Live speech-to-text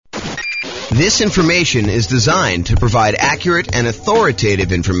This information is designed to provide accurate and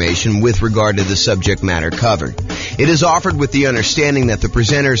authoritative information with regard to the subject matter covered. It is offered with the understanding that the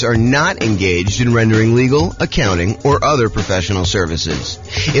presenters are not engaged in rendering legal, accounting, or other professional services.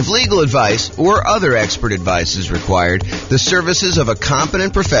 If legal advice or other expert advice is required, the services of a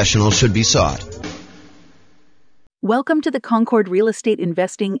competent professional should be sought. Welcome to the Concord Real Estate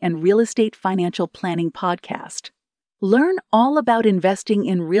Investing and Real Estate Financial Planning Podcast. Learn all about investing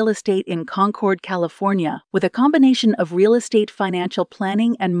in real estate in Concord, California, with a combination of real estate financial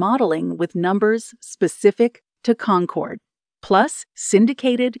planning and modeling with numbers specific to Concord, plus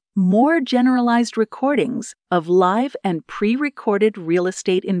syndicated, more generalized recordings of live and pre-recorded real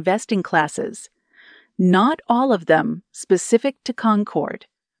estate investing classes. Not all of them specific to Concord.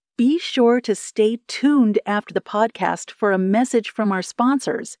 Be sure to stay tuned after the podcast for a message from our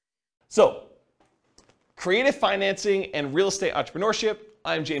sponsors. So, creative financing and real estate entrepreneurship.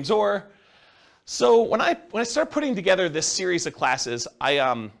 I'm James Orr. So when I started putting together this series of classes,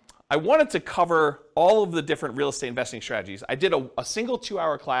 I wanted to cover all of the different real estate investing strategies. I did a single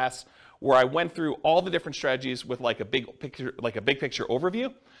 2-hour class where I went through all the different strategies with like a big picture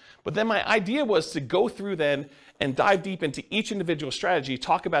overview. But then my idea was to go through then and dive deep into each individual strategy,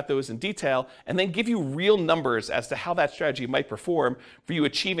 talk about those in detail, and then give you real numbers as to how that strategy might perform for you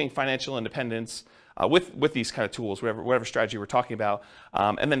achieving financial independence with these kind of tools, whatever strategy we're talking about,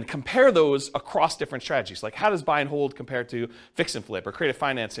 and then compare those across different strategies. Like how does buy and hold compare to fix and flip or creative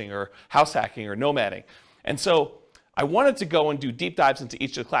financing or house hacking or nomading? And so I wanted to go and do deep dives into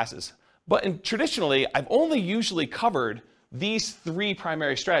each of the classes. But traditionally, I've only usually covered these 3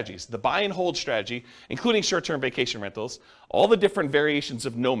 primary strategies: the buy and hold strategy, including short-term vacation rentals, all the different variations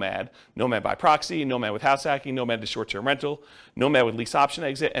of nomad by proxy, nomad with house hacking, nomad to short-term rental, nomad with lease option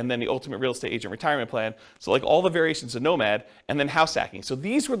exit, and then the ultimate real estate agent retirement plan. So like all the variations of nomad, and then house hacking. So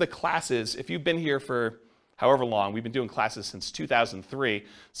these were the classes. If you've been here for however long, we've been doing classes since 2003.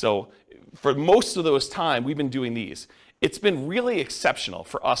 So for most of those time, we've been doing these. It's been really exceptional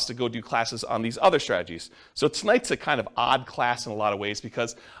for us to go do classes on these other strategies. So tonight's a kind of odd class in a lot of ways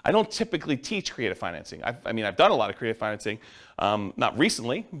because I don't typically teach creative financing. I've done a lot of creative financing, not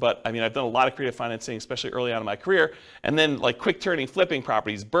recently, but I've done a lot of creative financing, especially early on in my career. And then like quick turning, flipping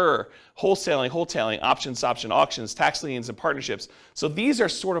properties, BRRRR, wholesaling, options, option auctions, tax liens, and partnerships. So these are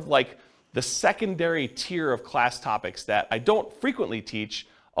sort of like the secondary tier of class topics that I don't frequently teach,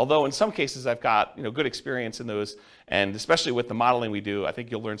 although in some cases I've got good experience in those, and especially with the modeling we do, I think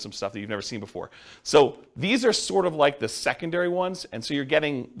you'll learn some stuff that you've never seen before. So these are sort of like the secondary ones, and so you're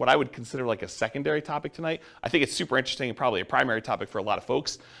getting what I would consider like a secondary topic tonight. I think it's super interesting and probably a primary topic for a lot of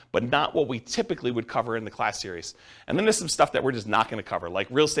folks, but not what we typically would cover in the class series. And then there's some stuff that we're just not going to cover, like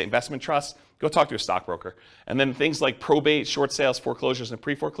real estate investment trusts. Go talk to a stockbroker. And then things like probate, short sales, foreclosures, and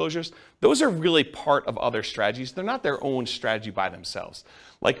pre-foreclosures, those are really part of other strategies. They're not their own strategy by themselves.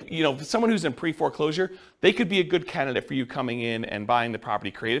 Like, someone who's in pre-foreclosure, they could be a good candidate for you coming in and buying the property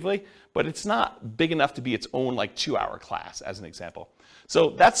creatively, but it's not big enough to be its own like 2-hour class, as an example.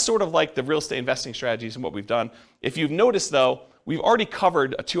 So that's sort of like the real estate investing strategies and what we've done. If you've noticed though, we've already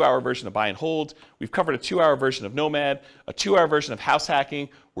covered a 2-hour version of buy and hold. We've covered a 2-hour version of nomad, a 2-hour version of house hacking.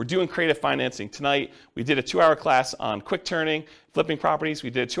 We're doing creative financing tonight. We did a 2-hour class on quick turning, flipping properties. We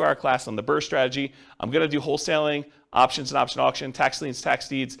did a 2-hour class on the BRRRR strategy. I'm going to do wholesaling, options and option auction, tax liens, tax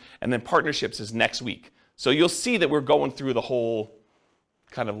deeds, and then partnerships is next week. So you'll see that we're going through the whole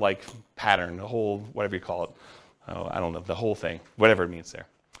kind of like pattern, the whole, whatever you call it. Oh, I don't know, the whole thing, whatever it means there.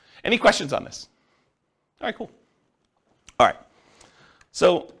 Any questions on this? All right, cool. All right.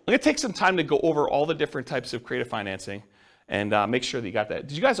 So I'm going to take some time to go over all the different types of creative financing and make sure that you got that.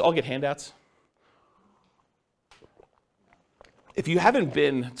 Did you guys all get handouts? If you haven't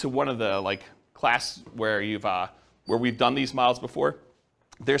been to one of the like class where we've done these models before,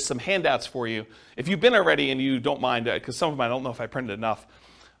 there's some handouts for you. If you've been already and you don't mind, because some of them I don't know if I printed enough,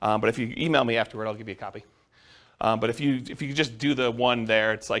 but if you email me afterward, I'll give you a copy. But if you just do the one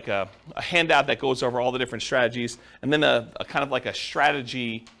there, it's like a handout that goes over all the different strategies, and then a kind of like a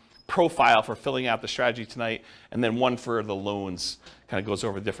strategy profile for filling out the strategy tonight, and then one for the loans, kind of goes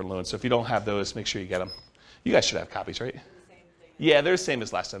over the different loans. So if you don't have those, make sure you get them. You guys should have copies, right? Yeah, they're the same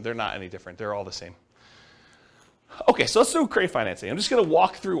as last time. They're not any different. They're all the same. Okay, so let's do creative financing. I'm just going to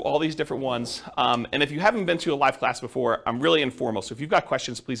walk through all these different ones. And if you haven't been to a live class before, I'm really informal. So if you've got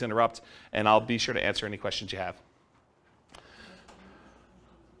questions, please interrupt, and I'll be sure to answer any questions you have.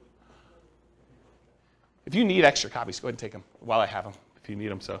 If you need extra copies, go ahead and take them while I have them, if you need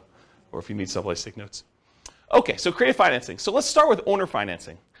them, or if you need someplace to take notes. Okay, so creative financing. So let's start with owner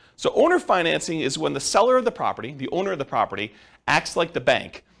financing. So owner financing is when the seller of the property, the owner of the property, acts like the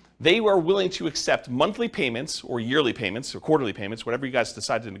bank. they are willing to accept monthly payments or yearly payments or quarterly payments, whatever you guys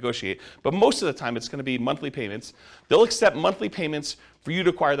decide to negotiate. But most of the time, it's going to be monthly payments. They'll accept monthly payments for you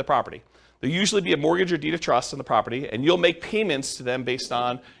to acquire the property. There'll usually be a mortgage or deed of trust on the property, and you'll make payments to them based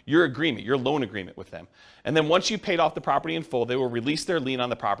on your agreement, your loan agreement with them. And then once you've paid off the property in full, they will release their lien on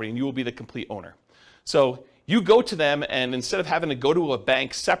the property, and you will be the complete owner. So you go to them, and instead of having to go to a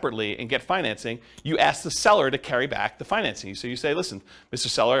bank separately and get financing, you ask the seller to carry back the financing. So you say, listen, Mr.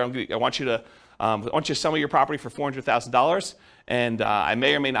 Seller, I want you to sell me your property for $400,000, and I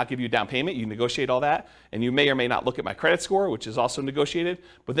may or may not give you a down payment. You negotiate all that, and you may or may not look at my credit score, which is also negotiated,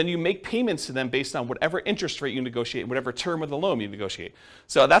 but then you make payments to them based on whatever interest rate you negotiate and whatever term of the loan you negotiate.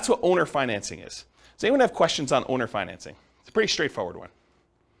 So that's what owner financing is. Does anyone have questions on owner financing? It's a pretty straightforward one.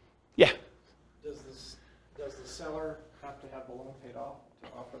 Yeah? Does the seller have to have the loan paid off to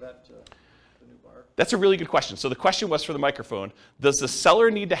offer that to the new buyer? That's a really good question. So the question was for the microphone, does the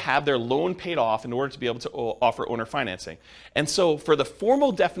seller need to have their loan paid off in order to be able to offer owner financing? And so for the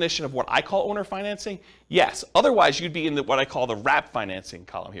formal definition of what I call owner financing, yes. Otherwise, you'd be in what I call the wrap financing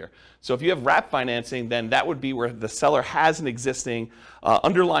column here. So if you have wrap financing, then that would be where the seller has an existing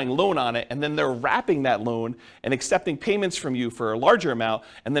underlying loan on it, and then they're wrapping that loan and accepting payments from you for a larger amount,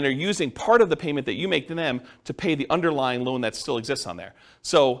 and then they're using part of the payment that you make to them to pay the underlying loan that still exists on there.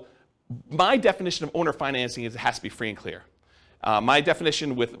 So my definition of owner financing is it has to be free and clear. My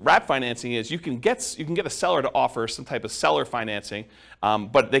definition with wrap financing is you can get a seller to offer some type of seller financing,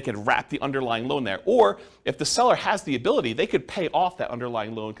 but they can wrap the underlying loan there. Or if the seller has the ability, they could pay off that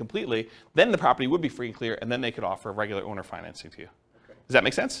underlying loan completely. Then the property would be free and clear, and then they could offer regular owner financing to you. Okay. Does that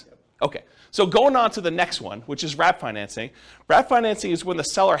make sense? Yep. Okay. So going on to the next one, which is wrap financing. Wrap financing is when the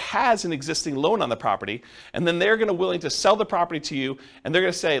seller has an existing loan on the property, and then they're going to willing to sell the property to you, and they're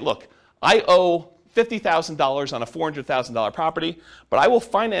going to say, look, I owe $50,000 on a $400,000 property, but I will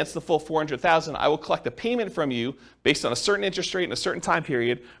finance the full $400,000. I will collect a payment from you based on a certain interest rate and a certain time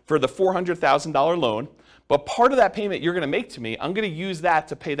period for the $400,000 loan. But part of that payment you're going to make to me, I'm going to use that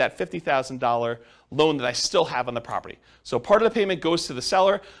to pay that $50,000 loan that I still have on the property. So part of the payment goes to the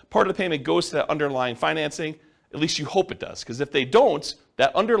seller, part of the payment goes to that underlying financing. At least you hope it does, because if they don't,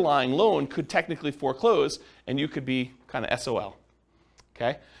 that underlying loan could technically foreclose and you could be kind of SOL.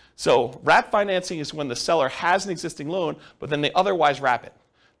 Okay? So wrap financing is when the seller has an existing loan, but then they otherwise wrap it.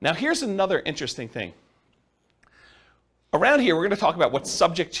 Now here's another interesting thing. Around here, we're going to talk about what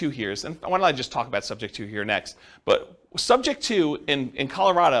subject to here is, and why don't I just talk about subject to here next. But subject to in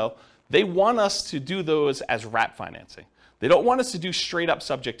Colorado, they want us to do those as wrap financing. They don't want us to do straight up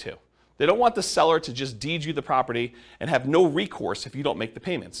subject to. They don't want the seller to just deed you the property and have no recourse if you don't make the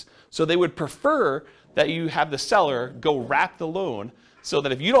payments. So they would prefer that you have the seller go wrap the loan so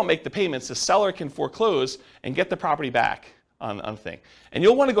that if you don't make the payments, the seller can foreclose and get the property back on the thing. And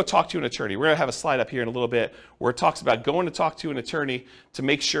you'll want to go talk to an attorney. We're going to have a slide up here in a little bit where it talks about going to talk to an attorney to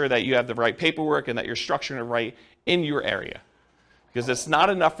make sure that you have the right paperwork and that you're structuring it right in your area. Because it's not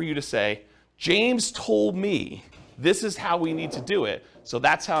enough for you to say, James told me this is how we need to do it, so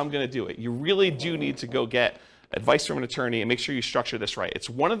that's how I'm going to do it. You really do need to go get advice from an attorney and make sure you structure this right. It's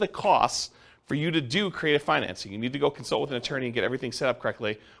one of the costs for you to do creative financing. You need to go consult with an attorney and get everything set up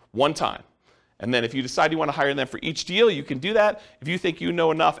correctly one time. And then if you decide you want to hire them for each deal, you can do that. If you think you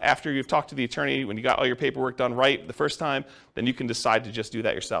know enough after you've talked to the attorney, when you got all your paperwork done right the first time, then you can decide to just do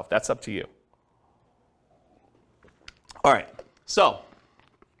that yourself. That's up to you. All right, so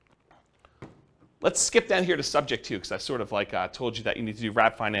let's skip down here to subject to, because I sort of told you that you need to do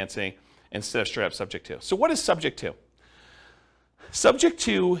wrap financing instead of straight up subject to. So what is subject to? Subject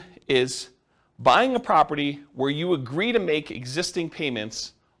to is buying a property where you agree to make existing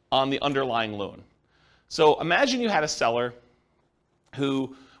payments on the underlying loan. So imagine you had a seller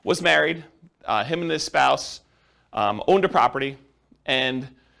who was married, him and his spouse owned a property, and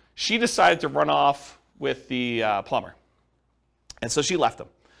she decided to run off with the plumber. And so she left him.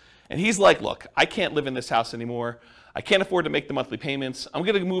 And he's like, look, I can't live in this house anymore. I can't afford to make the monthly payments. I'm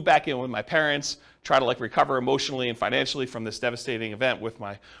going to move back in with my parents, try to recover emotionally and financially from this devastating event with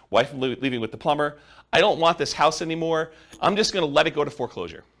my wife leaving with the plumber. I don't want this house anymore. I'm just going to let it go to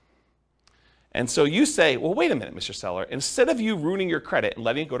foreclosure. And so you say, well, wait a minute, Mr. Seller. Instead of you ruining your credit and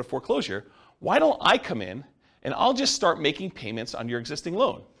letting it go to foreclosure, why don't I come in and I'll just start making payments on your existing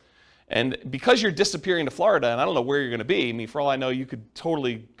loan? And because you're disappearing to Florida, and I don't know where you're going to be, I mean, for all I know, you could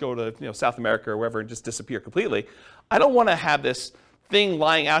totally go to South America or wherever and just disappear completely. I don't want to have this thing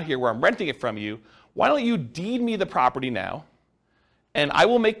lying out here where I'm renting it from you. Why don't you deed me the property now, and I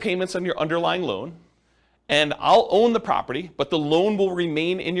will make payments on your underlying loan, and I'll own the property, but the loan will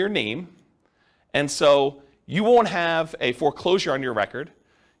remain in your name, and so you won't have a foreclosure on your record.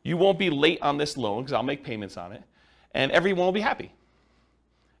 You won't be late on this loan because I'll make payments on it, and everyone will be happy.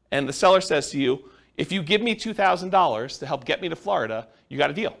 And the seller says to you, if you give me $2,000 to help get me to Florida, you got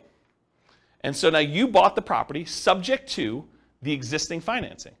a deal. And so now you bought the property subject to the existing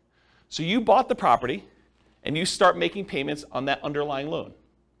financing. So you bought the property and you start making payments on that underlying loan.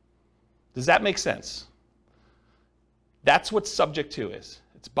 Does that make sense? That's what subject to is.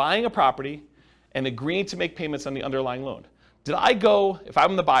 It's buying a property and agreeing to make payments on the underlying loan. Did I go, if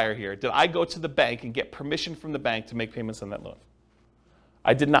I'm the buyer here, did I go to the bank and get permission from the bank to make payments on that loan?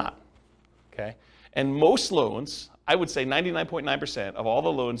 I did not, okay? And most loans, I would say 99.9% of all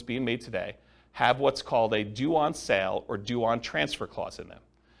the loans being made today have what's called a due on sale or due on transfer clause in them.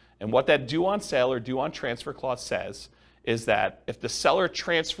 And what that due on sale or due on transfer clause says is that if the seller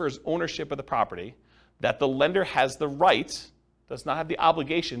transfers ownership of the property, that the lender has the right, does not have the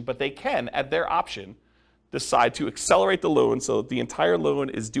obligation, but they can, at their option, decide to accelerate the loan so that the entire loan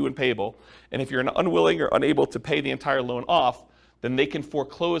is due and payable. And if you're unwilling or unable to pay the entire loan off, then they can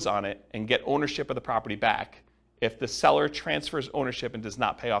foreclose on it and get ownership of the property back if the seller transfers ownership and does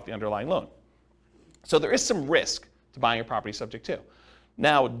not pay off the underlying loan. So there is some risk to buying a property subject to.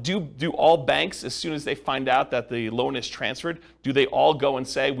 Now, do all banks, as soon as they find out that the loan is transferred, do they all go and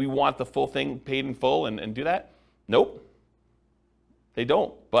say, we want the full thing paid in full and do that? Nope. They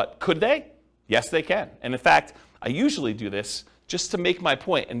don't. But could they? Yes, they can. And in fact, I usually do this just to make my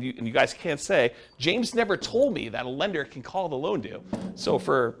point, and you guys can't say, James never told me that a lender can call the loan due. So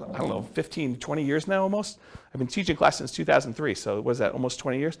for, I don't know, 15, 20 years now almost, I've been teaching class since 2003, so what is that, almost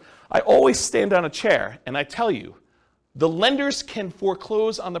 20 years? I always stand on a chair and I tell you, the lenders can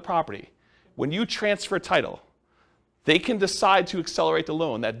foreclose on the property. When you transfer title, they can decide to accelerate the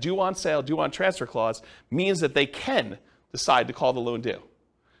loan. That due on sale, due on transfer clause means that they can decide to call the loan due.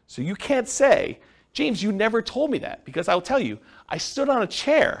 So you can't say, James, you never told me that, because I'll tell you, I stood on a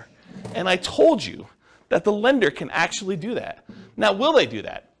chair and I told you that the lender can actually do that. Now, will they do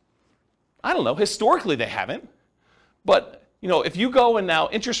that? I don't know. Historically, they haven't. But, if you go and now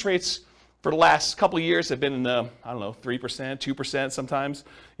interest rates for the last couple of years have been in the, 3%, 2% sometimes,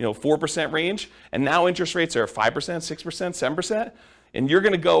 4% range, and now interest rates are 5%, 6%, 7%, and you're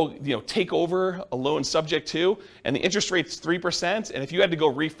going to go, take over a loan subject to, and the interest rate's 3%, and if you had to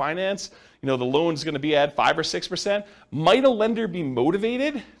go refinance, the loan's going to be at 5 or 6%, might a lender be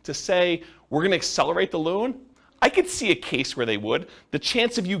motivated to say, we're going to accelerate the loan? I could see a case where they would. The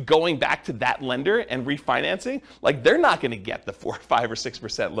chance of you going back to that lender and refinancing, they're not going to get the 4, 5, or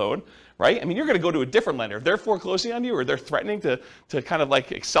 6% loan, right? I mean, you're going to go to a different lender. If they're foreclosing on you or they're threatening to kind of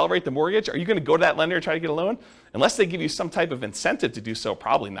accelerate the mortgage, are you going to go to that lender and try to get a loan? Unless they give you some type of incentive to do so,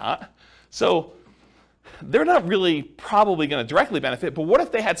 probably not. So they're not really probably going to directly benefit, but what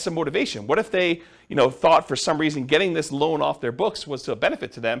if they had some motivation? What if they, thought for some reason getting this loan off their books was a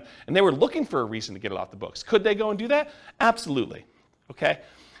benefit to them, and they were looking for a reason to get it off the books? Could they go and do that? Absolutely, okay?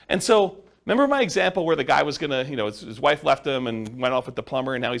 And so, remember my example where the guy was going to, his wife left him and went off with the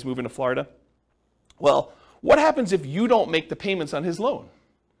plumber, and now he's moving to Florida? Well, what happens if you don't make the payments on his loan?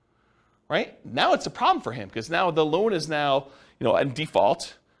 Right? Now it's a problem for him, because now the loan is now, in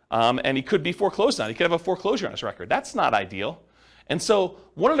default, and he could be foreclosed on. He could have a foreclosure on his record. That's not ideal. And so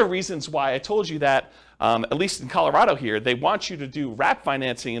one of the reasons why I told you that, at least in Colorado here, they want you to do wrap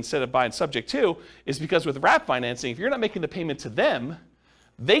financing instead of buying subject to, is because with wrap financing, if you're not making the payment to them,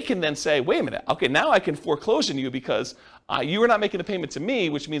 they can then say, wait a minute, okay, now I can foreclose on you because you are not making the payment to me,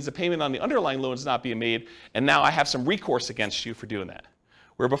 which means the payment on the underlying loan is not being made, and now I have some recourse against you for doing that.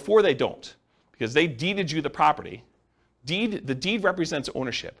 Where before they don't, because they deeded you the property. The deed represents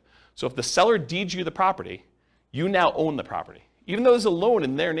ownership. So if the seller deeds you the property, you now own the property, even though there's a loan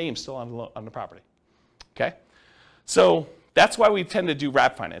in their name still on the property. Okay? So that's why we tend to do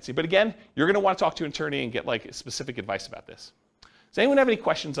wrap financing. But again, you're going to want to talk to an attorney and get specific advice about this. Does anyone have any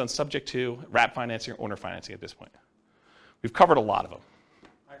questions on subject to wrap financing or owner financing at this point? We've covered a lot of them.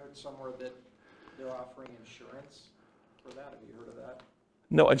 I heard somewhere that they're offering insurance for that. Have you heard of that?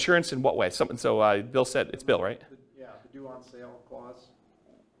 No, insurance in what way? So Bill said, it's Bill, right? The due on sale clause.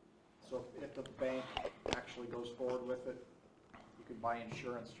 So if the bank actually goes forward with it, you can buy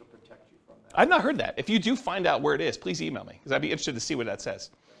insurance to protect you from that. I've not heard that. If you do find out where it is, please email me, because I'd be interested to see what that says.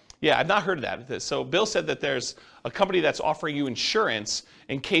 Yeah, I've not heard of that. So Bill said that there's a company that's offering you insurance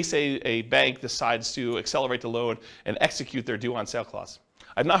in case a bank decides to accelerate the loan and execute their due on sale clause.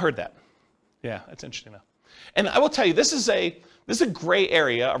 I've not heard that. Yeah, that's interesting though. And I will tell you, this is a gray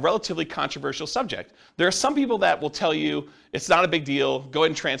area, a relatively controversial subject. There are some people that will tell you it's not a big deal, go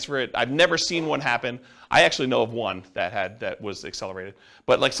ahead and transfer it. I've never seen one happen. I actually know of one that was accelerated.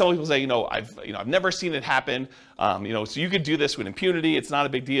 But like some people say, I've never seen it happen. So you could do this with impunity. It's not a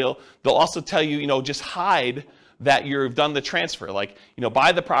big deal. They'll also tell you, just hide that you've done the transfer. Like,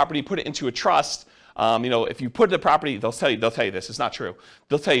 buy the property, put it into a trust. If you put the property, they'll tell you this, it's not true.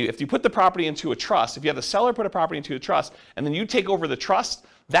 They'll tell you if you put the property into a trust, if you have the seller put a property into a trust, and then you take over the trust,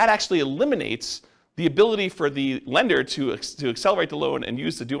 that actually eliminates the ability for the lender to accelerate the loan and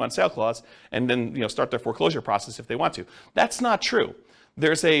use the due on sale clause, and then start their foreclosure process if they want to. That's not true.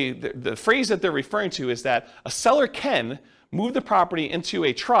 The phrase that they're referring to is that a seller can move the property into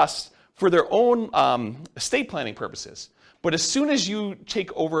a trust for their own estate planning purposes. But as soon as you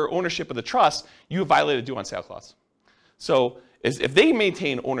take over ownership of the trust, you have violated due on sale clause. So if they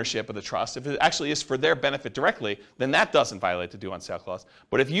maintain ownership of the trust, if it actually is for their benefit directly, then that doesn't violate the due on sale clause.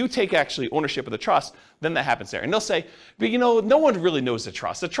 But if you take actually ownership of the trust, then that happens there. And they'll say, but no one really knows the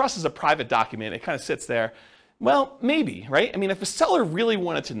trust. The trust is a private document. It kind of sits there. Well, maybe, right? I mean, if a seller really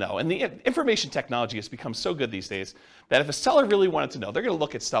wanted to know, and the information technology has become so good these days, that if a seller really wanted to know, they're going to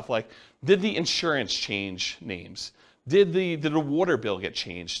look at stuff like, did the insurance change names? Did the water bill get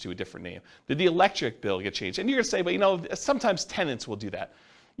changed to a different name? Did the electric bill get changed? And you're going to say, but sometimes tenants will do that.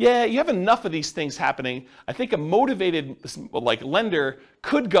 Yeah, you have enough of these things happening. I think a motivated lender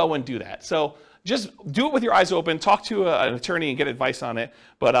could go and do that. So just do it with your eyes open. Talk to an attorney and get advice on it.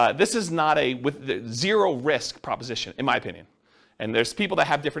 But this is not with zero risk proposition, in my opinion. And there's people that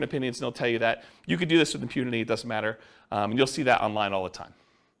have different opinions, and they'll tell you that you could do this with impunity. It doesn't matter. And you'll see that online all the time.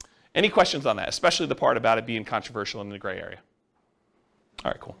 Any questions on that, especially the part about it being controversial in the gray area?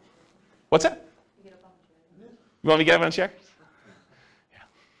 All right, cool. What's that? You want me to get up on a chair?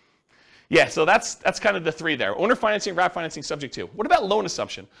 Yeah, so that's kind of the three there. Owner financing, wrap financing, subject to. What about loan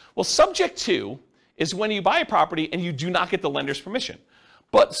assumption? Well, subject to is when you buy a property and you do not get the lender's permission.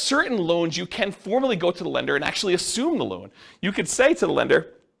 But certain loans, you can formally go to the lender and actually assume the loan. You could say to the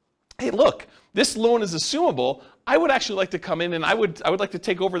lender, hey, look, this loan is assumable. I would actually like to come in and I would like to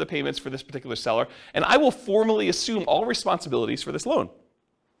take over the payments for this particular seller, and I will formally assume all responsibilities for this loan.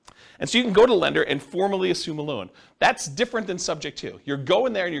 And so you can go to the lender and formally assume a loan. That's different than subject to. You're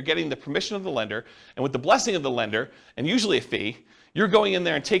going there and you're getting the permission of the lender, and with the blessing of the lender, and usually a fee, you're going in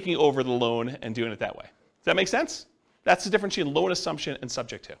there and taking over the loan and doing it that way. Does that make sense? That's the difference between loan assumption and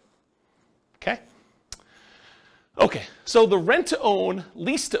subject to. Okay, so the rent-to-own,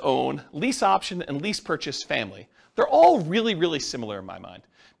 lease-to-own, lease option, and lease purchase family, they're all really, really similar in my mind,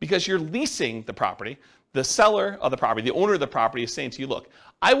 because you're leasing the property. The seller of the property, the owner of the property, is saying to you, look,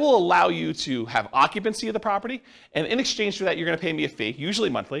 I will allow you to have occupancy of the property, and in exchange for that, you're going to pay me a fee, usually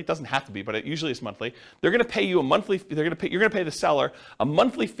monthly. It doesn't have to be, but it usually is monthly. They're going to pay you a monthly. You're going to pay the seller a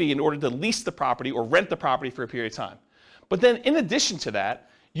monthly fee in order to lease the property or rent the property for a period of time. But then, in addition to that,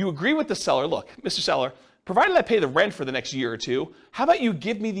 you agree with the seller. Look, Mr. Seller, provided I pay the rent for the next year or two, how about you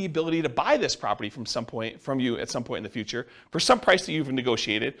give me the ability to buy this property from you at some point in the future for some price that you've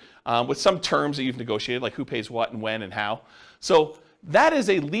negotiated, with some terms that you've negotiated, like who pays what and when and how. So that is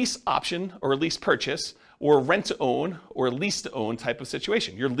a lease option or a lease purchase or rent to own or lease to own type of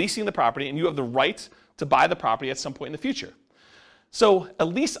situation. You're leasing the property and you have the right to buy the property at some point in the future. So a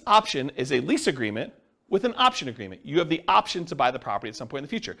lease option is a lease agreement with an option agreement. You have the option to buy the property at some point in the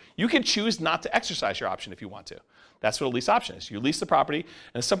future. You can choose not to exercise your option if you want to. That's what a lease option is. You lease the property,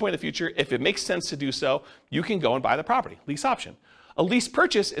 and at some point in the future, if it makes sense to do so, you can go and buy the property. Lease option. A lease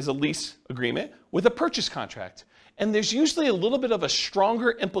purchase is a lease agreement with a purchase contract. And there's usually a little bit of a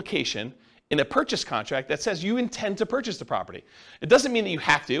stronger implication in a purchase contract that says you intend to purchase the property. It doesn't mean that you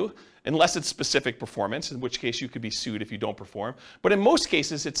have to, unless it's specific performance, in which case you could be sued if you don't perform. But in most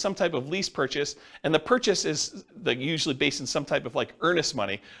cases, it's some type of lease purchase, and the purchase is usually based in some type of earnest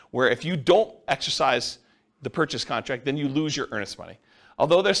money, where if you don't exercise the purchase contract, then you lose your earnest money.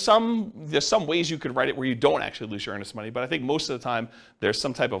 Although there's some ways you could write it where you don't actually lose your earnest money, but I think most of the time there's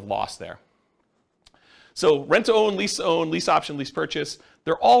some type of loss there. So rent to own, lease option, lease purchase,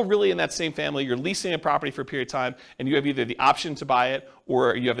 they're all really in that same family. You're leasing a property for a period of time, and you have either the option to buy it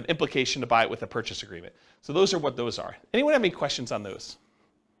or you have an implication to buy it with a purchase agreement. So those are what those are. Anyone have any questions on those?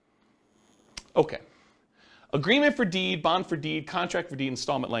 Okay. Agreement for deed, bond for deed, contract for deed,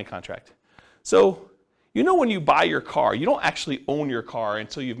 installment land contract. So when you buy your car, you don't actually own your car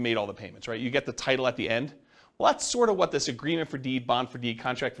until you've made all the payments, right? You get the title at the end. Well, that's sort of what this agreement for deed, bond for deed,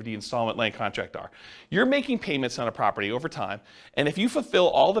 contract for deed, installment land contract are. You're making payments on a property over time, and if you fulfill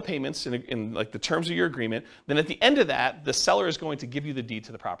all the payments in the terms of your agreement, then at the end of that, the seller is going to give you the deed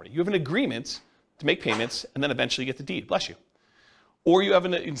to the property. You have an agreement to make payments and then eventually get the deed. Bless you. Or you have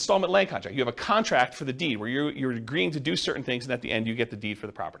an installment land contract. You have a contract for the deed where you're agreeing to do certain things, and at the end you get the deed for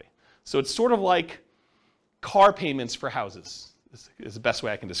the property. So it's sort of like car payments for houses is the best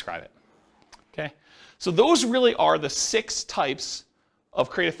way I can describe it. Okay? So those really are the 6 types of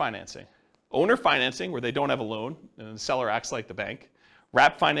creative financing. Owner financing, where they don't have a loan and the seller acts like the bank.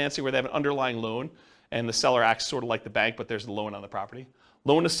 Wrap financing, where they have an underlying loan and the seller acts sort of like the bank, but there's a loan on the property.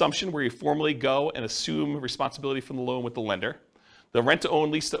 Loan assumption, where you formally go and assume responsibility from the loan with the lender. The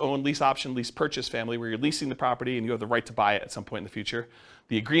rent-to-own, lease option, lease purchase family, where you're leasing the property and you have the right to buy it at some point in the future.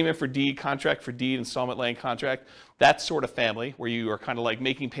 The agreement for deed, contract for deed, installment land contract, that sort of family, where you are kind of like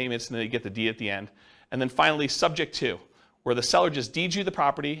making payments and then you get the deed at the end. And then finally, subject to, where the seller just deeds you the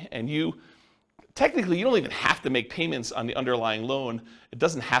property and technically you don't even have to make payments on the underlying loan. It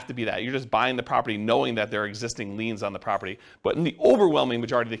doesn't have to be that. You're just buying the property knowing that there are existing liens on the property. But in the overwhelming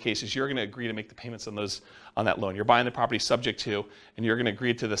majority of the cases, you're going to agree to make the payments on that loan. You're buying the property subject to, and you're going to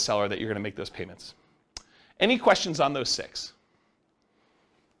agree to the seller that you're going to make those payments. Any questions on those 6?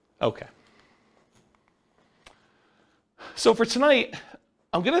 Okay. So for tonight,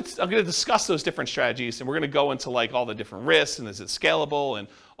 I'm gonna discuss those different strategies, and we're gonna go into like all the different risks and is it scalable and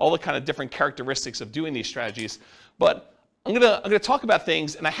all the kind of different characteristics of doing these strategies. But I'm gonna talk about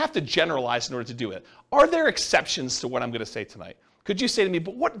things, and I have to generalize in order to do it. Are there exceptions to what I'm gonna say tonight? Could you say to me,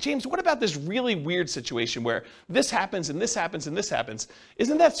 but James, what about this really weird situation where this happens and this happens and this happens?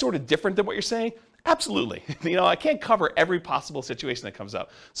 Isn't that sort of different than what you're saying? Absolutely. I can't cover every possible situation that comes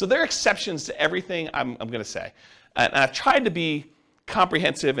up. So there are exceptions to everything I'm going to say. And I've tried to be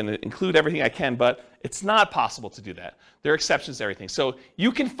comprehensive and include everything I can, but it's not possible to do that. There are exceptions to everything. So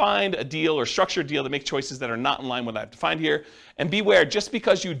you can find a deal or structure a deal to make choices that are not in line with what I've defined here. And beware, just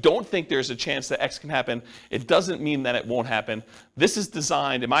because you don't think there's a chance that X can happen, it doesn't mean that it won't happen. This is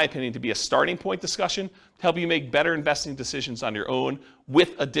designed, in my opinion, to be a starting point discussion to help you make better investing decisions on your own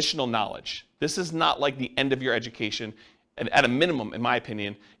with additional knowledge. This is not like the end of your education. And at a minimum, in my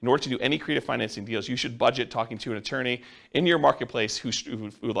opinion, in order to do any creative financing deals, you should budget talking to an attorney in your marketplace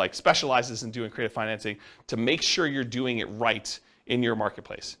who like specializes in doing creative financing to make sure you're doing it right in your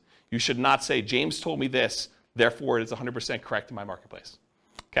marketplace. You should not say, James told me this, therefore it is 100% correct in my marketplace.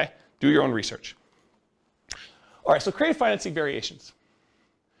 Okay? Do your own research. All right, so creative financing variations.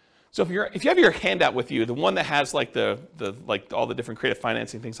 So if you have your handout with you, the one that has like all the different creative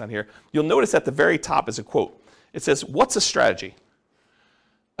financing things on here, you'll notice at the very top is a quote. It says, what's a strategy?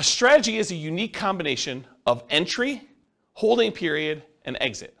 A strategy is a unique combination of entry, holding period, and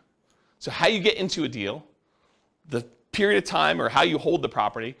exit. So how you get into a deal, the period of time or how you hold the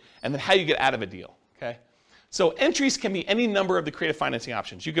property, and then how you get out of a deal. Okay? So entries can be any number of the creative financing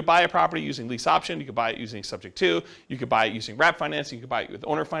options. You could buy a property using lease option, you could buy it using subject to, you could buy it using wrap financing, you could buy it with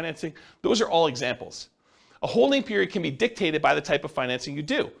owner financing. Those are all examples. A holding period can be dictated by the type of financing you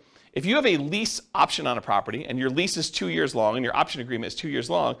do. If you have a lease option on a property and your lease is 2 years long and your option agreement is 2 years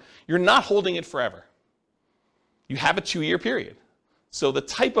long, you're not holding it forever. You have a 2-year period. So the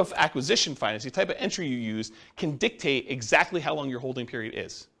type of acquisition financing, the type of entry you use can dictate exactly how long your holding period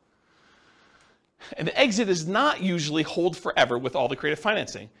is. And the exit is not usually hold forever with all the creative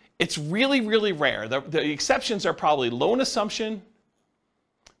financing. It's really, really rare. The exceptions are probably loan assumption,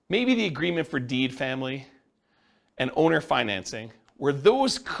 maybe the agreement for deed family, and owner financing, where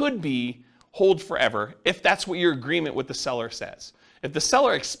those could be hold forever if that's what your agreement with the seller says. If the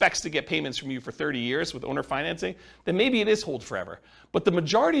seller expects to get payments from you for 30 years with owner financing, then maybe it is hold forever. But the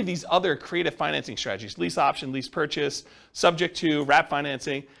majority of these other creative financing strategies, lease option, lease purchase, subject to, wrap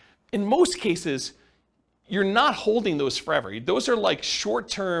financing, in most cases, you're not holding those forever. Those are like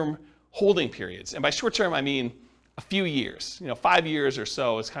short-term holding periods. And by short-term, I mean a few years, 5 years or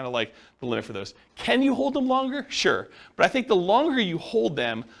so is kind of like the limit for those. Can you hold them longer? Sure. But I think the longer you hold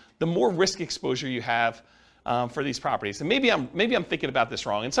them, the more risk exposure you have for these properties. And maybe I'm thinking about this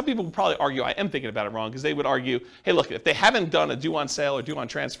wrong. And some people would probably argue I am thinking about it wrong because they would argue, hey, look, if they haven't done a due on sale or due on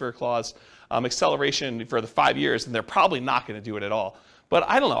transfer clause acceleration for the 5 years, then they're probably not going to do it at all. But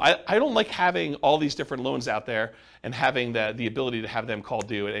I don't know. I don't like having all these different loans out there and having the ability to have them call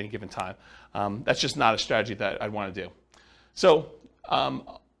due at any given time. That's just not a strategy that I'd want to do. So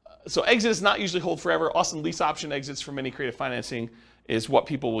exit is not usually hold forever. Also, lease option exits for many creative financing is what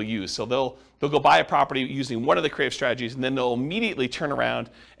people will use. So they'll go buy a property using one of the creative strategies, and then they'll immediately turn around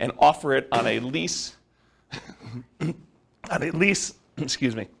and offer it on a lease,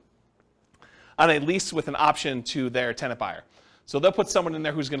 excuse me, on a lease with an option to their tenant buyer. So they'll put someone in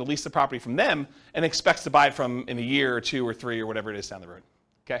there who's going to lease the property from them and expects to buy it from in a year or 2 or 3 or whatever it is down the road.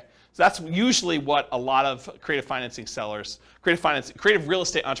 Okay, so that's usually what a lot of creative financing sellers, creative real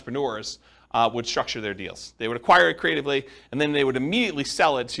estate entrepreneurs would structure their deals. They would acquire it creatively, and then they would immediately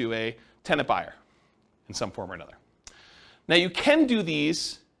sell it to a tenant buyer in some form or another. Now, you can do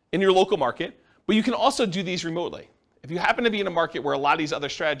these in your local market, but you can also do these remotely. If you happen to be in a market where a lot of these other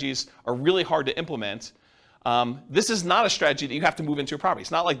strategies are really hard to implement, this is not a strategy that you have to move into a property.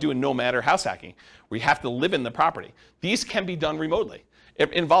 It's not like doing nomad or house hacking, where you have to live in the property. These can be done remotely.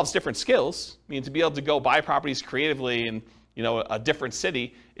 It involves different skills. I mean, to be able to go buy properties creatively in a different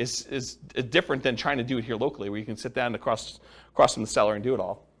city is different than trying to do it here locally, where you can sit down across from the seller and do it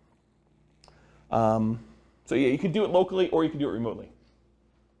all. So yeah, you can do it locally or you can do it remotely.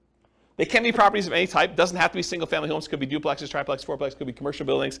 They can be properties of any type. Doesn't have to be single-family homes. Could be duplexes, triplex, fourplex. Could be commercial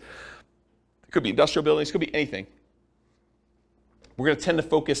buildings. Could be industrial buildings. Could be anything. We're going to tend to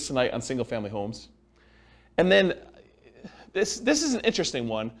focus tonight on single-family homes. And then this is an interesting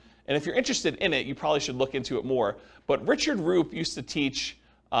one. And if you're interested in it, you probably should look into it more. But Richard Roop used to teach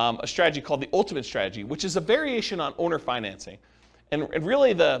a strategy called the ultimate strategy, which is a variation on owner financing. And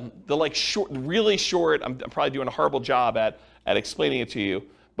really really short, I'm probably doing a horrible job at explaining it to you.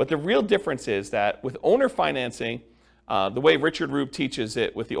 But the real difference is that with owner financing, the way Richard Roop teaches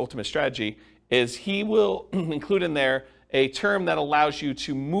it with the ultimate strategy is he will include in there a term that allows you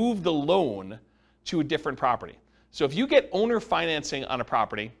to move the loan to a different property. So if you get owner financing on a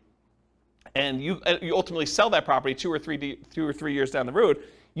property and you ultimately sell that property 2 or 3 years down the road,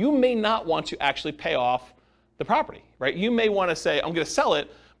 you may not want to actually pay off the property, right? You may want to say, I'm going to sell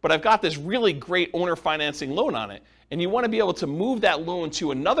it, but I've got this really great owner financing loan on it. And you want to be able to move that loan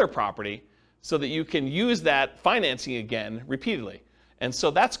to another property so that you can use that financing again repeatedly. And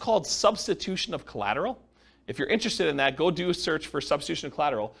so that's called substitution of collateral. If you're interested in that, go do a search for substitution of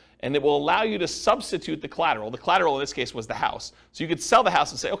collateral, and it will allow you to substitute the collateral. The collateral in this case was the house. So you could sell the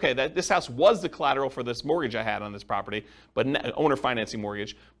house and say, okay, this house was the collateral for this mortgage I had on this property, but owner financing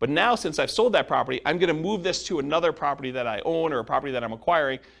mortgage. But now, since I've sold that property, I'm going to move this to another property that I own or a property that I'm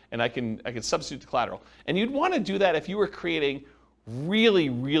acquiring, and I can substitute the collateral. And you'd want to do that if you were creating really,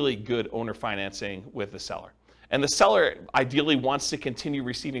 really good owner financing with the seller. And the seller ideally wants to continue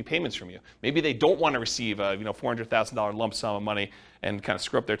receiving payments from you. Maybe they don't want to receive a $400,000 lump sum of money and kind of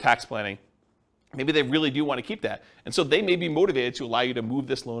screw up their tax planning. Maybe they really do want to keep that. And so they may be motivated to allow you to move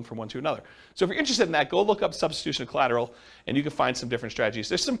this loan from one to another. So if you're interested in that, go look up substitution of collateral, and you can find some different strategies.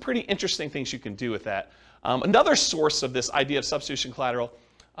 There's some pretty interesting things you can do with that. Another source of this idea of substitution collateral,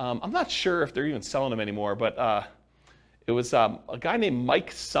 I'm not sure if they're even selling them anymore, but it was a guy named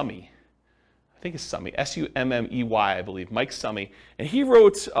Mike Summey. I think it's Summey, S-U-M-M-E-Y, I believe, Mike Summey. And he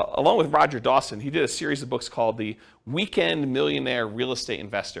wrote, along with Roger Dawson, he did a series of books called The Weekend Millionaire Real Estate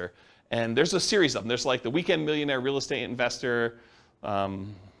Investor. And there's a series of them. There's like the Weekend Millionaire Real Estate Investor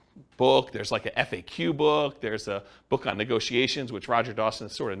book. There's like an FAQ book. There's a book on negotiations, which Roger Dawson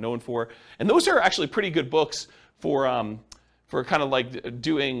is sort of known for. And those are actually pretty good books for kind of like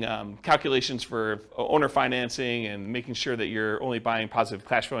doing calculations for owner financing and making sure that you're only buying positive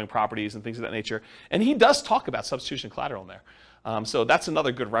cash flowing properties and things of that nature. And he does talk about substitution collateral in there. So that's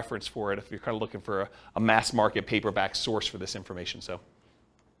another good reference for it if you're kind of looking for a mass market paperback source for this information. So,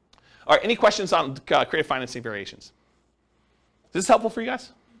 all right, any questions on creative financing variations? Is this helpful for you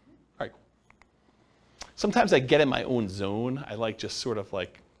guys? All right. Sometimes I get in my own zone. I like just sort of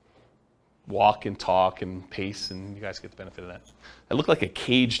like walk and talk and pace, and you guys get the benefit of that. I look like a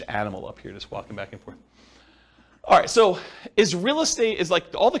caged animal up here just walking back and forth. All right, so is real estate, is like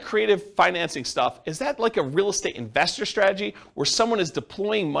all the creative financing stuff, is that like a real estate investor strategy where someone is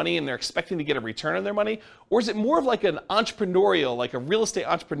deploying money and they're expecting to get a return on their money? Or is it more of like an entrepreneurial, like a real estate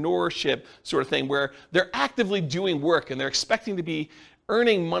entrepreneurship sort of thing where they're actively doing work and they're expecting to be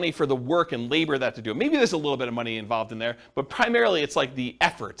earning money for the work and labor that to do it? Maybe there's a little bit of money involved in there, but primarily it's like the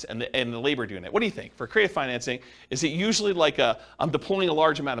effort and the labor doing it. What do you think? For creative financing, is it usually like I'm deploying a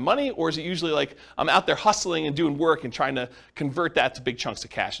large amount of money, or is it usually like I'm out there hustling and doing work and trying to convert that to big chunks of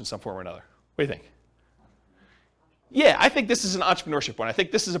cash in some form or another? What do you think? Yeah, I think this is an entrepreneurship one. I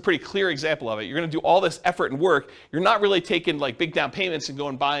think this is a pretty clear example of it. You're going to do all this effort and work. You're not really taking like big down payments and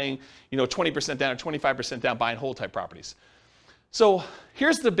going buying 20% down or 25% down buying whole type properties. So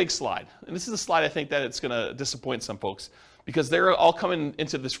here's the big slide. And this is a slide I think that it's going to disappoint some folks because they're all coming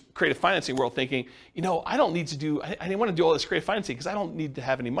into this creative financing world thinking, I don't need to do, I didn't want to do all this creative financing because I don't need to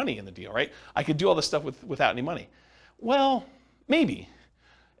have any money in the deal, right? I could do all this stuff without any money. Well, maybe.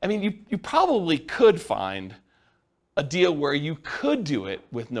 I mean, you probably could find a deal where you could do it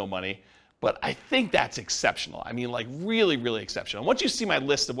with no money, but I think that's exceptional. I mean, like really, really exceptional. Once you see my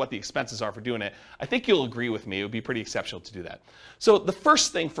list of what the expenses are for doing it, I think you'll agree with me. It would be pretty exceptional to do that. So the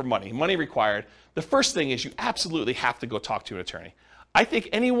first thing for money required, the first thing is you absolutely have to go talk to an attorney. I think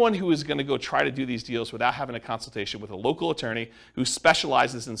anyone who is going to go try to do these deals without having a consultation with a local attorney who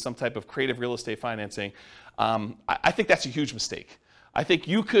specializes in some type of creative real estate financing, I think that's a huge mistake. I think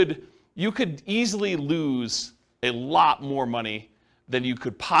you could easily lose a lot more money than you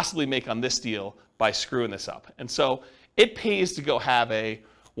could possibly make on this deal by screwing this up. And so it pays to go have a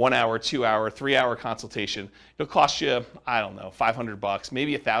 1 hour, 2 hour, 3 hour consultation. It'll cost you, I don't know, $500,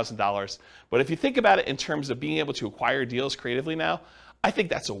 maybe $1,000. But if you think about it in terms of being able to acquire deals creatively now, I think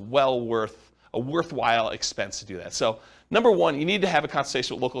that's a worthwhile expense to do that. So number one, you need to have a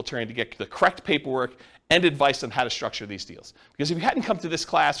consultation with a local attorney to get the correct paperwork and advice on how to structure these deals. Because if you hadn't come to this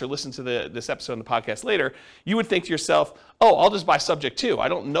class or listened to this episode on the podcast later, you would think to yourself, oh, I'll just buy subject to. I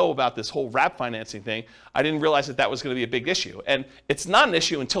don't know about this whole wrap financing thing. I didn't realize that was going to be a big issue. And it's not an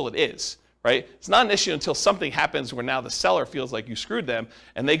issue until it is, right? It's not an issue until something happens where now the seller feels like you screwed them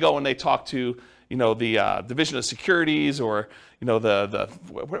and they go and they talk to the Division of Securities or what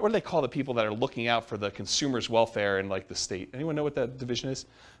do they call the people that are looking out for the consumer's welfare in like the state? Anyone know what that division is?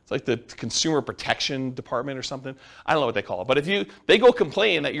 It's like the Consumer Protection Department or something. I don't know what they call it. But if they go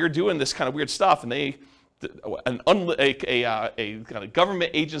complain that you're doing this kind of weird stuff and a kind of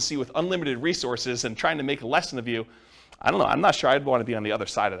government agency with unlimited resources and trying to make a lesson of you, I don't know. I'm not sure I'd want to be on the other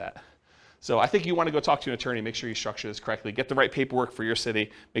side of that. So I think you want to go talk to an attorney, make sure you structure this correctly, get the right paperwork for your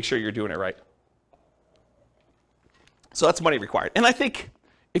city, make sure you're doing it right. So that's money required. And I think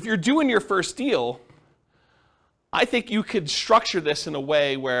if you're doing your first deal, I think you could structure this in a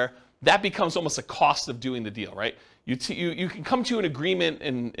way where that becomes almost a cost of doing the deal, right? You can come to an agreement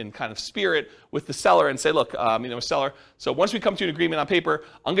in kind of spirit with the seller and say, look, seller, so once we come to an agreement on paper,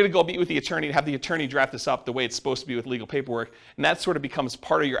 I'm going to go meet with the attorney and have the attorney draft this up the way it's supposed to be with legal paperwork. And that sort of becomes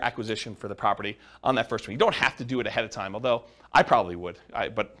part of your acquisition for the property on that first one. You don't have to do it ahead of time, although I probably would.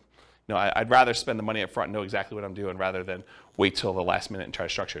 I'd rather spend the money up front and know exactly what I'm doing rather than wait till the last minute and try to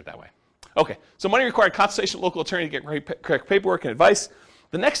structure it that way. Okay, so money required, consultation with local attorney to get correct paperwork and advice.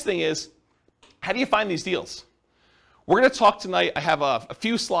 The next thing is, how do you find these deals? We're going to talk tonight, I have a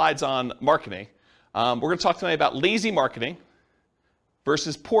few slides on marketing. We're going to talk tonight about lazy marketing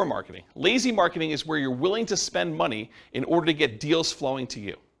versus poor marketing. Lazy marketing is where you're willing to spend money in order to get deals flowing to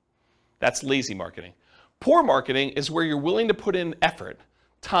you. That's lazy marketing. Poor marketing is where you're willing to put in effort,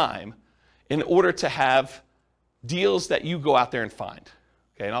 time, in order to have deals that you go out there and find.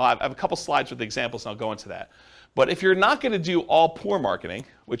 Okay, and I have a couple slides with examples and I'll go into that. But if you're not going to do all poor marketing,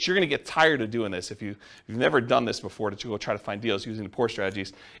 which you're going to get tired of doing this if you've never done this before to go try to find deals using the poor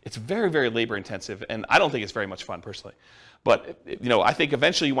strategies, it's very, very labor intensive and I don't think it's very much fun personally. But I think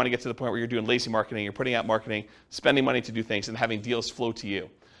eventually you want to get to the point where you're doing lazy marketing, you're putting out marketing, spending money to do things and having deals flow to you.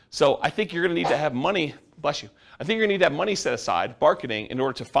 So I think you're going to need to have money, bless you, I think you're going to need to have money set aside, marketing, in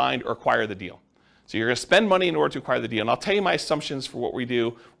order to find or acquire the deal. So you're going to spend money in order to acquire the deal. And I'll tell you my assumptions for what we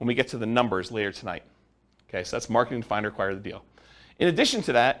do when we get to the numbers later tonight. Okay, so that's marketing to find or acquire the deal. In addition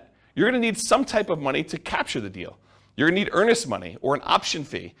to that, you're going to need some type of money to capture the deal. You're going to need earnest money or an option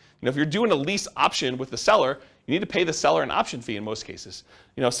fee. If you're doing a lease option with the seller, you need to pay the seller an option fee in most cases.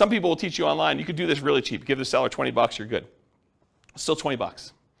 Some people will teach you online, you could do this really cheap. Give the seller $20, you're good. Still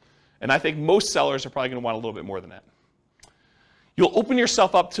 $20. And I think most sellers are probably going to want a little bit more than that. You'll open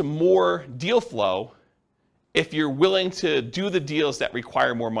yourself up to more deal flow if you're willing to do the deals that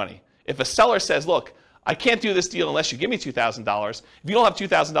require more money. If a seller says, look, I can't do this deal unless you give me $2,000. If you don't have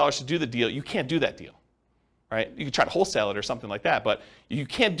 $2,000 to do the deal, you can't do that deal, right? You can try to wholesale it or something like that, but you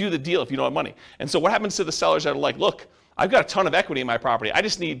can't do the deal if you don't have money. And so what happens to the sellers that are like, look, I've got a ton of equity in my property. I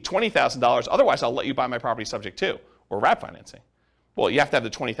just need $20,000. Otherwise, I'll let you buy my property subject to, or wrap financing. Well, you have to have the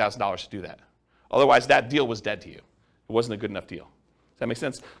 $20,000 to do that. Otherwise, that deal was dead to you. It wasn't a good enough deal. Does that make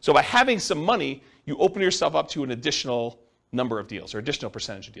sense? So by having some money, you open yourself up to an additional number of deals or additional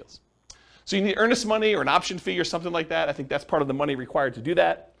percentage of deals. So you need earnest money or an option fee or something like that. I think that's part of the money required to do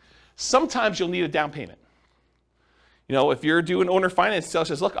that. Sometimes you'll need a down payment. If you're doing owner finance, the seller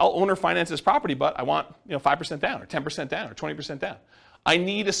says, look, I'll owner finance this property, but I want 5% down or 10% down or 20% down. I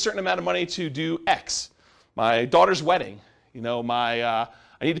need a certain amount of money to do X. My daughter's wedding. I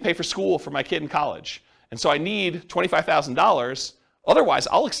need to pay for school for my kid in college. And so I need $25,000. Otherwise,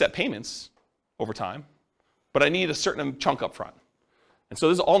 I'll accept payments over time, but I need a certain chunk up front. And so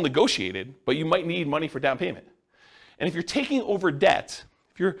this is all negotiated, but you might need money for down payment. And if you're taking over debt,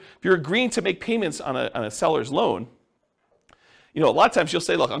 if you're agreeing to make payments on a seller's loan, a lot of times you'll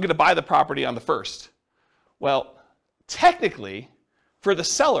say, look, I'm going to buy the property on the first. Well, technically, for the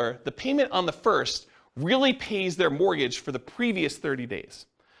seller, the payment on the first really pays their mortgage for the previous 30 days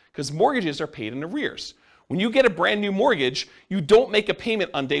because mortgages are paid in arrears. When you get a brand new mortgage, you don't make a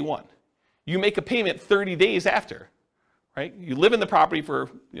payment on day one. You make a payment 30 days after, right? You live in the property for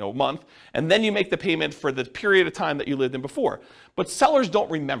a month, and then you make the payment for the period of time that you lived in before. But sellers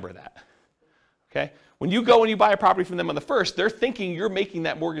don't remember that, okay? When you go and you buy a property from them on the 1st, they're thinking you're making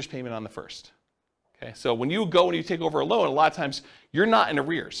that mortgage payment on the 1st. Okay, so when you go and you take over a loan, a lot of times you're not in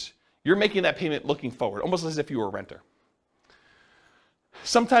arrears. You're making that payment looking forward, almost as if you were a renter.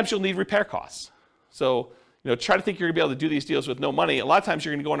 Sometimes you'll need repair costs. So, try to think you're gonna be able to do these deals with no money. A lot of times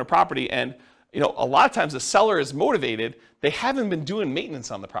you're gonna go on a property and, a lot of times the seller is motivated. They haven't been doing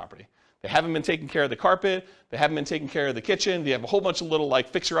maintenance on the property. They haven't been taking care of the carpet. They haven't been taking care of the kitchen. They have a whole bunch of little like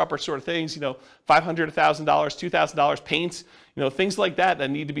fixer-upper sort of things, $500, $1,000, $2,000, paints, things like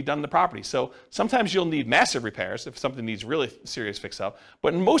that need to be done in the property. So sometimes you'll need massive repairs if something needs really serious fix-up.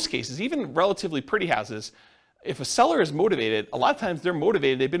 But in most cases, even relatively pretty houses, if a seller is motivated, a lot of times they're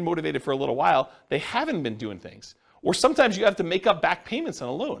motivated. They've been motivated for a little while. They haven't been doing things. Or sometimes you have to make up back payments on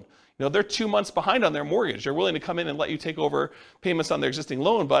a loan. They're 2 months behind on their mortgage. They're willing to come in and let you take over payments on their existing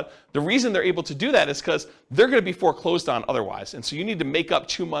loan, but the reason they're able to do that is because they're going to be foreclosed on otherwise, and so you need to make up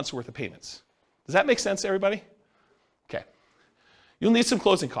 2 months worth of payments. Does that make sense to everybody? Okay. You'll need some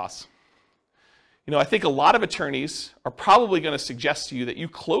closing costs. I think a lot of attorneys are probably going to suggest to you that you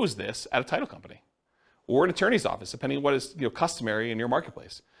close this at a title company or an attorney's office, depending on what is customary in your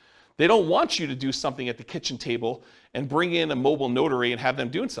marketplace. They don't want you to do something at the kitchen table and bring in a mobile notary and have them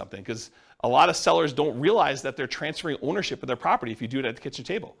doing something, because a lot of sellers don't realize that they're transferring ownership of their property if you do it at the kitchen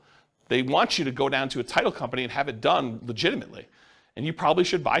table. They want you to go down to a title company and have it done legitimately. And you probably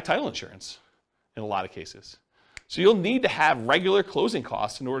should buy title insurance in a lot of cases. So you'll need to have regular closing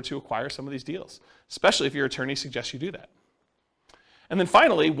costs in order to acquire some of these deals, especially if your attorney suggests you do that. And then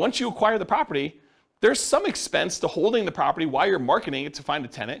finally, once you acquire the property, there's some expense to holding the property while you're marketing it to find a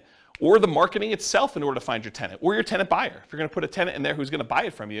tenant, or the marketing itself in order to find your tenant, or your tenant buyer. If you're going to put a tenant in there who's going to buy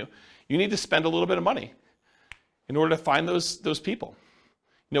it from you, you need to spend a little bit of money in order to find those people.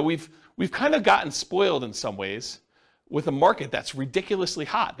 We've kind of gotten spoiled in some ways with a market that's ridiculously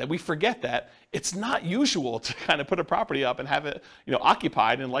hot, that we forget that it's not usual to kind of put a property up and have it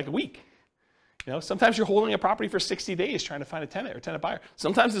occupied in like a week. Sometimes you're holding a property for 60 days trying to find a tenant or tenant buyer.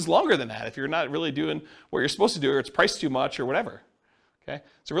 Sometimes it's longer than that if you're not really doing what you're supposed to do, or it's priced too much or whatever. Okay?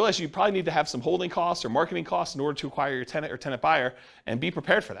 So realize you probably need to have some holding costs or marketing costs in order to acquire your tenant or tenant buyer, and be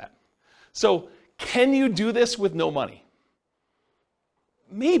prepared for that. So can you do this with no money?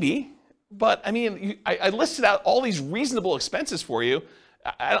 Maybe, but I listed out all these reasonable expenses for you.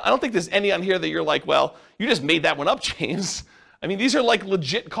 I don't think there's any on here that you're like, well, you just made that one up, James. These are like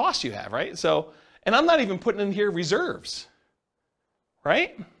legit costs you have, right? So, and I'm not even putting in here reserves,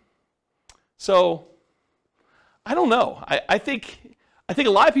 right? So I don't know. I think a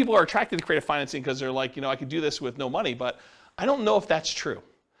lot of people are attracted to creative financing because they're like, I could do this with no money, but I don't know if that's true.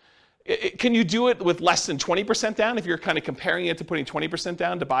 Can you do it with less than 20% down if you're kind of comparing it to putting 20%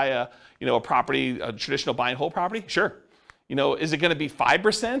 down to buy a property, a traditional buy and hold property? Sure. Is it going to be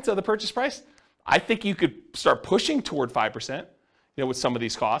 5% of the purchase price? I think you could start pushing toward 5%, with some of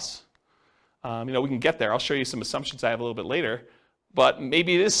these costs. We can get there. I'll show you some assumptions I have a little bit later, but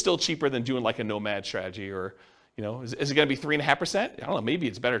maybe it is still cheaper than doing like a nomad strategy, or is it going to be 3.5%? I don't know. Maybe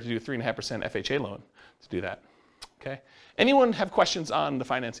it's better to do a 3.5% FHA loan to do that. Okay. Anyone have questions on the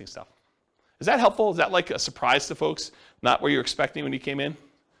financing stuff? Is that helpful? Is that like a surprise to folks? Not what you're expecting when you came in?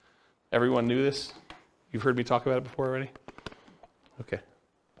 Everyone knew this? You've heard me talk about it before already? Okay.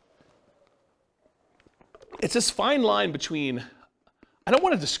 It's this fine line between, I don't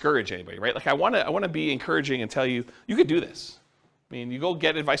want to discourage anybody, right? Like I want to be encouraging and tell you, you could do this. You go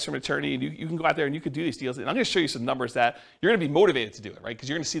get advice from an attorney, and you can go out there and you could do these deals. And I'm going to show you some numbers that you're going to be motivated to do it, right? Because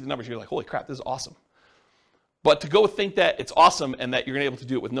you're going to see the numbers, you're like, holy crap, this is awesome. But to go think that it's awesome and that you're going to be able to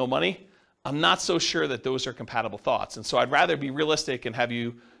do it with no money, I'm not so sure that those are compatible thoughts. And so I'd rather be realistic and have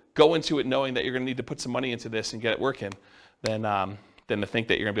you go into it knowing that you're going to need to put some money into this and get it working than to think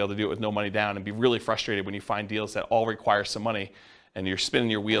that you're going to be able to do it with no money down and be really frustrated when you find deals that all require some money and you're spinning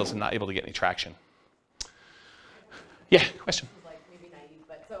your wheels and not able to get any traction. Yeah, question? Like maybe naive,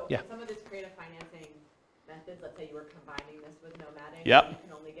 but so yeah. Some of this creative financing methods, let's say you were combining this with nomading, yep. You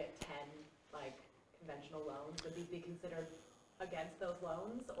can only get 10 like conventional loans. Would these be considered against those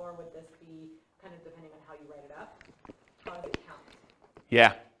loans, or would this be kind of depending on how you write it up? How does it count?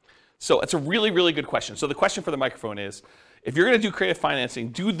 Yeah. So it's a really, really good question. So the question for the microphone is, if you're going to do creative financing,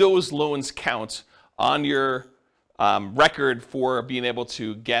 do those loans count on your record for being able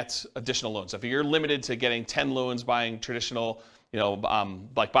to get additional loans? If you're limited to getting 10 loans buying traditional,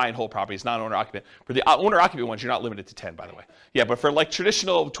 like buy and hold properties, non-owner occupant. For the owner occupant ones, you're not limited to 10, by the way. Yeah, but for like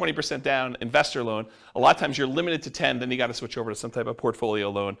traditional 20% down investor loan, a lot of times you're limited to 10, then you got to switch over to some type of portfolio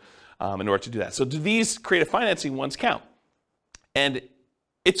loan in order to do that. So do these creative financing ones count? And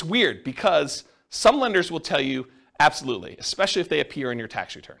it's weird because some lenders will tell you absolutely, especially if they appear in your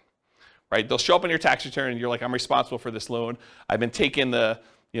tax return, right? They'll show up in your tax return and you're like, I'm responsible for this loan. I've been taking the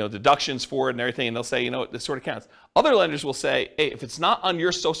deductions for it and everything, and they'll say, this sort of counts. Other lenders will say, hey, if it's not on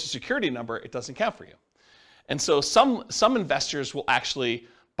your social security number, it doesn't count for you. And so some investors will actually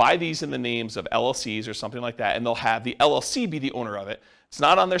buy these in the names of LLCs or something like that, and they'll have the LLC be the owner of it. It's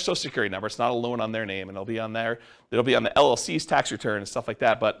not on their social security number. It's not a loan on their name, and it'll be on the LLC's tax return and stuff like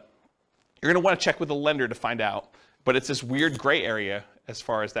that. But you're going to want to check with the lender to find out. But it's this weird gray area as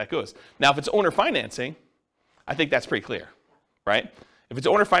far as that goes. Now, if it's owner financing, I think that's pretty clear, right? If it's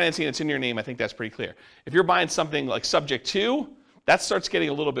owner financing and it's in your name, I think that's pretty clear. If you're buying something like subject to, that starts getting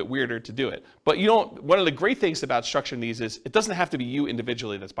a little bit weirder to do it. But one of the great things about structuring these is it doesn't have to be you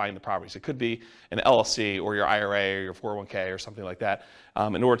individually that's buying the properties. It could be an LLC or your IRA or your 401k or something like that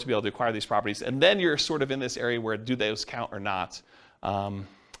in order to be able to acquire these properties. And then you're sort of in this area where do those count or not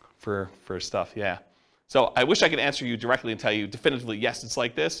for stuff, yeah. So I wish I could answer you directly and tell you definitively, yes, it's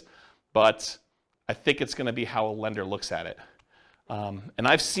like this, but I think it's going to be how a lender looks at it. And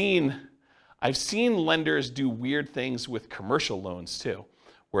I've seen lenders do weird things with commercial loans too,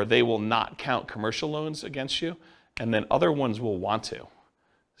 where they will not count commercial loans against you, and then other ones will want to.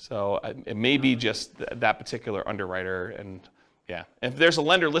 So it may be just that particular underwriter, and yeah. If there's a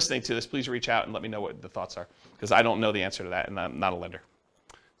lender listening to this, please reach out and let me know what the thoughts are, because I don't know the answer to that, and I'm not a lender.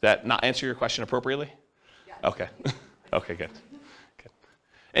 Does that not answer your question appropriately? Yeah. Okay. Okay, good.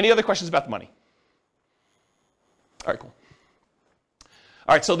 Any other questions about the money? All right, cool.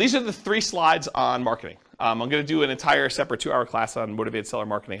 All right, so these are the 3 slides on marketing. I'm going to do an entire separate 2-hour class on motivated seller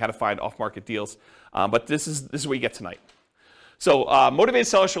marketing, how to find off-market deals. But this is what you get tonight. So motivated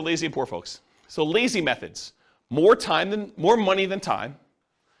sellers for lazy and poor folks. So lazy methods: more money than time.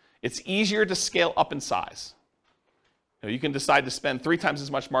 It's easier to scale up in size. You can decide to spend 3 times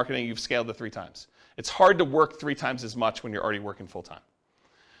as much marketing. You've scaled it 3 times. It's hard to work 3 times as much when you're already working full time.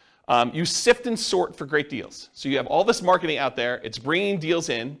 You sift and sort for great deals. So you have all this marketing out there. It's bringing deals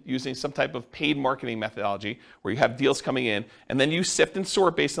in using some type of paid marketing methodology where you have deals coming in, and then you sift and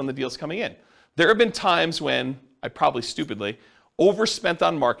sort based on the deals coming in. There have been times when I probably stupidly overspent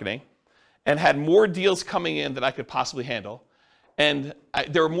on marketing and had more deals coming in than I could possibly handle. And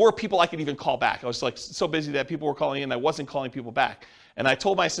there were more people I could even call back. I was like so busy that people were calling in, I wasn't calling people back. And I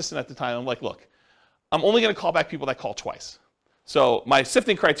told my assistant at the time, I'm like, look, I'm only going to call back people that call twice. So my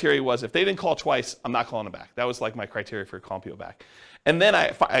sifting criteria was if they didn't call twice, I'm not calling them back. That was like my criteria for calling people back. And then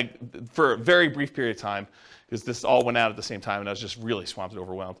I for a very brief period of time, because this all went out at the same time and I was just really swamped and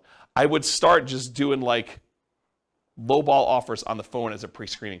overwhelmed, I would start just doing like lowball offers on the phone as a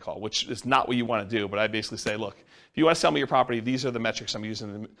pre-screening call, which is not what you want to do. But I basically say, look, if you want to sell me your property, these are the metrics I'm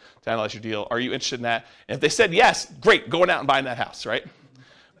using to analyze your deal. Are you interested in that? And if they said yes, great, going out and buying that house, right?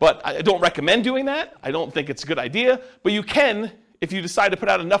 But I don't recommend doing that. I don't think it's a good idea. But you can, if you decide to put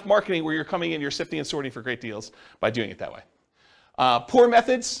out enough marketing where you're coming in, you're sifting and sorting for great deals by doing it that way. Poor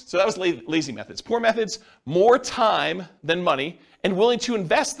methods, so that was lazy methods. Poor methods: more time than money and willing to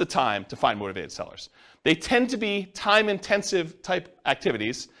invest the time to find motivated sellers. They tend to be time-intensive type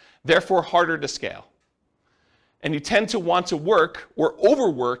activities, therefore harder to scale. And you tend to want to work or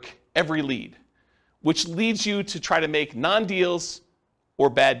overwork every lead, which leads you to try to make non-deals or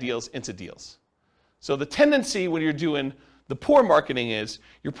bad deals into deals. So the tendency when you're doing the poor marketing is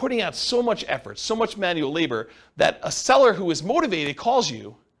you're putting out so much effort, so much manual labor, that a seller who is motivated calls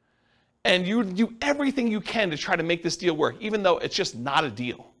you and you do everything you can to try to make this deal work, even though it's just not a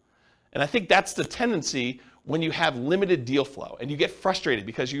deal. And I think that's the tendency when you have limited deal flow and you get frustrated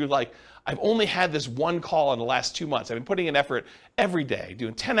because you're like, I've only had this one call in the last 2 months. I've been putting in effort every day,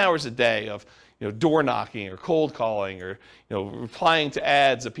 doing 10 hours a day of door knocking or cold calling or replying to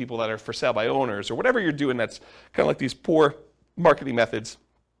ads of people that are for sale by owners or whatever you're doing that's kind of like these poor marketing methods.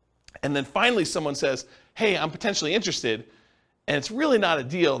 And then finally someone says, hey, I'm potentially interested, and it's really not a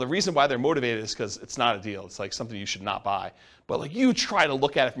deal. The reason why they're motivated is because it's not a deal. It's like something you should not buy. But like you try to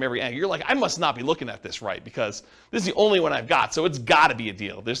look at it from every angle. You're like, I must not be looking at this right because this is the only one I've got, so it's got to be a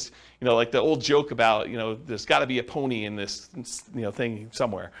deal. There's, like the old joke about, there's got to be a pony in this, thing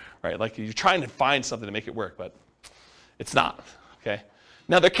somewhere, right? Like you're trying to find something to make it work, but it's not, okay?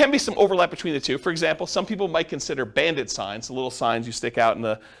 Now there can be some overlap between the two. For example, some people might consider bandit signs, the little signs you stick out in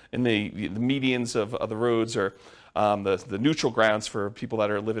the medians of the roads, or the neutral grounds for people that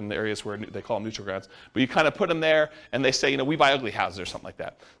live in areas where they call them neutral grounds. But you kind of put them there and they say, we buy ugly houses or something like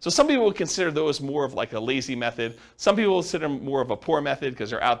that. So some people would consider those more of like a lazy method. Some people will consider them more of a poor method because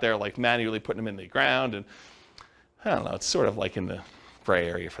they're out there like manually putting them in the ground. And I don't know, it's sort of like in the gray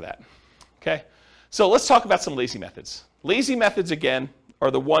area for that. Okay? So let's talk about some lazy methods. Lazy methods, again,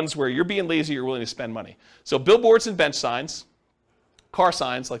 are the ones where you're being lazy, you're willing to spend money. So billboards and bench signs, car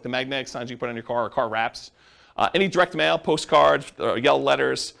signs, like the magnetic signs you put on your car or car wraps, any direct mail, postcards, yellow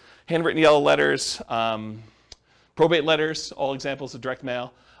letters, handwritten yellow letters, probate letters, all examples of direct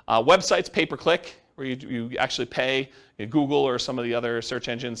mail. Websites, pay-per-click, where you actually pay Google or some of the other search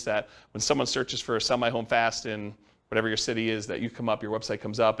engines that when someone searches for sell my home fast in whatever your city is, that you come up, your website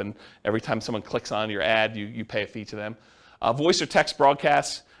comes up, and every time someone clicks on your ad, you pay a fee to them. Voice or text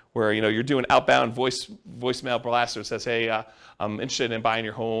broadcasts, where you're doing outbound voicemail blast that says, hey, I'm interested in buying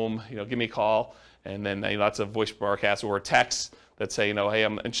your home, give me a call, and then lots of voice broadcasts or texts that say, hey,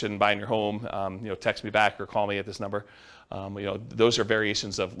 I'm interested in buying your home, text me back or call me at this number. Those are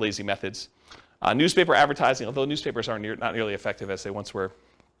variations of lazy methods. Newspaper advertising, although newspapers are not nearly effective as they once were.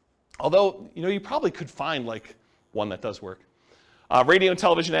 Although, you probably could find like one that does work. Radio and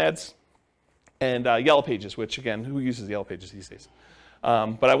television ads, and Yellow Pages, which again, who uses Yellow Pages these days?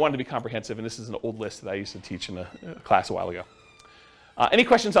 But I wanted to be comprehensive, and this is an old list that I used to teach in a class a while ago. Any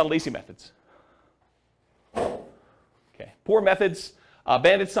questions on lazy methods? Okay, poor methods,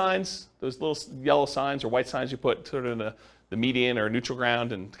 bandit signs, those little yellow signs or white signs you put sort of in the median or neutral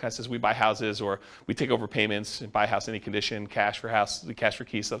ground, and kind of says we buy houses or we take over payments and buy a house any condition, cash for house, cash for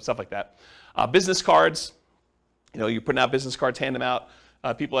keys, stuff like that. Business cards, you're putting out business cards, hand them out.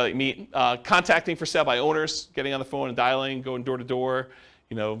 People that you meet, contacting for sale by owners, getting on the phone and dialing, going door to door,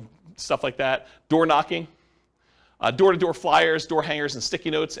 stuff like that. Door knocking, door-to-door flyers, door hangers, and sticky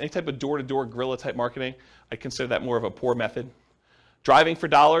notes, any type of door-to-door guerrilla type marketing. I consider that more of a poor method. Driving for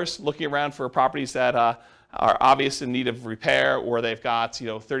dollars, looking around for properties that are obvious in need of repair, or they've got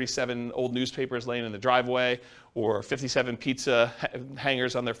 37 old newspapers laying in the driveway, or 57 pizza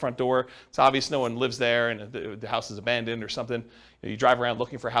hangers on their front door. It's obvious no one lives there and the house is abandoned or something. You drive around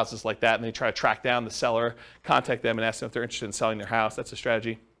looking for houses like that, and they try to track down the seller, contact them, and ask them if they're interested in selling their house. That's a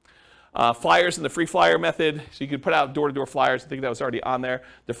strategy. Flyers and the free flyer method. So you could put out door-to-door flyers. I think that was already on there.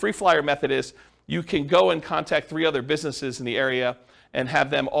 The free flyer method is you can go and contact 3 other businesses in the area and have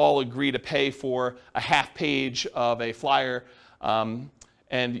them all agree to pay for a half page of a flyer.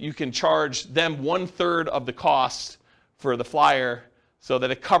 And you can charge them 1/3 of the cost for the flyer so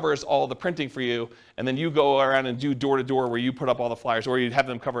that it covers all the printing for you. And then you go around and do door-to-door where you put up all the flyers, or you have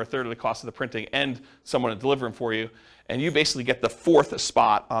them cover 1/3 of the cost of the printing and someone to deliver them for you. And you basically get the 4th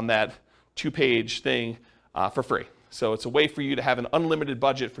spot on that 2-page thing for free. So it's a way for you to have an unlimited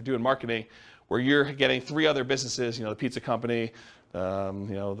budget for doing marketing where you're getting 3 other businesses, the pizza company,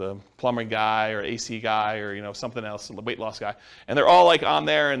 the plumbing guy or AC guy or, something else, the weight loss guy. And they're all like on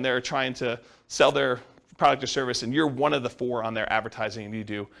there and they're trying to sell their product or service, and you're one of the 4 on their advertising, and you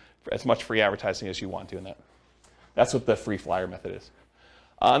do as much free advertising as you want doing that. That's what the free flyer method is.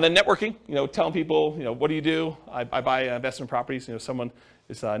 And then networking, telling people, what do you do? I buy investment properties. Someone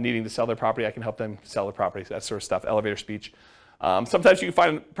is needing to sell their property, I can help them sell their properties, that sort of stuff, elevator speech. Sometimes you can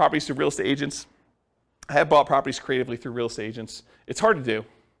find properties through real estate agents. I have bought properties creatively through real estate agents. It's hard to do.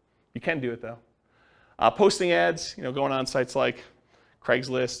 You can do it though. Posting ads, going on sites like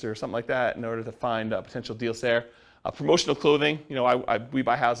Craigslist or something like that in order to find potential deals there. Promotional clothing, we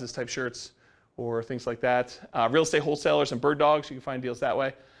buy houses type shirts or things like that. Real estate wholesalers and bird dogs, you can find deals that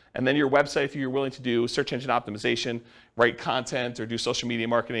way. And then your website, if you're willing to do search engine optimization, write content, or do social media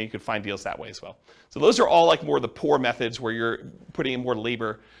marketing, you can find deals that way as well. So those are all like more the poor methods where you're putting in more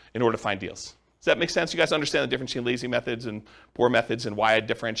labor in order to find deals. Does that make sense? You guys understand the difference between lazy methods and poor methods and why I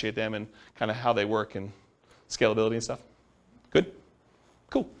differentiate them and kind of how they work and scalability and stuff? Good?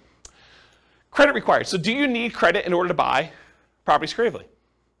 Cool. Credit required. So do you need credit in order to buy properties creatively?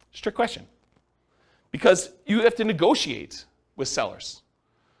 Strict question. Because you have to negotiate with sellers.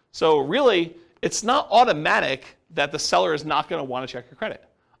 So really, it's not automatic that the seller is not going to want to check your credit.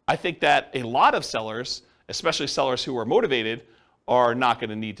 I think that a lot of sellers, especially sellers who are motivated, are not going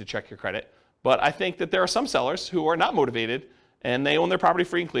to need to check your credit. But I think that there are some sellers who are not motivated and they own their property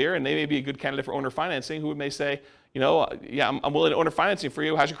free and clear, and they may be a good candidate for owner financing, who may say, yeah, I'm willing to owner financing for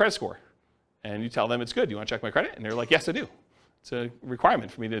you. How's your credit score? And you tell them it's good. You want to check my credit? And they're like, yes, I do. It's a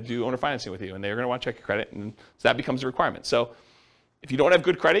requirement for me to do owner financing with you, and they're going to want to check your credit, and so that becomes a requirement. So if you don't have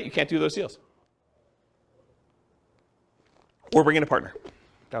good credit, you can't do those deals. Or bring in a partner.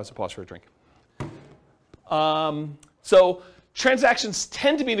 That was a pause for a drink. So transactions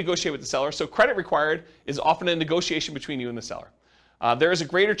tend to be negotiated with the seller, so credit required is often a negotiation between you and the seller. There is a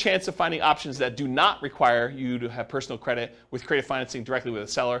greater chance of finding options that do not require you to have personal credit with creative financing directly with a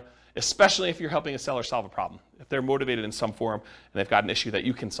seller, especially if you're helping a seller solve a problem, if they're motivated in some form and they've got an issue that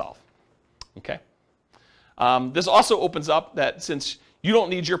you can solve. Okay? This also opens up that since you don't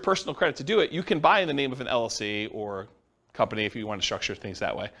need your personal credit to do it, you can buy in the name of an LLC or company if you want to structure things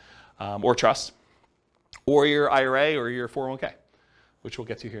that way, or trust, or your IRA or your 401k, which we'll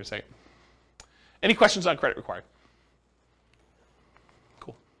get to here in a second. Any questions on credit required?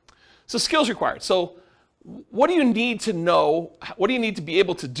 Cool. So skills required. So what do you need to know? What do you need to be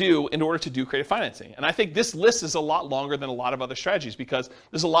able to do in order to do creative financing? And I think this list is a lot longer than a lot of other strategies because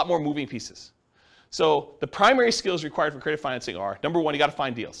there's a lot more moving pieces. So the primary skills required for creative financing are, number one, you got to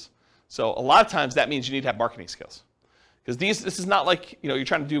find deals. So a lot of times that means you need to have marketing skills. Because this is not like, you're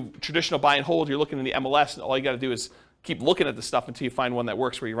trying to do traditional buy and hold, you're looking in the MLS, and all you got to do is keep looking at the stuff until you find one that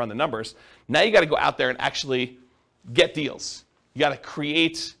works where you run the numbers. Now you got to go out there and actually get deals. You got to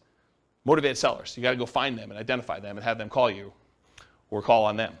create motivated sellers. You got to go find them and identify them and have them call you or call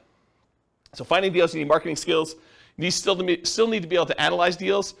on them. So finding deals, you need marketing skills. You still need to be able to analyze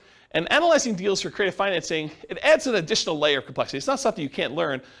deals. And analyzing deals for creative financing, it adds an additional layer of complexity. It's not something you can't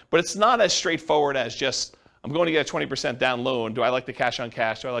learn, but it's not as straightforward as just, I'm going to get a 20% down loan. Do I like the cash on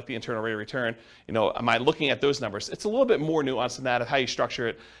cash? Do I like the internal rate of return? Am I looking at those numbers? It's a little bit more nuanced than that of how you structure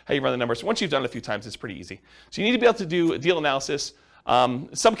it, how you run the numbers. Once you've done it a few times, it's pretty easy. So you need to be able to do a deal analysis. In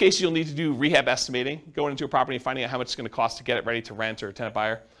some cases, you'll need to do rehab estimating, going into a property and finding out how much it's going to cost to get it ready to rent or a tenant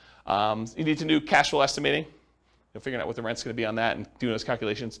buyer. You need to do cash flow estimating, figuring out what the rent's going to be on that and doing those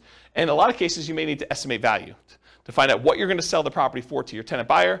calculations. And in a lot of cases, you may need to estimate value to find out what you're going to sell the property for to your tenant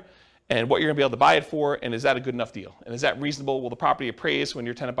buyer and what you're going to be able to buy it for, and is that a good enough deal? And is that reasonable? Will the property appraise when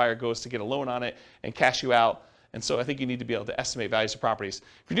your tenant buyer goes to get a loan on it and cash you out? And so I think you need to be able to estimate values of properties.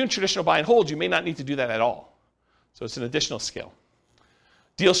 If you're doing traditional buy and hold, you may not need to do that at all. So it's an additional skill.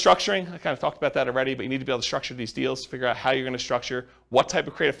 Deal structuring, I kind of talked about that already, but you need to be able to structure these deals, figure out how you're going to structure, what type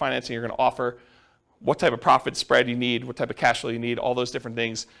of creative financing you're going to offer, what type of profit spread you need, what type of cash flow you need, all those different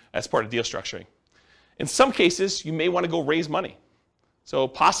things as part of deal structuring. In some cases, you may want to go raise money. So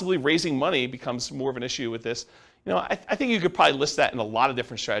possibly raising money becomes more of an issue with this. I think you could probably list that in a lot of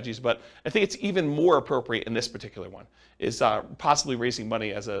different strategies, but I think it's even more appropriate in this particular one, is possibly raising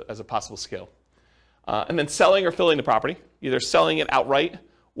money as a possible skill. And then selling or filling the property, either selling it outright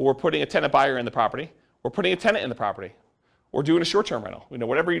or putting a tenant buyer in the property or putting a tenant in the property or doing a short-term rental.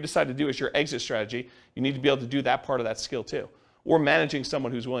 Whatever you decide to do as your exit strategy, you need to be able to do that part of that skill too, or managing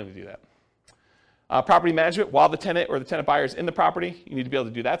someone who's willing to do that. Property management, while the tenant or the tenant buyer is in the property, you need to be able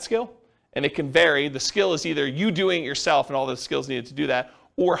to do that skill. And it can vary. The skill is either you doing it yourself and all the skills needed to do that,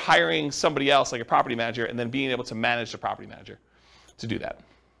 or hiring somebody else like a property manager and then being able to manage the property manager to do that.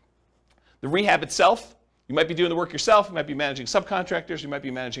 The rehab itself, you might be doing the work yourself, you might be managing subcontractors, you might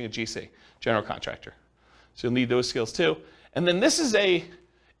be managing a GC, general contractor. So you'll need those skills too. And then this is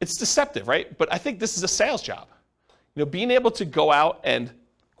it's deceptive, right? But I think this is a sales job. Being able to go out and,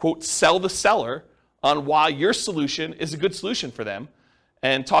 quote, sell the seller on why your solution is a good solution for them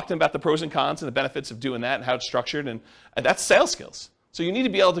and talk to them about the pros and cons and the benefits of doing that and how it's structured. And that's sales skills. So you need to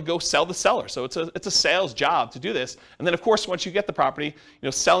be able to go sell the seller. So it's a sales job to do this. And then, of course, once you get the property,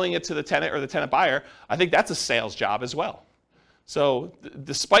 selling it to the tenant or the tenant buyer, I think that's a sales job as well. So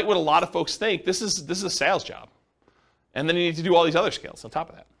despite what a lot of folks think, this is a sales job. And then you need to do all these other skills on top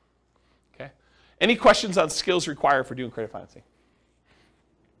of that. Okay. Any questions on skills required for doing creative financing?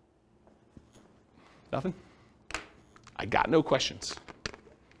 Nothing? I got no questions.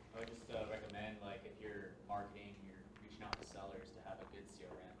 I would just recommend, if you're marketing, you're reaching out to sellers to have a good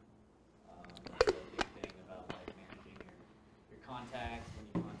CRM. That's a big thing about managing your contacts, when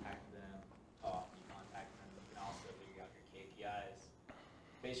you contact them, how often you contact them. You can also figure out your KPIs.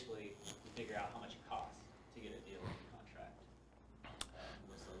 Basically, you figure out how much it costs to get a deal in the contract.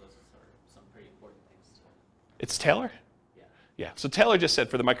 So those are some pretty important things. It's Taylor? Yeah. So Taylor just said,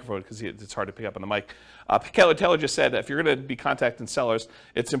 for the microphone, because it's hard to pick up on the mic, Taylor just said if you're going to be contacting sellers,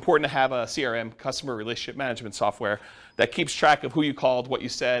 it's important to have a CRM, customer relationship management software, that keeps track of who you called, what you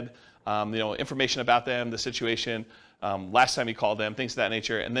said, information about them, the situation, last time you called them, things of that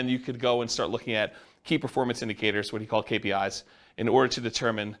nature. And then you could go and start looking at key performance indicators, what he called KPIs, in order to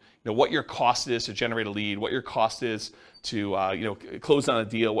determine what your cost is to generate a lead, what your cost is to close on a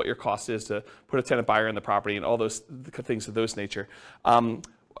deal, what your cost is to put a tenant buyer in the property, and all those things of those nature.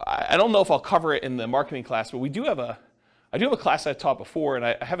 I don't know if I'll cover it in the marketing class, but I do have a class I taught before, and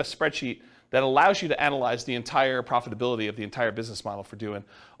I have a spreadsheet that allows you to analyze the entire profitability of the entire business model for doing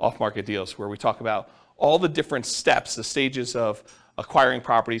off-market deals, where we talk about all the different steps, the stages of acquiring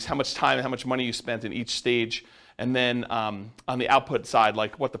properties, how much time and how much money you spent in each stage, and then on the output side,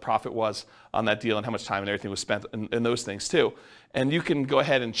 like what the profit was on that deal and how much time and everything was spent in those things too. And you can go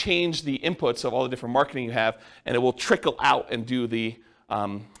ahead and change the inputs of all the different marketing you have, and it will trickle out and do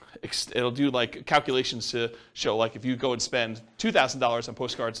it'll do calculations to show if you go and spend $2,000 on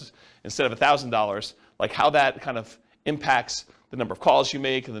postcards instead of $1,000, how that kind of impacts the number of calls you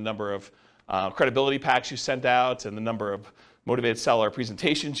make and the number of credibility packs you send out and the number of motivated seller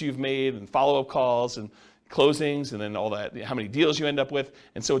presentations you've made and follow-up calls and closings and then all that, how many deals you end up with.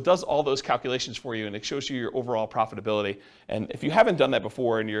 And so it does all those calculations for you and it shows you your overall profitability. And if you haven't done that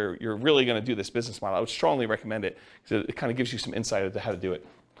before and you're really going to do this business model, I would strongly recommend it because it kind of gives you some insight into how to do it.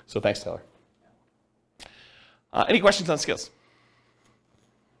 So thanks, Taylor. Any questions on skills?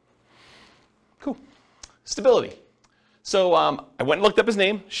 Cool. Stability. So I went and looked up his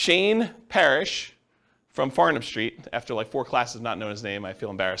name, Shane Parrish from Farnham Street. After like 4 classes not knowing his name, I feel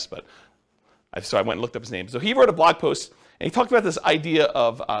embarrassed, but so I went and looked up his name. So he wrote a blog post, and he talked about this idea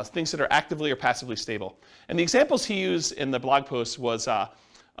of things that are actively or passively stable. And the examples he used in the blog post was a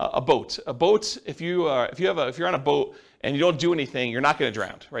boat. A boat, if you're on a boat and you don't do anything, you're not going to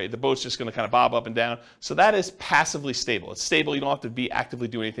drown, right? The boat's just going to kind of bob up and down. So that is passively stable. It's stable. You don't have to be actively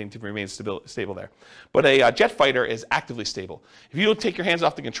doing anything to remain stable there. But a jet fighter is actively stable. If you don't take your hands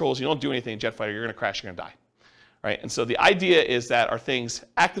off the controls, you don't do anything in jet fighter, you're going to crash, you're going to die. Right? And so the idea is that are things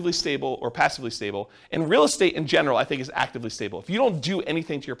actively stable or passively stable? And real estate in general, I think, is actively stable. If you don't do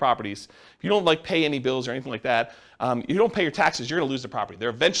anything to your properties, if you don't like pay any bills or anything like that, you don't pay your taxes, you're going to lose the property. They're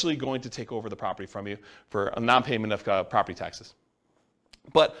eventually going to take over the property from you for a non-payment of property taxes.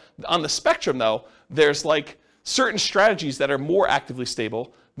 But on the spectrum, though, there's like certain strategies that are more actively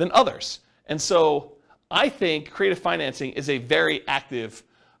stable than others. And so I think creative financing is a very active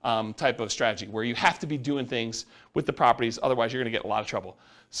type of strategy where you have to be doing things with the properties, otherwise you're going to get a lot of trouble.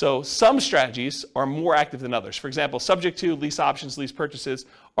 So some strategies are more active than others. For example, subject to, lease options, lease purchases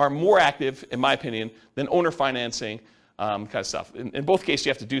are more active, in my opinion, than owner financing kind of stuff. In both cases,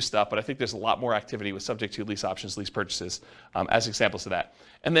 you have to do stuff, but I think there's a lot more activity with subject to, lease options, lease purchases as examples of that.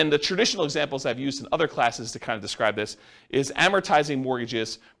 And then the traditional examples I've used in other classes to kind of describe this is amortizing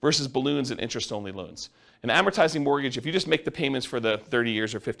mortgages versus balloons and interest-only loans. An amortizing mortgage, if you just make the payments for the 30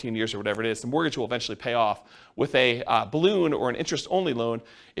 years or 15 years or whatever it is, the mortgage will eventually pay off. With a balloon or an interest-only loan,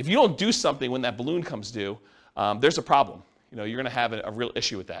 if you don't do something when that balloon comes due, there's a problem. You're going to have a real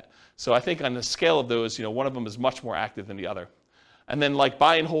issue with that. So I think on the scale of those, one of them is much more active than the other. And then like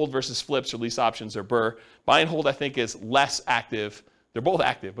buy and hold versus flips or lease options or BRRRR, buy and hold I think is less active. They're both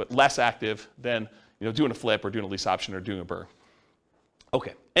active, but less active than doing a flip or doing a lease option or doing a BRRRR.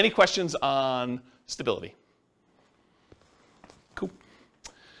 Okay, any questions on stability? Cool.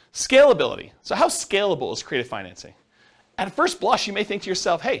 Scalability. So how scalable is creative financing? At first blush, you may think to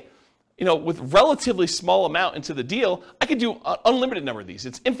yourself, hey, with relatively small amount into the deal, I could do an unlimited number of these.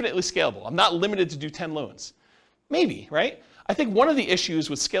 It's infinitely scalable. I'm not limited to do 10 loans. Maybe, right? I think one of the issues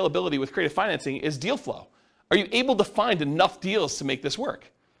with scalability with creative financing is deal flow. Are you able to find enough deals to make this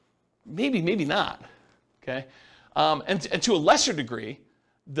work? Maybe, maybe not, okay? And to a lesser degree,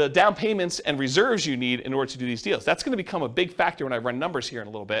 the down payments and reserves you need in order to do these deals. That's going to become a big factor when I run numbers here in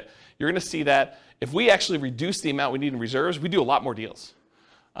a little bit. You're going to see that if we actually reduce the amount we need in reserves, we do a lot more deals.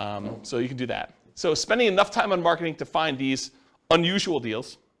 So you can do that. So spending enough time on marketing to find these unusual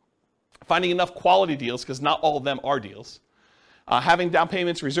deals, finding enough quality deals, because not all of them are deals, having down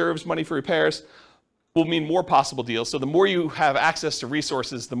payments, reserves, money for repairs will mean more possible deals. So the more you have access to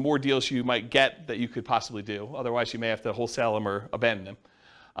resources, the more deals you might get that you could possibly do. Otherwise, you may have to wholesale them or abandon them.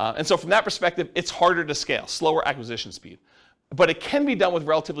 And so from that perspective, it's harder to scale, slower acquisition speed. But it can be done with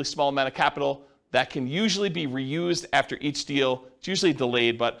relatively small amount of capital that can usually be reused after each deal. It's usually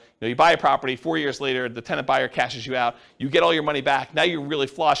delayed, but you buy a property, 4 years later, the tenant buyer cashes you out, you get all your money back, now you're really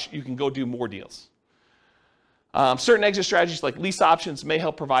flush, you can go do more deals. Certain exit strategies like lease options may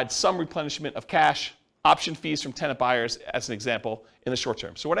help provide some replenishment of cash, option fees from tenant buyers as an example in the short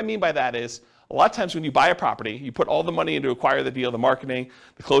term. So what I mean by that is a lot of times when you buy a property, you put all the money in to acquire the deal, the marketing,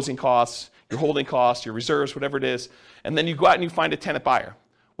 the closing costs, your holding costs, your reserves, whatever it is, and then you go out and you find a tenant buyer.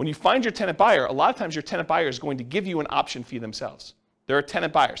 When you find your tenant buyer, a lot of times your tenant buyer is going to give you an option fee themselves. They're a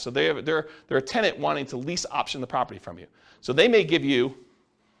tenant buyer, so they're a tenant wanting to lease option the property from you. So they may give you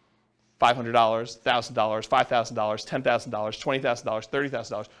 $500, $1,000, $5,000, $10,000, $20,000,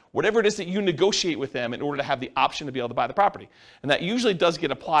 $30,000, whatever it is that you negotiate with them in order to have the option to be able to buy the property. And that usually does get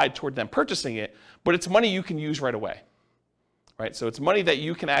applied toward them purchasing it, but it's money you can use right away. Right? So it's money that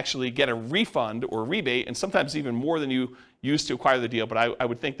you can actually get a refund or rebate, and sometimes even more than you used to acquire the deal, but I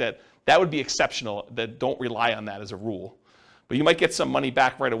would think that that would be exceptional, that don't rely on that as a rule. But you might get some money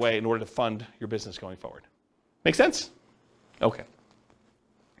back right away in order to fund your business going forward. Make sense? Okay.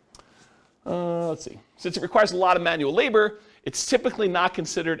 Let's see. Since it requires a lot of manual labor, it's typically not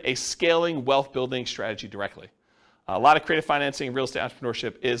considered a scaling wealth building strategy directly. A lot of creative financing and real estate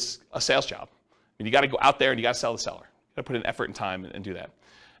entrepreneurship is a sales job. I mean, you got to go out there and you got to sell the seller. You got to put in effort and time and do that.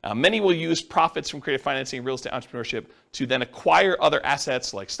 Many will use profits from creative financing and real estate entrepreneurship to then acquire other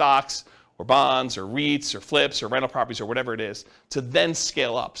assets like stocks or bonds or REITs or flips or rental properties or whatever it is to then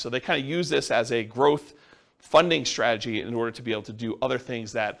scale up. So they kind of use this as a growth funding strategy in order to be able to do other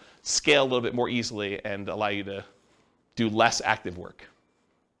things that scale a little bit more easily and allow you to do less active work.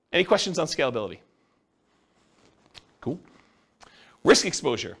 Any questions on scalability? Cool. Risk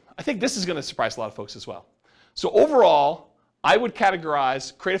exposure. I think this is going to surprise a lot of folks as well. So overall, I would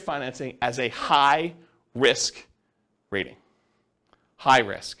categorize creative financing as a high risk rating. High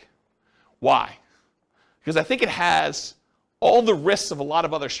risk. Why? Because I think it has all the risks of a lot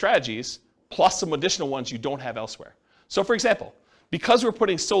of other strategies, plus some additional ones you don't have elsewhere. So for example, because we're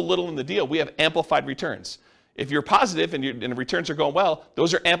putting so little in the deal, we have amplified returns. If you're positive and the returns are going well,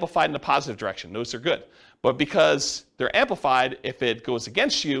 those are amplified in a positive direction. Those are good. But because they're amplified, if it goes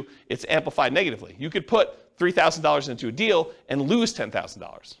against you, it's amplified negatively. You could put $3,000 into a deal and lose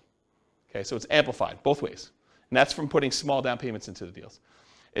 $10,000. Okay, so it's amplified both ways. And that's from putting small down payments into the deals.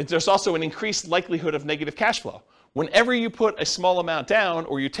 There's also an increased likelihood of negative cash flow. Whenever you put a small amount down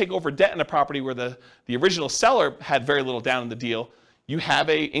or you take over debt in a property where the original seller had very little down in the deal, you have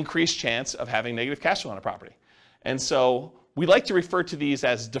an increased chance of having negative cash flow on a property. And so we like to refer to these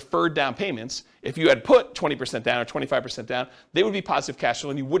as deferred down payments. If you had put 20% down or 25% down, they would be positive cash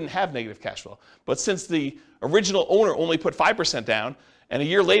flow and you wouldn't have negative cash flow. But since the original owner only put 5% down and a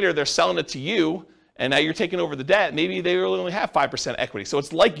year later they're selling it to you and now you're taking over the debt, maybe they really only have 5% equity. So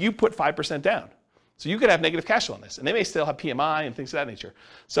it's like you put 5% down. So you could have negative cash flow on this. And they may still have PMI and things of that nature.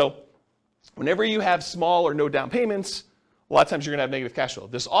 So whenever you have small or no down payments, a lot of times you're going to have negative cash flow.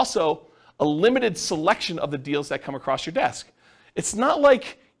 There's also a limited selection of the deals that come across your desk. It's not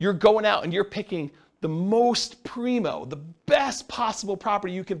like you're going out and you're picking the most primo, the best possible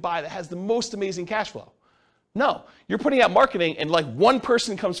property you can buy that has the most amazing cash flow. No, you're putting out marketing and like one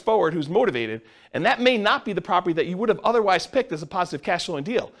person comes forward who's motivated, and that may not be the property that you would have otherwise picked as a positive cash flowing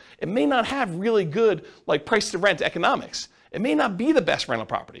deal. It may not have really good like price to rent economics. It may not be the best rental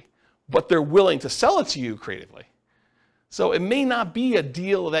property, but they're willing to sell it to you creatively. So it may not be a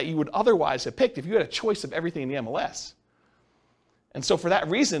deal that you would otherwise have picked if you had a choice of everything in the MLS. And so for that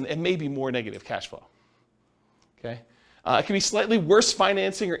reason, it may be more negative cash flow. Okay? It can be slightly worse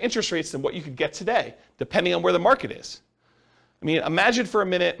financing or interest rates than what you could get today, depending on where the market is. I mean, imagine for a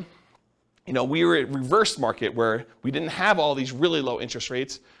minute, we were at reverse market where we didn't have all these really low interest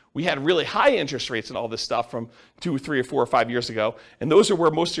rates. We had really high interest rates and all this stuff from 2 or 3 or 4 or 5 years ago. And those are where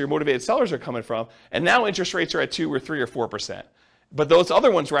most of your motivated sellers are coming from. And now interest rates are at 2 or 3 or 4%. But those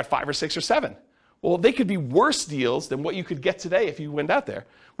other ones were at 5 or 6 or 7. Well, they could be worse deals than what you could get today if you went out there.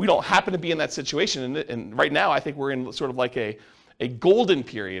 We don't happen to be in that situation. And right now, I think we're in sort of like a golden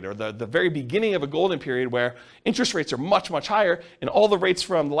period, or the very beginning of a golden period where interest rates are much, much higher. And all the rates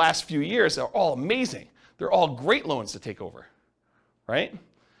from the last few years are all amazing. They're all great loans to take over, right?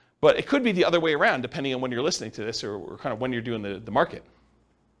 But it could be the other way around, depending on when you're listening to this or kind of when you're doing the market.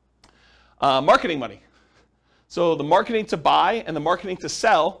 Marketing money. So the marketing to buy and the marketing to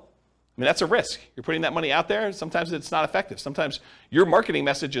sell, I mean, that's a risk. You're putting that money out there. Sometimes it's not effective. Sometimes your marketing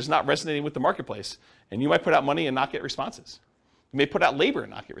message is not resonating with the marketplace, and you might put out money and not get responses. You may put out labor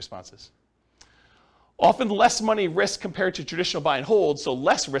and not get responses. Often less money risk compared to traditional buy and hold, so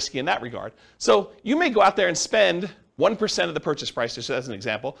less risky in that regard. So you may go out there and spend 1% of the purchase price, just as an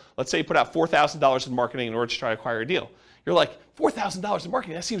example. Let's say you put out $4,000 in marketing in order to try to acquire a deal. You're like, $4,000 in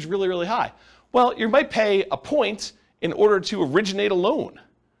marketing, that seems really, really high. Well, you might pay a point in order to originate a loan,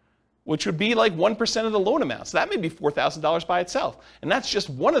 which would be like 1% of the loan amount. So that may be $4,000 by itself. And that's just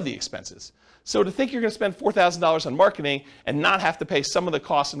one of the expenses. So to think you're going to spend $4,000 on marketing and not have to pay some of the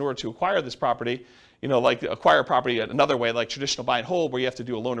costs in order to acquire this property, like acquire property another way, like traditional buy and hold, where you have to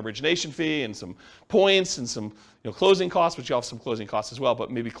do a loan origination fee and some points and some closing costs, but you have some closing costs as well, but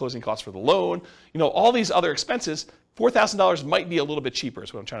maybe closing costs for the loan. All these other expenses, $4,000 might be a little bit cheaper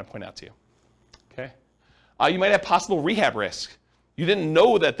is what I'm trying to point out to you. Okay? You might have possible rehab risk. You didn't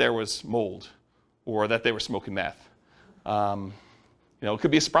know that there was mold or that they were smoking meth. It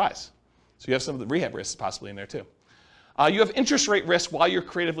could be a surprise. So you have some of the rehab risks possibly in there too. You have interest rate risk while you're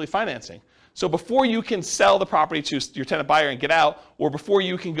creatively financing. So before you can sell the property to your tenant buyer and get out, or before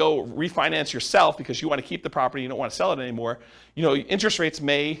you can go refinance yourself because you want to keep the property, you don't want to sell it anymore, interest rates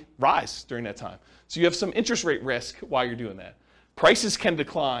may rise during that time. So you have some interest rate risk while you're doing that. Prices can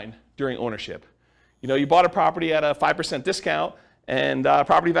decline during ownership. You bought a property at a 5% discount and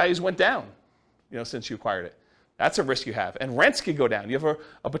property values went down, since you acquired it. That's a risk you have. And rents could go down. You have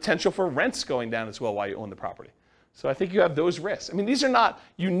a potential for rents going down as well while you own the property. So I think you have those risks. I mean, these are not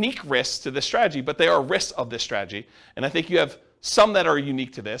unique risks to this strategy, but they are risks of this strategy. And I think you have some that are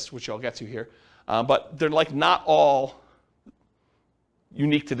unique to this, which I'll get to here, but they're like not all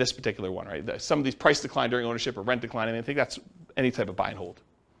unique to this particular one, right? Some of these price decline during ownership or rent decline, and I think that's any type of buy and hold.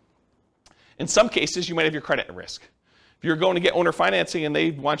 In some cases, you might have your credit at risk. If you're going to get owner financing and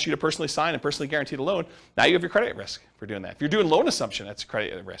they want you to personally sign and personally guarantee the loan, now you have your credit at risk for doing that. If you're doing loan assumption, that's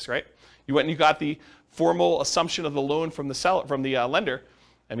credit at risk, right? You went and you got the formal assumption of the loan from the lender.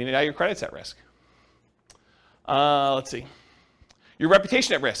 I mean, now your credit's at risk. Let's see. Your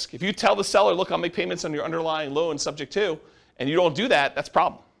reputation at risk. If you tell the seller, look, I'll make payments on your underlying loan subject to, and you don't do that, that's a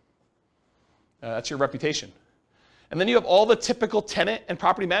problem. That's your reputation. And then you have all the typical tenant and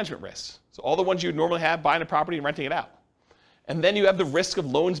property management risks. So all the ones you would normally have buying a property and renting it out. And then you have the risk of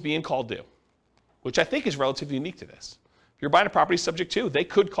loans being called due, which I think is relatively unique to this. If you're buying a property subject to, they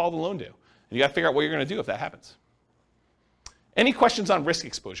could call the loan due. And you got to figure out what you're going to do if that happens. Any questions on risk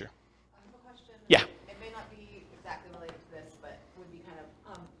exposure? I have a question. Yeah. It may not be exactly related to this, but would be kind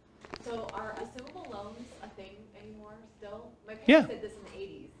of, so are assumable loans a thing anymore still? My parents did this in the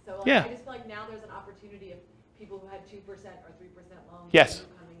 80s. So like, I just feel like now there's an opportunity of people who had 2% or 3% loans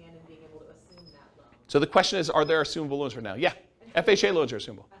coming in and being able to assume that loan. So the question is, are there assumable loans right now? Yeah. FHA loans are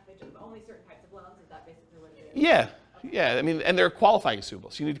assumable. FHA, but only certain types of loans? Is that basically what it is? Yeah. Okay. Yeah. I mean, and they're qualifying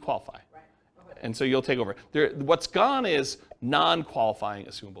assumable, so you need to qualify. Right. Okay. And so you'll take over. What's gone is non-qualifying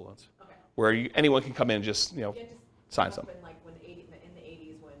assumable loans, where anyone can come in and just sign something. Like when in the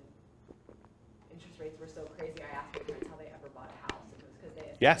 80s when interest rates were so crazy, I asked my parents how they ever bought a house. It was because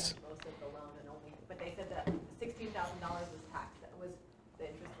they assumed most of the loan and only, but they said that $16,000 was taxed. The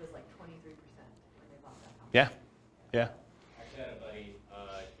interest was like 23% when they bought that house. Yeah. Yeah. Actually, I had a buddy,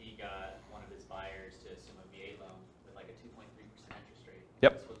 he got one of his buyers to assume a VA loan with like a 2.3% interest rate.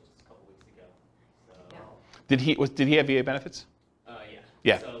 Yep. This was just a couple weeks ago. So, Did he have VA benefits? yeah.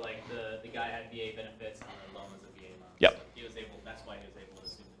 Yeah. So like the guy had VA benefits and the loan was a VA loan. Yep. So he was able, that's why he was able to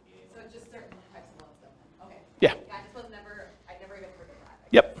assume the VA So loan. just certain types of loans then. Okay. Yeah. I just I never even heard of that.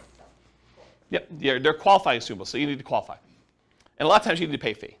 Yep. So, cool. Yep. Yeah, they're qualifying assumable, so you need to qualify. And a lot of times you need to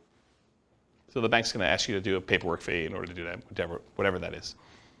pay a fee. So the bank's going to ask you to do a paperwork fee in order to do that, whatever that is.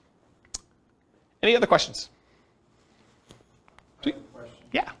 Any other questions? I have a question.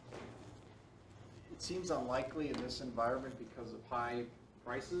 Yeah. It seems unlikely in this environment because of high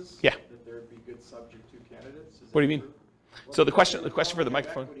prices Yeah. that there would be good subject to candidates. Is What do that you mean? true? Well, So the because question they for the don't have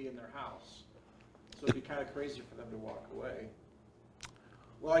microphone. equity in their house, so it'd be kind of crazy for them to walk away.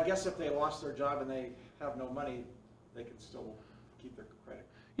 Well, I guess if they lost their job and they have no money, they can still keep their credit.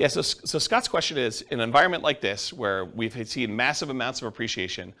 Yeah, so Scott's question is, in an environment like this, where we've seen massive amounts of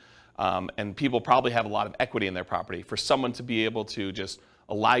appreciation, and people probably have a lot of equity in their property, for someone to be able to just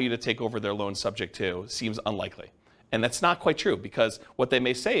allow you to take over their loan subject to seems unlikely. And that's not quite true, because what they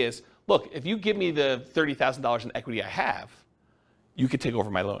may say is, look, if you give me the $30,000 in equity I have, you could take over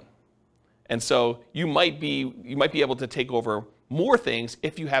my loan. And so you might be able to take over more things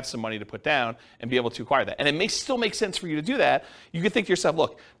if you have some money to put down and be able to acquire that. And it may still make sense for you to do that. You could think to yourself,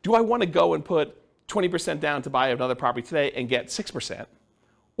 look, do I want to go and put 20% down to buy another property today and get 6%?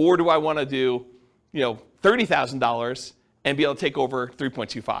 Or do I want to do, $30,000 and be able to take over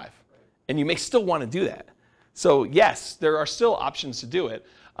 3.25? And you may still want to do that. So yes, there are still options to do it.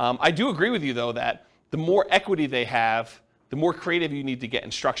 I do agree with you, though, that the more equity they have, the more creative you need to get in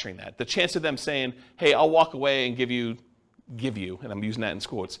structuring that. The chance of them saying, hey, I'll walk away and give you, and I'm using that in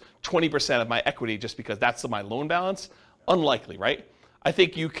quotes, 20% of my equity just because that's my loan balance, unlikely, right? I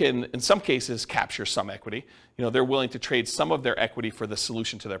think you can, in some cases, capture some equity. They're willing to trade some of their equity for the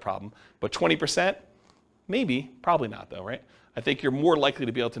solution to their problem. But 20%, maybe, probably not, though, right? I think you're more likely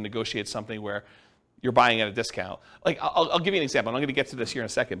to be able to negotiate something where you're buying at a discount. Like, I'll give you an example. I'm going to get to this here in a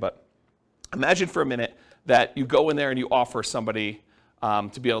second, but imagine for a minute that you go in there and you offer somebody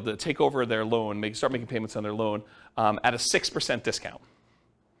to be able to take over their loan, start making payments on their loan at a 6% discount.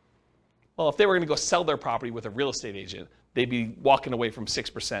 Well, if they were going to go sell their property with a real estate agent, they'd be walking away from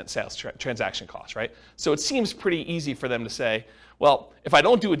 6% sales transaction costs, right? So it seems pretty easy for them to say, well, if I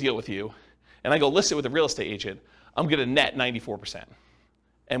don't do a deal with you and I go list it with a real estate agent, I'm going to net 94%.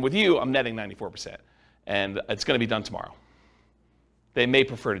 And with you, I'm netting 94%. And it's going to be done tomorrow. They may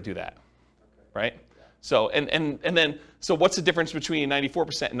prefer to do that, right? So so what's the difference between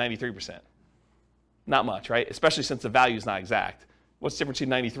 94% and 93%? Not much, right? Especially since the value is not exact. What's the difference between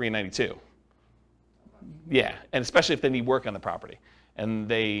 93 and 92? Yeah, and especially if they need work on the property.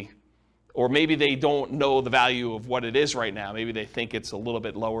 And or maybe they don't know the value of what it is right now. Maybe they think it's a little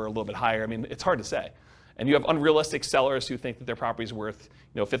bit lower, a little bit higher. I mean, it's hard to say. And you have unrealistic sellers who think that their property is worth,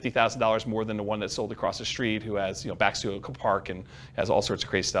 $50,000 more than the one that's sold across the street, who has, backs to a park and has all sorts of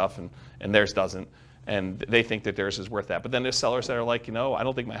crazy stuff, and theirs doesn't. and they think that theirs is worth that. But then there's sellers that are like, I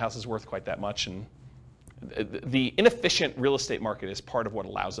don't think my house is worth quite that much. And the inefficient real estate market is part of what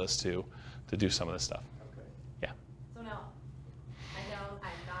allows us to do some of this stuff. Okay. Yeah. So now, I know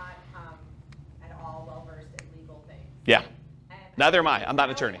I'm not at all well-versed in legal things. Yeah. And Neither am I. I'm not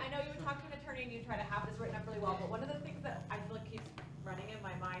an attorney. I know you would talk to an attorney and you try to have this written up really well, but one of the things that I feel like keeps running in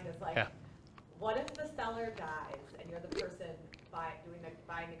my mind is like, what if the seller dies and you're the person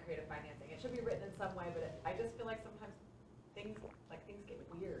buying the creative financing? It should be written in some way, but I just feel like sometimes things get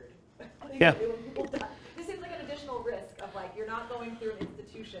weird. Yeah. When people die. This seems like an additional risk of like, you're not going through an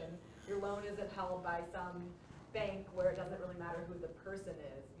institution, your loan isn't held by some bank where it doesn't really matter who the person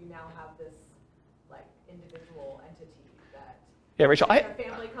is. You now have this like individual entity that Rachel, their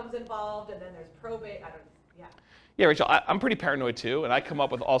family comes involved, and then there's probate. Yeah, Rachel, I'm pretty paranoid too, and I come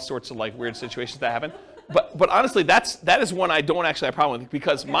up with all sorts of like weird situations that happen. But honestly, that is one I don't actually have a problem with,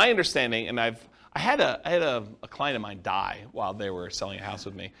 because my understanding, and I had a client of mine die while they were selling a house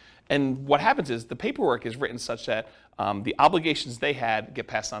with me, and what happens is the paperwork is written such that the obligations they had get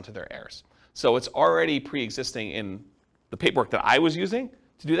passed on to their heirs. So it's already pre-existing in the paperwork that I was using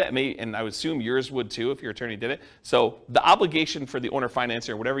to do that, and I would assume yours would too if your attorney did it. So the obligation for the owner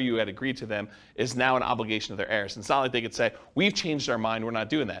financier, whatever you had agreed to them, is now an obligation of their heirs. And it's not like they could say, we've changed our mind, we're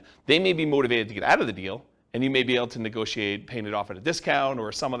not doing that. They may be motivated to get out of the deal, and you may be able to negotiate paying it off at a discount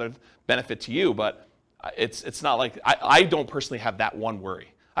or some other benefit to you, but it's not like, I don't personally have that one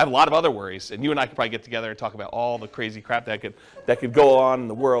worry. I have a lot of other worries, and you and I could probably get together and talk about all the crazy crap that could go on in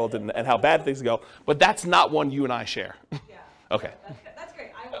the world and how bad things go, but that's not one you and I share. Yeah. Okay. That's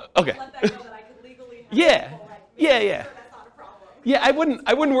great. I will Okay. let that know that I could legally have Yeah. people, like, Yeah. sure that's not a problem. Yeah, I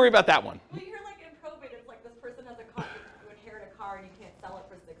wouldn't worry about that one. Well, you hear like in probate, it's like this person has a car, you inherit a car and you can't sell it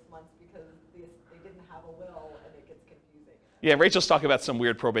for 6 months because they didn't have a will, and it gets confusing. Yeah, Rachel's talking about some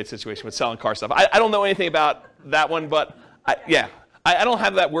weird probate situation with selling car stuff. I don't know anything about that one, but I don't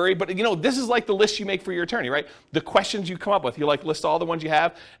have that worry. But this is like the list you make for your attorney, right? The questions you come up with, you like list all the ones you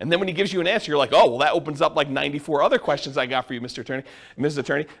have, and then when he gives you an answer, you're like, oh, well, that opens up like 94 other questions I got for you, Mr. Attorney, Mrs.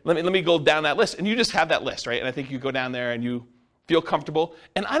 Attorney. Let me go down that list, and you just have that list, right? And I think you go down there and you feel comfortable.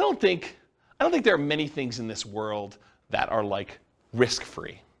 And I don't think there are many things in this world that are like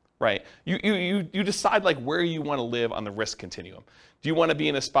risk-free. Right? You decide like where you want to live on the risk continuum. Do you want to be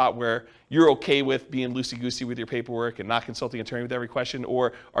in a spot where you're okay with being loosey-goosey with your paperwork and not consulting an attorney with every question?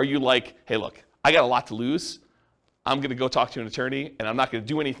 Or are you like, hey, look, I got a lot to lose. I'm going to go talk to an attorney, and I'm not going to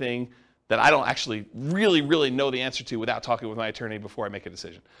do anything that I don't actually really, really know the answer to without talking with my attorney before I make a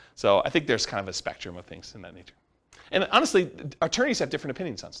decision. So I think there's kind of a spectrum of things in that nature. And honestly, attorneys have different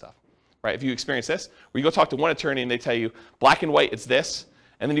opinions on stuff. Right? If you experience this, where you go talk to one attorney and they tell you black and white, it's this.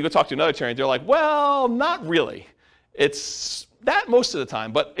 And then you go talk to another attorney, they're like, well, not really. It's that most of the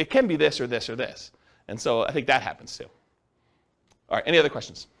time, but it can be this or this or this. And so I think that happens too. All right, any other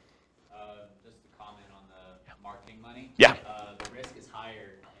questions? Just a comment on the marketing money. Yeah. The risk is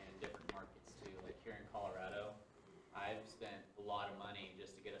higher in different markets too. Like here in Colorado, I've spent a lot of money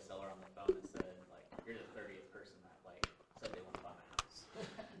just to get a seller on the phone that said, like, you're the 30th person that said they want to buy my house.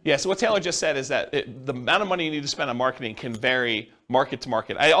 Yeah, so what Taylor just said is that the amount of money you need to spend on marketing can vary market to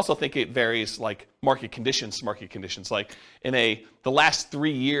market. I also think it varies like market conditions to market conditions. Like in the last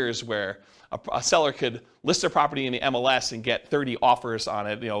 3 years where a seller could list their property in the MLS and get 30 offers on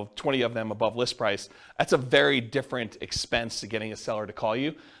it, 20 of them above list price, that's a very different expense to getting a seller to call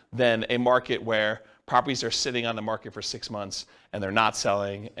you than a market where properties are sitting on the market for 6 months and they're not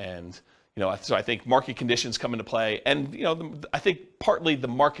selling. And so I think market conditions come into play, and I think partly the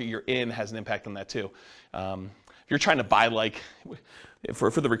market you're in has an impact on that too. If you're trying to buy, like for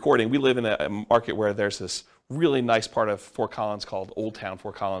the recording, we live in a market where there's this really nice part of Fort Collins called Old Town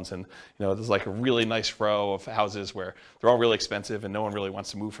Fort Collins, and there's like a really nice row of houses where they're all really expensive and no one really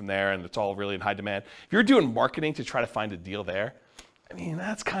wants to move from there, and it's all really in high demand. If you're doing marketing to try to find a deal there, I mean,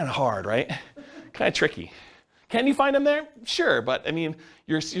 that's kind of hard, right? Kind of tricky. Can you find them there? Sure, but I mean,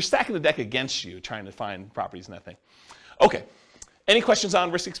 you're stacking the deck against you trying to find properties in that thing. Okay, any questions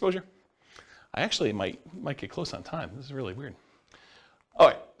on risk exposure? I actually might get close on time. This is really weird. All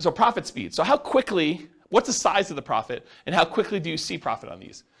right, so profit speed. So how quickly, what's the size of the profit, and how quickly do you see profit on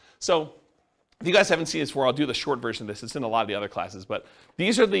these? So if you guys haven't seen this before, I'll do the short version of this. It's in a lot of the other classes, but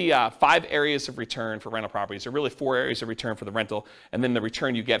these are the 5 areas of return for rental properties. There are really 4 areas of return for the rental, and then the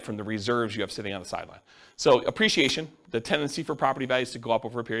return you get from the reserves you have sitting on the sideline. So appreciation, the tendency for property values to go up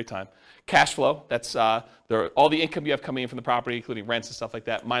over a period of time. Cash flow, that's all the income you have coming in from the property, including rents and stuff like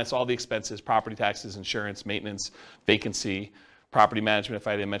that, minus all the expenses, property taxes, insurance, maintenance, vacancy, property management, if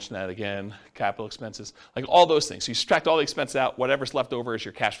I didn't mention that again, capital expenses, like all those things. So you subtract all the expenses out, whatever's left over is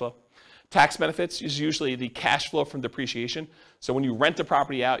your cash flow. Tax benefits is usually the cash flow from depreciation. So when you rent the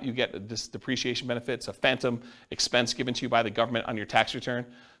property out, you get this depreciation benefit. It's a phantom expense given to you by the government on your tax return.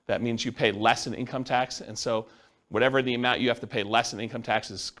 That means you pay less in income tax. And so whatever the amount you have to pay less in income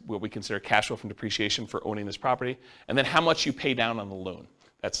tax is what we consider cash flow from depreciation for owning this property. And then how much you pay down on the loan.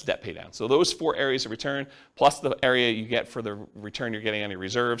 That's debt pay down. So those 4 areas of return, plus the area you get for the return you're getting on your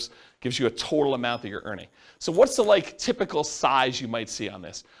reserves, gives you a total amount that you're earning. So what's the typical size you might see on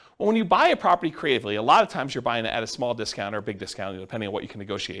this? Well, when you buy a property creatively, a lot of times you're buying it at a small discount or a big discount, depending on what you can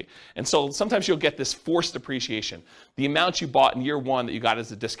negotiate. And so sometimes you'll get this forced depreciation. The amount you bought in year 1 that you got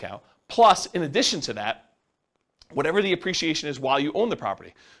as a discount, plus in addition to that, whatever the appreciation is while you own the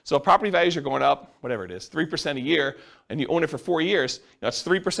property. So if property values are going up, whatever it is, 3% a year, and you own it for 4 years, that's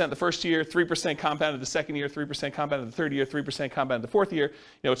 3% the first year, 3% compounded the second year, 3% compounded the third year, 3% compounded the fourth year.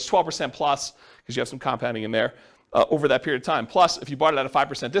 It's 12% plus, because you have some compounding in there over that period of time. Plus, if you bought it at a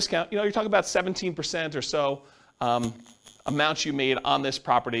 5% discount, you're talking about 17% or so amounts you made on this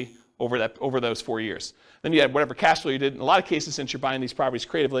property over those 4 years. Then you had whatever cash flow you did. In a lot of cases, since you're buying these properties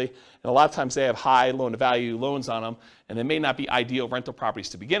creatively, and a lot of times they have high loan-to-value loans on them, and they may not be ideal rental properties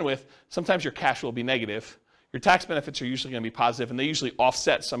to begin with, sometimes your cash flow will be negative. Your tax benefits are usually going to be positive, and they usually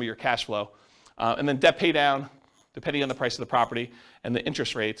offset some of your cash flow. And then debt pay down, depending on the price of the property and the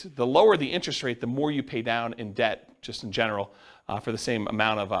interest rates. The lower the interest rate, the more you pay down in debt, just in general, for the same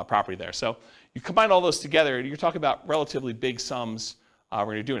amount of property there. So you combine all those together, you're talking about relatively big sums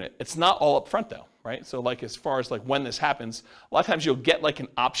when you're doing it. It's not all up front though, right? So as far as when this happens, a lot of times you'll get an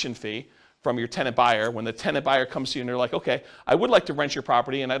option fee from your tenant buyer. When the tenant buyer comes to you and they're like, okay, I would like to rent your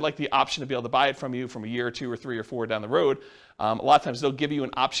property and I'd like the option to be able to buy it from you from a year or 2 or 3 or 4 down the road. A lot of times they'll give you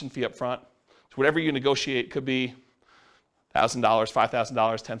an option fee up front. So whatever you negotiate could be $1,000, $5,000,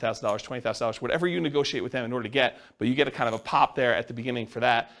 $10,000, $20,000, whatever you negotiate with them in order to get, but you get a kind of a pop there at the beginning for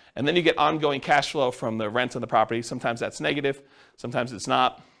that. And then you get ongoing cash flow from the rent on the property. Sometimes that's negative, sometimes it's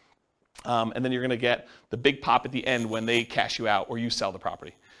not. And then you're going to get the big pop at the end when they cash you out or you sell the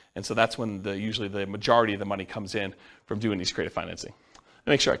property. And so that's when usually the majority of the money comes in from doing these creative financing. Let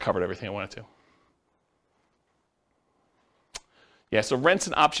me make sure I covered everything I wanted to. Yeah, so rents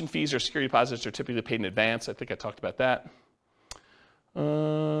and option fees or security deposits are typically paid in advance. I think I talked about that.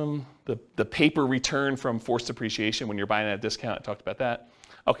 The paper return from forced depreciation when you're buying at a discount, I talked about that.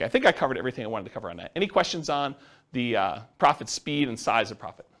 Okay, I think I covered everything I wanted to cover on that. Any questions on the profit speed and size of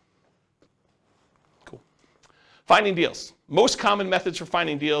profit? Cool. Finding deals. Most common methods for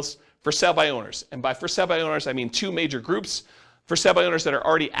finding deals for sale by owners. And by for sale by owners, I mean 2 major groups. For sale by owners that are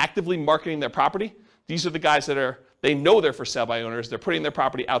already actively marketing their property. These are the guys that they know they're for sale by owners, they're putting their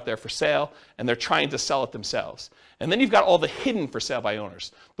property out there for sale, and they're trying to sell it themselves. And then you've got all the hidden for sale by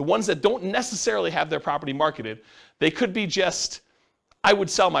owners. The ones that don't necessarily have their property marketed. They could be just, I would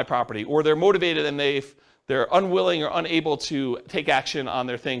sell my property, or they're motivated and they're unwilling or unable to take action on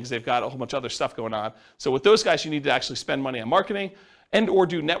their things. They've got a whole bunch of other stuff going on. So with those guys, you need to actually spend money on marketing and or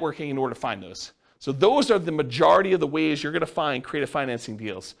do networking in order to find those. So those are the majority of the ways you're going to find creative financing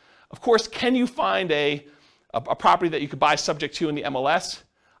deals. Of course, can you find a property that you could buy subject to in the MLS?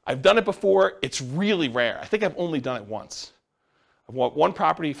 I've done it before. It's really rare. I think I've only done it once. I've bought one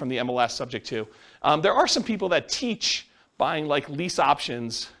property from the MLS subject to. There are some people that teach buying lease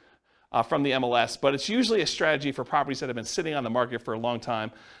options from the MLS, but it's usually a strategy for properties that have been sitting on the market for a long time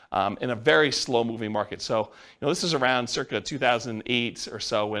in a very slow-moving market. So, this is around circa 2008 or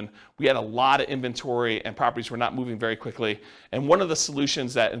so when we had a lot of inventory and properties were not moving very quickly. And one of the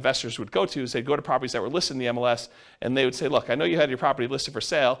solutions that investors would go to is they'd go to properties that were listed in the MLS and they would say, look, I know you had your property listed for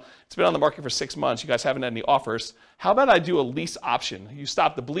sale. It's been on the market for 6 months. You guys haven't had any offers. How about I do a lease option? You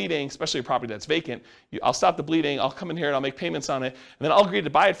stop the bleeding, especially a property that's vacant. I'll stop the bleeding. I'll come in here and I'll make payments on it. And then I'll agree to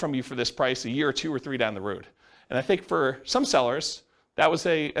buy it from you for this price a year or 2 or 3 down the road. And I think for some sellers, that was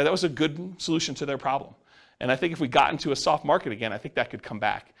a good solution to their problem. And I think if we got into a soft market again, I think that could come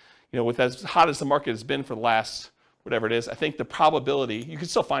back. With as hot as the market has been for the last, whatever it is, I think the probability, you can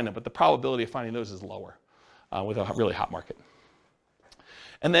still find them, but the probability of finding those is lower with a really hot market.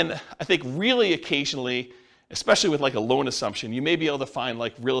 And then I think really occasionally, especially with a loan assumption, you may be able to find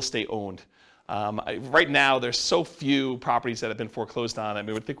real estate owned. Right now, there's so few properties that have been foreclosed on. I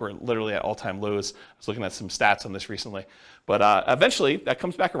would think we're literally at all-time lows. I was looking at some stats on this recently. But eventually, that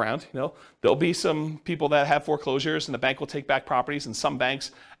comes back around. There'll be some people that have foreclosures, and the bank will take back properties, and some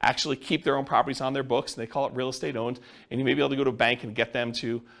banks actually keep their own properties on their books, and they call it real estate owned. And you may be able to go to a bank and get them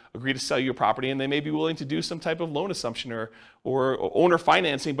to agree to sell you a property, and they may be willing to do some type of loan assumption or owner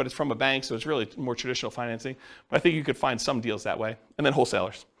financing, but it's from a bank, so it's really more traditional financing. But I think you could find some deals that way. And then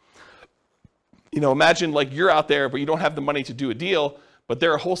wholesalers. Imagine you're out there, but you don't have the money to do a deal, but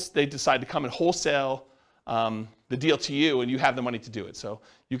they decide to come and wholesale the deal to you, and you have the money to do it. So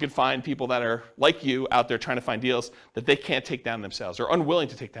you can find people that are like you out there trying to find deals that they can't take down themselves or unwilling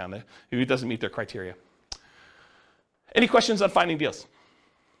to take down if it doesn't meet their criteria. Any questions on finding deals?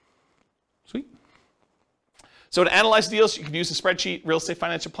 Sweet. So to analyze deals, you can use a spreadsheet,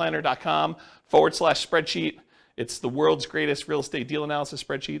 realestateFinancialPlanner.com/spreadsheet. It's the world's greatest real estate deal analysis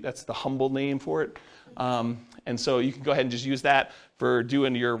spreadsheet. That's the humble name for it. And so you can go ahead and just use that for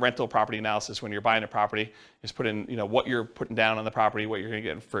doing your rental property analysis when you're buying a property. Just put in, what you're putting down on the property, what you're going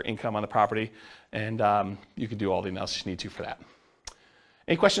to get for income on the property, and you can do all the analysis you need to for that.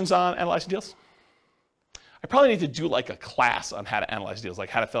 Any questions on analyzing deals? I probably need to do like a class on how to analyze deals, like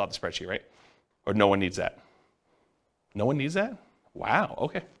how to fill out the spreadsheet, right? Or no one needs that? No one needs that? Wow,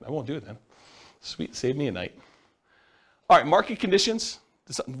 okay, I won't do it then. Sweet, save me a night. All right, market conditions.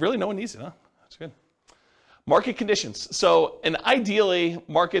 Really, no one needs it, huh? That's good. Market conditions. So, and ideally,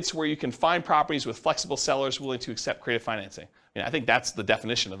 markets where you can find properties with flexible sellers willing to accept creative financing. I think that's the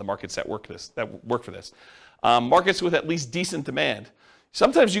definition of the markets that work for this. Markets with at least decent demand.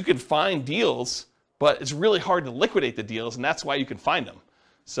 Sometimes you can find deals, but it's really hard to liquidate the deals, and that's why you can find them.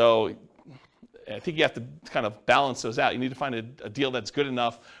 So I think you have to kind of balance those out. You need to find a deal that's good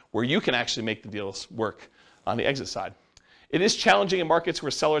enough where you can actually make the deals work on the exit side. It is challenging in markets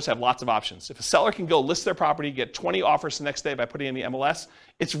where sellers have lots of options. If a seller can go list their property, get 20 offers the next day by putting in the MLS,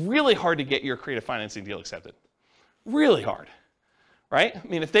 it's really hard to get your creative financing deal accepted. Really hard, right? I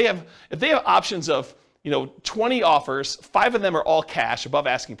mean, if they have options of 20 offers, 5 of them are all cash, above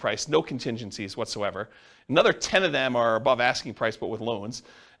asking price, no contingencies whatsoever. Another 10 of them are above asking price but with loans,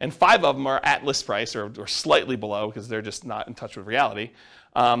 and 5 of them are at list price or slightly below because they're just not in touch with reality.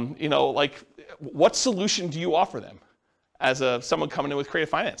 What solution do you offer them as someone coming in with creative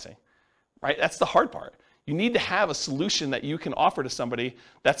financing, right? That's the hard part. You need to have a solution that you can offer to somebody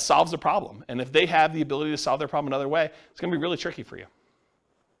that solves the problem. And if they have the ability to solve their problem another way, it's going to be really tricky for you.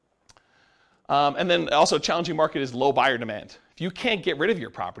 And then also a challenging market is low buyer demand. If you can't get rid of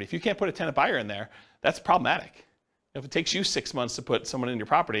your property, if you can't put a tenant buyer in there, that's problematic. If it takes you 6 months to put someone in your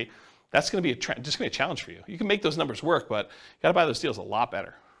property, that's going to be just going to be a challenge for you. You can make those numbers work, but you got to buy those deals a lot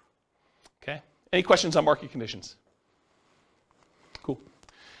better. Okay? Any questions on market conditions? Cool.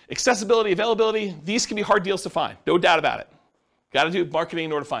 Accessibility, availability, these can be hard deals to find, no doubt about it. Got to do marketing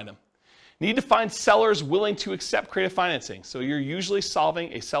in order to find them. Need to find sellers willing to accept creative financing. So you're usually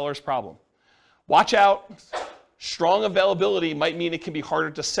solving a seller's problem. Watch out. Strong availability might mean it can be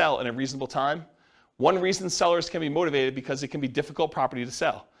harder to sell in a reasonable time. One reason sellers can be motivated because it can be difficult property to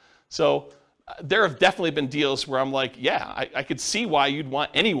sell. So there have definitely been deals where I'm like, yeah, I could see why you'd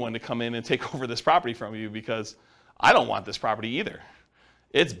want anyone to come in and take over this property from you because I don't want this property either.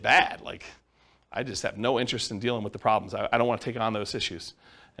 It's bad. I just have no interest in dealing with the problems. I don't want to take on those issues.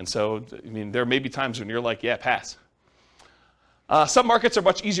 And so, there may be times when you're like, yeah, pass. Some markets are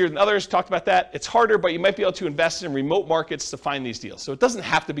much easier than others. Talked about that. It's harder, but you might be able to invest in remote markets to find these deals. So it doesn't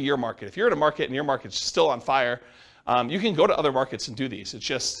have to be your market. If you're in a market and your market's still on fire, you can go to other markets and do these. It's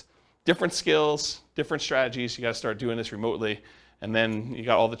just different skills, different strategies. You got to start doing this remotely. And then you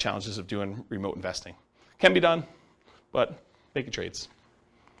got all the challenges of doing remote investing. Can be done, but make it trades.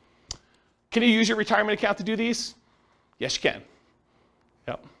 Can you use your retirement account to do these? Yes, you can.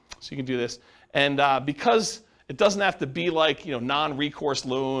 Yep. So you can do this. And because it doesn't have to be like non-recourse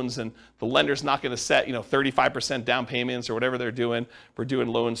loans, and the lender's not going to set 35% down payments or whatever they're doing for doing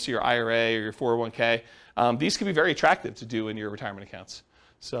loans to your IRA or your 401k. These can be very attractive to do in your retirement accounts.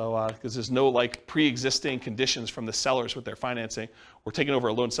 So because there's no pre-existing conditions from the sellers with their financing. We're taking over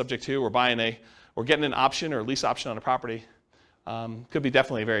a loan subject to. We're getting an option or a lease option on a property. Could be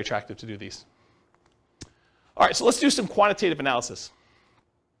definitely very attractive to do these. All right, so let's do some quantitative analysis.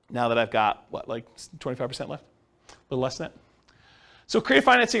 Now that I've got, 25% left? A little less than that. So creative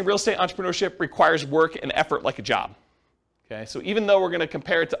financing in real estate entrepreneurship requires work and effort like a job. Okay, so even though we're going to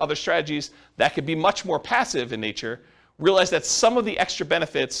compare it to other strategies that could be much more passive in nature, realize that some of the extra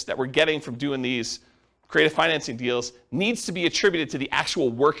benefits that we're getting from doing these creative financing deals needs to be attributed to the actual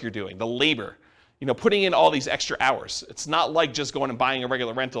work you're doing, the labor. Putting in all these extra hours. It's not like just going and buying a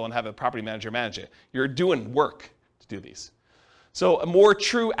regular rental and have a property manager manage it. You're doing work to do these. So a more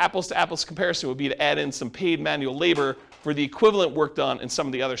true apples-to-apples comparison would be to add in some paid manual labor for the equivalent work done in some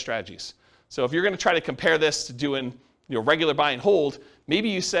of the other strategies. So if you're going to try to compare this to doing regular buy and hold, maybe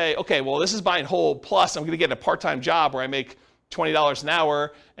you say, okay, well, this is buy and hold, plus I'm going to get a part-time job where I make $20 an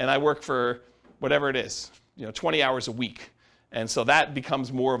hour and I work for whatever it is, 20 hours a week. And so that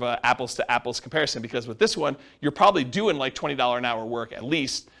becomes more of an apples-to-apples comparison because with this one, you're probably doing $20 an hour work at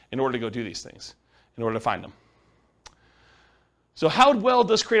least in order to go do these things, in order to find them. So how well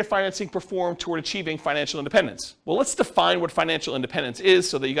does creative financing perform toward achieving financial independence? Well, let's define what financial independence is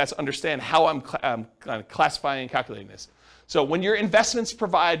so that you guys understand how I'm kind of classifying and calculating this. So when your investments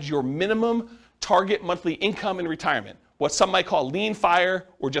provide your minimum target monthly income in retirement, what some might call lean FIRE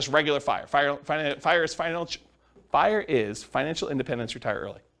or just regular FIRE. FIRE is financial independence, retire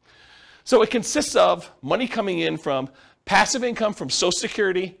early. So it consists of money coming in from passive income from Social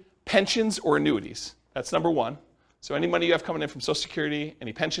Security, pensions, or annuities. That's number one. So any money you have coming in from Social Security,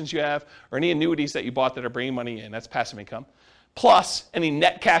 any pensions you have, or any annuities that you bought that are bringing money in, that's passive income. Plus any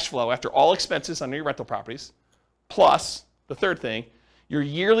net cash flow after all expenses on your rental properties. Plus, the third thing, your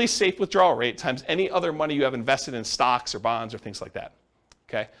yearly safe withdrawal rate times any other money you have invested in stocks or bonds or things like that.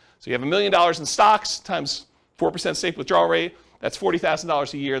 Okay? So you have $1 million in stocks times 4% safe withdrawal rate. That's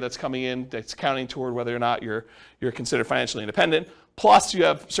 $40,000 a year that's coming in, that's counting toward whether or not you're considered financially independent. Plus you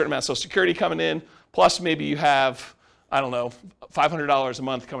have a certain amount of Social Security coming in. Plus maybe you have, I don't know, $500 a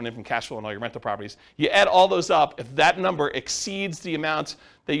month coming in from cash flow and all your rental properties. You add all those up, if that number exceeds the amount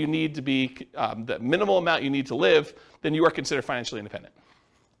that you need to be, the minimal amount you need to live, then you are considered financially independent.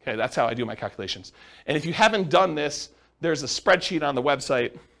 Okay, that's how I do my calculations. And if you haven't done this, there's a spreadsheet on the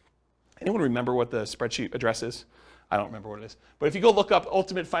website. Anyone remember what the spreadsheet address is? I don't remember what it is. But if you go look up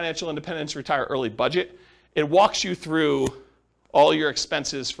Ultimate Financial Independence Retire Early Budget, it walks you through all your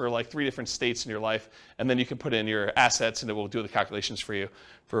expenses for like 3 different states in your life, and then you can put in your assets and it will do the calculations for you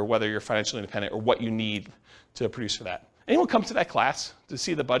for whether you're financially independent or what you need to produce for that. Anyone come to that class to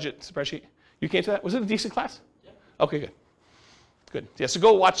see the budget spreadsheet? You came to that? Was it a decent class? Yeah. Okay, good. Good. Yeah, so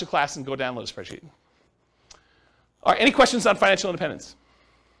go watch the class and go download the spreadsheet. All right, any questions on financial independence?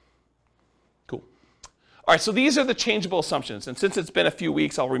 Cool. All right, so these are the changeable assumptions, and since it's been a few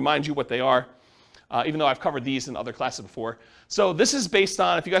weeks, I'll remind you what they are. Even though I've covered these in other classes before. So this is based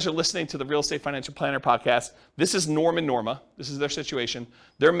on, if you guys are listening to the Real Estate Financial Planner podcast, this is Norm and Norma. This is their situation.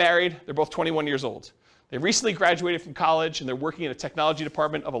 They're married. They're both 21 years old. They recently graduated from college, and they're working in a technology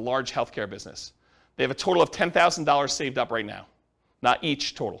department of a large healthcare business. They have a total of $10,000 saved up right now, not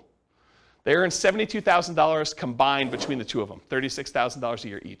each total. They earn $72,000 combined between the two of them, $36,000 a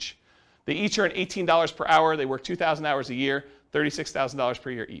year each. They each earn $18 per hour. They work 2,000 hours a year, $36,000 per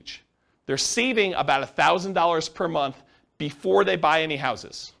year each. They're saving about $1,000 per month before they buy any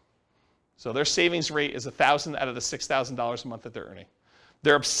houses. So their savings rate is $1,000 out of the $6,000 a month that they're earning.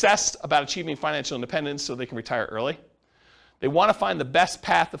 They're obsessed about achieving financial independence so they can retire early. They want to find the best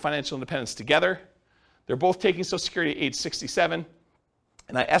path to financial independence together. They're both taking Social Security at age 67.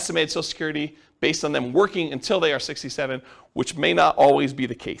 And I estimated Social Security based on them working until they are 67, which may not always be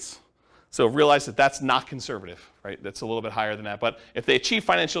the case. So realize that that's not conservative, right? That's a little bit higher than that. But if they achieve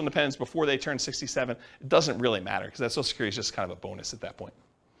financial independence before they turn 67, it doesn't really matter because that Social Security is just kind of a bonus at that point.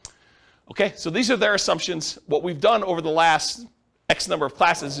 Okay, so these are their assumptions. What we've done over the last X number of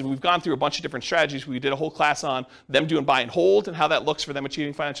classes is we've gone through a bunch of different strategies. We did a whole class on them doing buy and hold and how that looks for them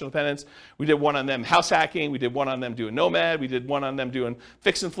achieving financial independence. We did one on them house hacking. We did one on them doing nomad. We did one on them doing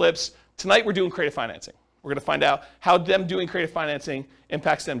fix and flips. Tonight we're doing creative financing. We're going to find out how them doing creative financing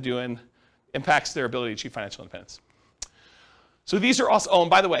impacts their ability to achieve financial independence. So these are also, oh, and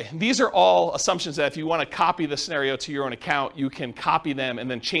by the way, these are all assumptions that if you want to copy the scenario to your own account, you can copy them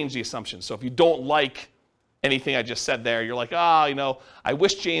and then change the assumptions. So if you don't like anything I just said there, you're like, I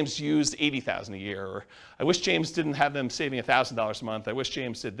wish James used $80,000 a year, or I wish James didn't have them saving $1,000 a month. I wish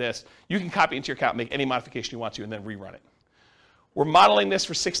James did this. You can copy into your account, make any modification you want to, and then rerun it. We're modeling this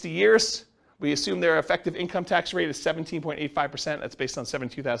for 60 years. We assume their effective income tax rate is 17.85%. That's based on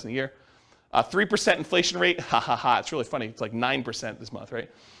 $72,000 a year. 3% inflation rate, it's really funny. It's like 9% this month, right?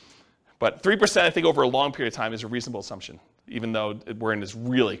 But 3%, I think, over a long period of time is a reasonable assumption, even though we're in this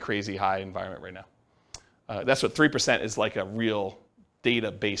really crazy high environment right now. That's what 3% is, like a real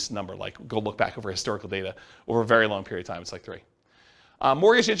data-based number. Like, go look back over historical data. Over a very long period of time, it's like 3.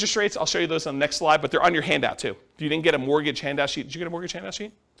 Mortgage interest rates, I'll show you those on the next slide, but they're on your handout too. If you didn't get a mortgage handout sheet, did you get a mortgage handout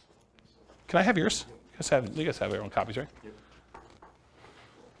sheet? Can I have yours? You guys have your own copies, right? Yep.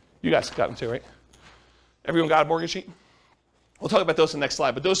 You guys got them too, right? Everyone got a mortgage sheet? We'll talk about those in the next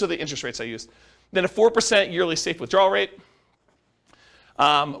slide, but those are the interest rates I used. Then a 4% yearly safe withdrawal rate.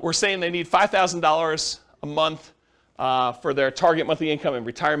 We're saying they need $5,000 a month for their target monthly income in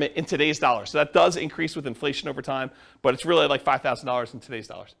retirement in today's dollars. So that does increase with inflation over time, but it's really like $5,000 in today's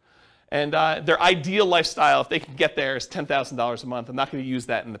dollars. And their ideal lifestyle, if they can get there, is $10,000 a month. I'm not going to use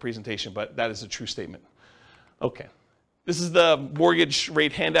that in the presentation, but that is a true statement. Okay. This is the mortgage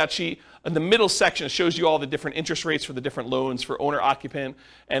rate handout sheet. In the middle section, it shows you all the different interest rates for the different loans for owner-occupant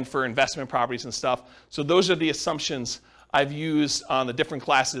and for investment properties and stuff. So those are the assumptions I've used on the different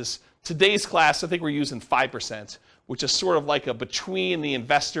classes. Today's class, I think we're using 5%. which is sort of like a between the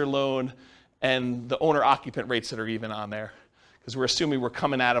investor loan and the owner-occupant rates that are even on there. Because we're assuming we're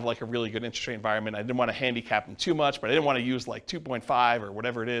coming out of like a really good interest rate environment. I didn't want to handicap them too much, but I didn't want to use like 2.5 or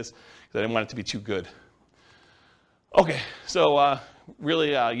whatever it is, because I didn't want it to be too good. Okay, so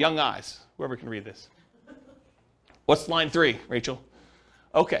really young eyes, whoever can read this. What's line 3, Rachel?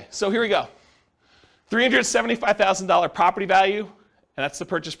 Okay, so here we go. $375,000 property value, and that's the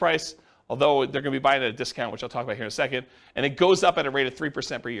purchase price, although they're going to be buying at a discount, which I'll talk about here in a second, and it goes up at a rate of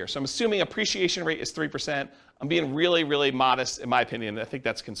 3% per year. So I'm assuming appreciation rate is 3%. I'm being really, really modest, in my opinion. I think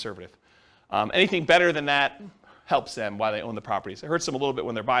that's conservative. Anything better than that helps them while they own the properties. It hurts them a little bit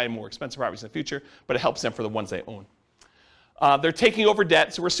when they're buying more expensive properties in the future, but it helps them for the ones they own. They're taking over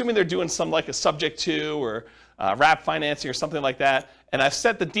debt, so we're assuming they're doing some like a subject to or wrap financing or something like that. And I've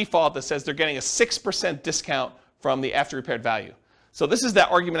set the default that says they're getting a 6% discount from the after repaired value. So this is that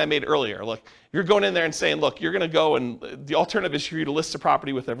argument I made earlier. Look, you're going in there and saying, look, you're going to go and the alternative is for you to list a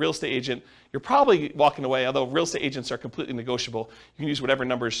property with a real estate agent. You're probably walking away, although real estate agents are completely negotiable. You can use whatever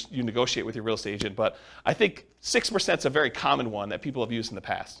numbers you negotiate with your real estate agent. But I think 6% is a very common one that people have used in the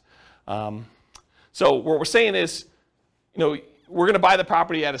past. So what we're saying is, we're going to buy the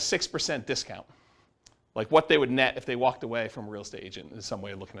property at a 6% discount, like what they would net if they walked away from a real estate agent is some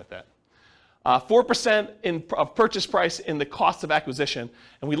way of looking at that. 4% of purchase price in the cost of acquisition,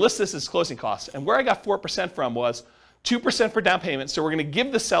 and we list this as closing costs. And where I got 4% from was 2% for down payment, so we're going to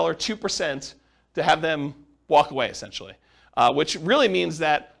give the seller 2% to have them walk away, essentially, which really means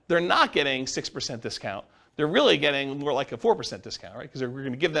that they're not getting 6% discount. They're really getting more like a 4% discount, right? Because we're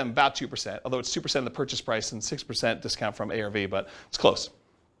going to give them about 2%, although it's 2% of the purchase price and 6% discount from ARV, but it's close.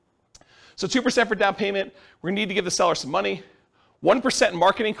 So 2% for down payment. We're going to need to give the seller some money. 1% in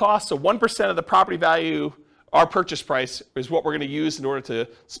marketing costs, so 1% of the property value, our purchase price, is what we're going to use in order to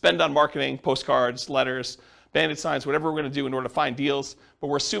spend on marketing, postcards, letters, bandit signs, whatever we're going to do in order to find deals. But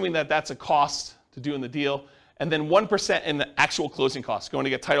we're assuming that that's a cost to doing the deal. And then 1% in the actual closing costs, going to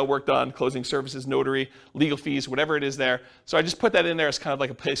get title work done, closing services, notary, legal fees, whatever it is there. So I just put that in there as kind of like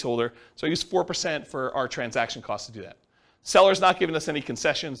a placeholder. So I use 4% for our transaction costs to do that. Seller's not giving us any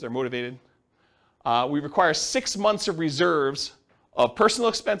concessions. They're motivated. We require 6 months of reserves of personal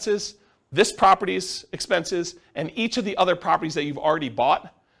expenses, this property's expenses, and each of the other properties that you've already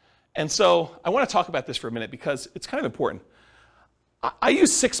bought. And so I want to talk about this for a minute because it's kind of important. I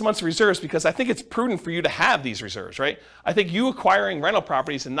use 6 months of reserves because I think it's prudent for you to have these reserves, right? I think you acquiring rental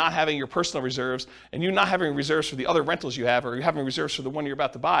properties and not having your personal reserves and you not having reserves for the other rentals you have or you having reserves for the one you're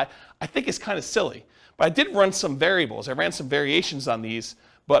about to buy, I think is kind of silly. But I did run some variables. I ran some variations on these.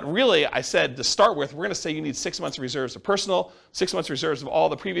 But really, I said to start with, we're going to say you need 6 months of reserves of personal, 6 months of reserves of all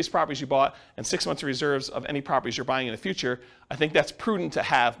the previous properties you bought, and 6 months of reserves of any properties you're buying in the future. I think that's prudent to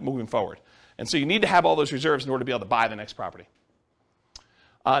have moving forward. And so you need to have all those reserves in order to be able to buy the next property.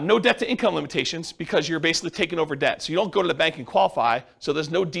 No debt to income limitations because you're basically taking over debt. So you don't go to the bank and qualify, so there's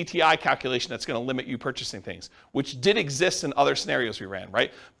no DTI calculation that's going to limit you purchasing things, which did exist in other scenarios we ran,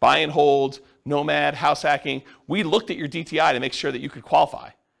 right? Buy and hold, nomad, house hacking. We looked at your DTI to make sure that you could qualify.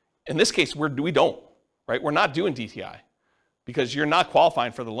 In this case, we don't, right? We're not doing DTI because you're not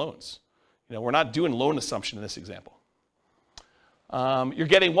qualifying for the loans. We're not doing loan assumption in this example. You're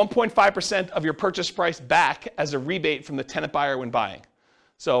getting 1.5% of your purchase price back as a rebate from the tenant buyer when buying.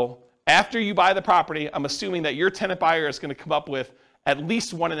 So after you buy the property, I'm assuming that your tenant buyer is going to come up with at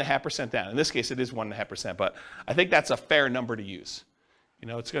least 1.5% down. In this case, it is 1.5%, but I think that's a fair number to use.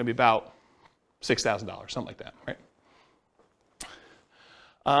 It's going to be about $6,000, something like that, right?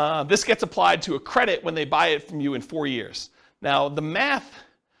 This gets applied to a credit when they buy it from you in 4 years. Now, the math,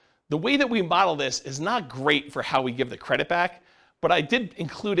 the way that we model this is not great for how we give the credit back, but I did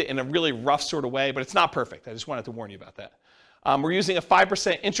include it in a really rough sort of way, but it's not perfect. I just wanted to warn you about that. We're using a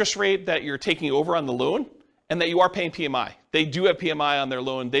 5% interest rate that you're taking over on the loan and that you are paying PMI. They do have PMI on their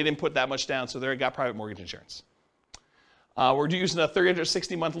loan. They didn't put that much down, so they got private mortgage insurance. We're using a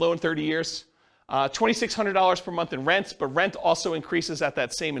 360-month loan, 30 years. $2,600 per month in rent, but rent also increases at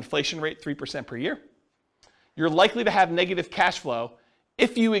that same inflation rate, 3% per year. You're likely to have negative cash flow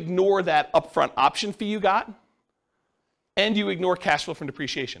if you ignore that upfront option fee you got and you ignore cash flow from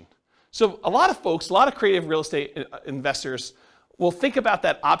depreciation. So a lot of folks, a lot of creative real estate investors will think about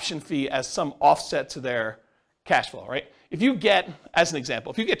that option fee as some offset to their cash flow, right? If you get, as an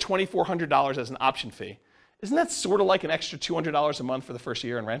example, if you get $2,400 as an option fee, isn't that sort of like an extra $200 a month for the first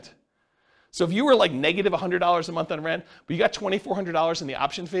year in rent? So if you were like negative $100 a month on rent, but you got $2,400 in the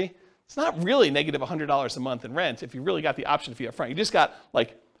option fee, it's not really negative $100 a month in rent if you really got the option fee up front. You just got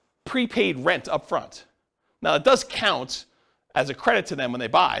like prepaid rent up front. Now it does count as a credit to them when they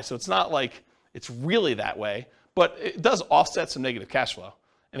buy, so it's not like it's really that way, but it does offset some negative cash flow.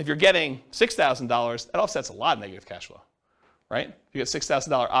 And if you're getting $6,000, that offsets a lot of negative cash flow, right? If you get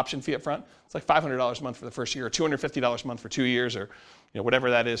 $6,000 option fee up front, it's like $500 a month for the first year, or $250 a month for 2 years, or whatever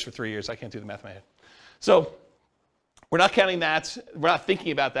that is for 3 years. I can't do the math in my head. So we're not counting that. We're not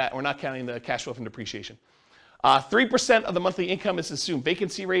thinking about that. We're not counting the cash flow from depreciation. 3% of the monthly income is the assumed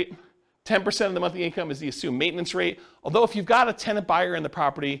vacancy rate. 10% of the monthly income is the assumed maintenance rate. Although if you've got a tenant buyer in the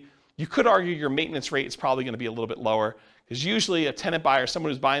property, you could argue your maintenance rate is probably going to be a little bit lower, because usually a tenant buyer,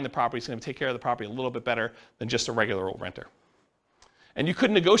 someone who's buying the property, is going to take care of the property a little bit better than just a regular old renter. And you could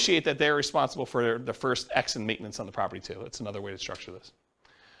negotiate that they're responsible for the first X in maintenance on the property too. That's another way to structure this.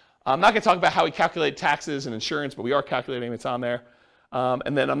 I'm not going to talk about how we calculate taxes and insurance, but we are calculating, it's on there.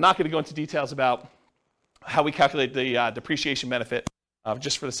 And then I'm not going to go into details about how we calculate the depreciation benefit,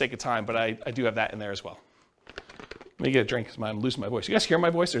 just for the sake of time, but I do have that in there as well. Let me get a drink because I'm losing my voice. You guys hear my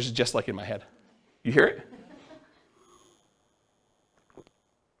voice, or is it just like in my head? You hear it?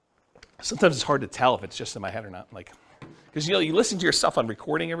 Sometimes it's hard to tell if it's just in my head or not. Because you listen to yourself on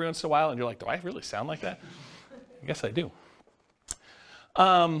recording every once in a while, and you're like, do I really sound like that? I guess I do.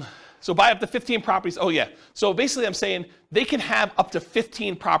 So buy up to 15 properties. Oh yeah. So basically I'm saying they can have up to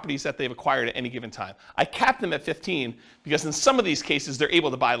 15 properties that they've acquired at any given time. I cap them at 15 because in some of these cases they're able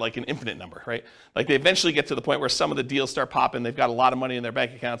to buy like an infinite number, right? Like they eventually get to the point where some of the deals start popping, they've got a lot of money in their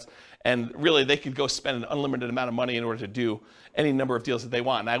bank accounts, and really they could go spend an unlimited amount of money in order to do any number of deals that they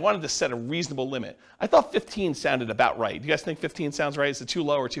want. And I wanted to set a reasonable limit. I thought 15 sounded about right. Do you guys think 15 sounds right? Is it too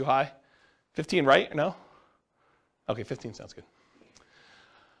low or too high? 15 right or no? Okay, 15 sounds good.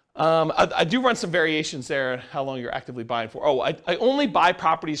 I do run some variations there on how long you're actively buying for. Oh, I only buy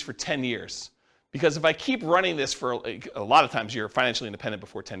properties for 10 years. Because if I keep running this for, a lot of times you're financially independent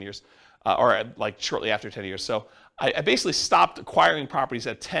before 10 years, or like shortly after 10 years. So I basically stopped acquiring properties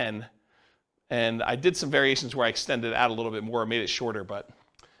at 10, and I did some variations where I extended it out a little bit more, made it shorter, but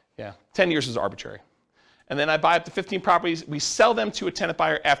yeah, 10 years is arbitrary. And then I buy up to 15 properties. We sell them to a tenant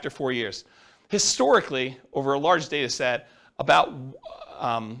buyer after 4 years. Historically, over a large data set,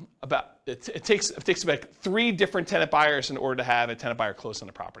 it takes about 3 different tenant buyers in order to have a tenant buyer close on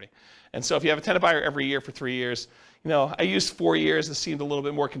the property. And so if you have a tenant buyer every year for 3 years, I used 4 years. This seemed a little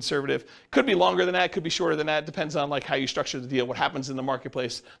bit more conservative. Could be longer than that, could be shorter than that. Depends on how you structure the deal, what happens in the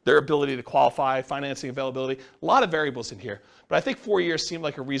marketplace, their ability to qualify, financing availability, a lot of variables in here. But I think 4 years seemed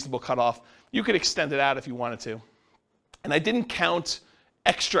like a reasonable cutoff. You could extend it out if you wanted to. And I didn't count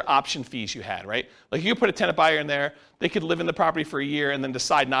extra option fees you had, right? Like you put a tenant buyer in there, they could live in the property for a year and then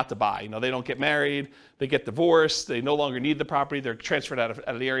decide not to buy. They don't get married, they get divorced, they no longer need the property, they're transferred out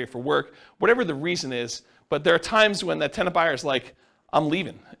of the area for work, whatever the reason is. But there are times when that tenant buyer is like, I'm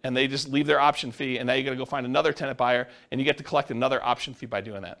leaving, and they just leave their option fee, and now you got to go find another tenant buyer, and you get to collect another option fee by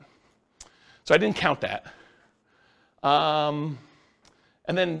doing that. So I didn't count that. And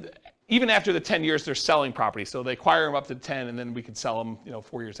then even after the 10 years, they're selling property. So they acquire them up to 10, and then we can sell them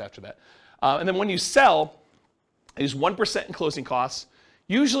 4 years after that. And then when you sell, I use 1% in closing costs.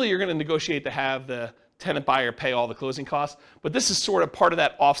 Usually you're going to negotiate to have the tenant buyer pay all the closing costs, but this is sort of part of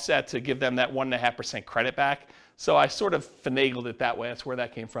that offset to give them that 1.5% credit back. So I sort of finagled it that way. That's where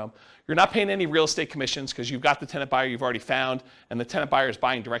that came from. You're not paying any real estate commissions because you've got the tenant buyer you've already found, and the tenant buyer is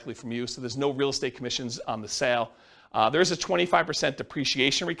buying directly from you, so there's no real estate commissions on the sale. There's a 25%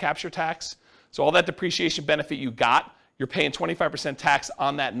 depreciation recapture tax. So all that depreciation benefit you got, you're paying 25% tax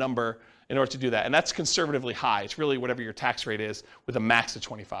on that number in order to do that. And that's conservatively high. It's really whatever your tax rate is with a max of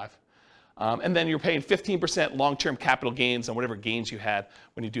 25. And then you're paying 15% long-term capital gains on whatever gains you had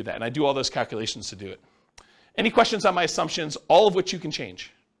when you do that. And I do all those calculations to do it. Any questions on my assumptions, all of which you can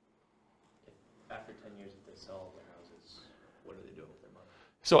change? After 10 years, if they sell their houses, what are they doing with their money?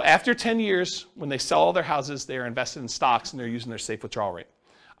 So after 10 years, when they sell all their houses, they are invested in stocks and they're using their safe withdrawal rate.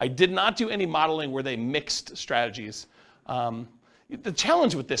 I did not do any modeling where they mixed strategies. The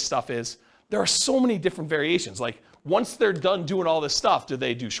challenge with this stuff is there are so many different variations. Like once they're done doing all this stuff, do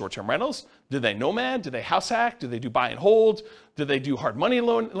they do short-term rentals? Do they nomad? Do they house hack? Do they do buy and hold? Do they do hard money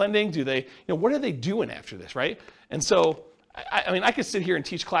loan lending? Do they, what are they doing after this, right? And so, I mean, I could sit here and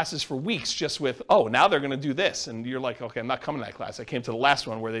teach classes for weeks just with, oh, now they're going to do this. And you're like, okay, I'm not coming to that class. I came to the last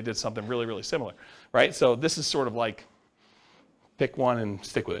one where they did something really, really similar, right? So this is sort of like pick one and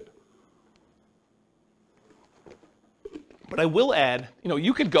stick with it. But I will add,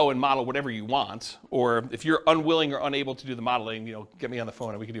 you could go and model whatever you want, or if you're unwilling or unable to do the modeling, get me on the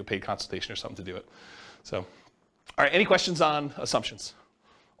phone and we can do a paid consultation or something to do it. So, all right, any questions on assumptions?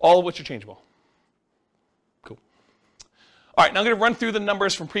 All of which are changeable. Cool. All right, now I'm going to run through the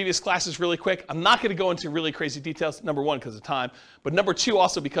numbers from previous classes really quick. I'm not going to go into really crazy details, number one, because of time, but number two,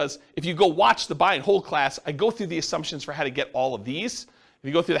 also because if you go watch the buy and hold class, I go through the assumptions for how to get all of these. If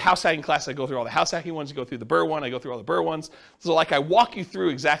you go through the house hacking class, I go through all the house hacking ones. You go through the Burr one, I go through all the Burr ones. So like I walk you through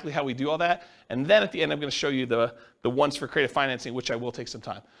exactly how we do all that, and then at the end I'm going to show you the ones for creative financing, which I will take some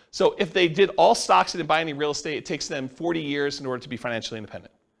time. So if they did all stocks and didn't buy any real estate, it takes them 40 years in order to be financially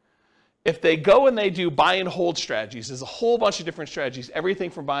independent. If they go and they do buy and hold strategies, there's a whole bunch of different strategies, everything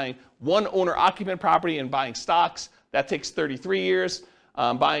from buying one owner-occupant property and buying stocks, that takes 33 years.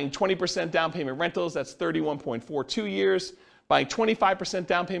 Buying 20% down payment rentals, that's 31.42 years. Buying 25%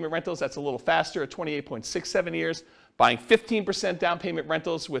 down payment rentals, that's a little faster at 28.67 years. Buying 15% down payment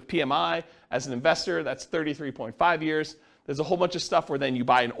rentals with PMI as an investor, that's 33.5 years. There's a whole bunch of stuff where then you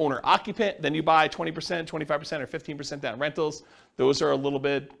buy an owner-occupant, then you buy 20%, 25%, or 15% down rentals. Those are a little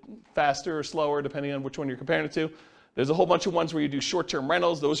bit faster or slower depending on which one you're comparing it to. There's a whole bunch of ones where you do short-term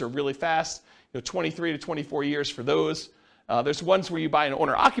rentals. Those are really fast, 23 to 24 years for those. There's ones where you buy an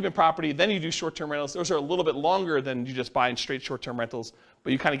owner-occupant property, then you do short-term rentals. Those are a little bit longer than you just buying straight short-term rentals,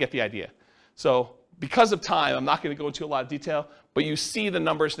 but you kind of get the idea. So because of time, I'm not going to go into a lot of detail, but you see the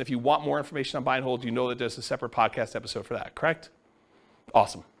numbers, and if you want more information on buy and hold, you know that there's a separate podcast episode for that, correct?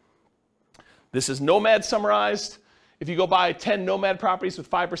 Awesome. This is Nomad summarized. If you go buy 10 Nomad properties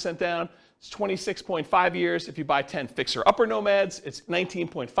with 5% down, it's 26.5 years. If you buy 10 fixer-upper Nomads, it's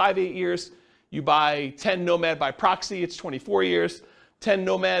 19.58 years. You buy 10 Nomad by proxy, it's 24 years. 10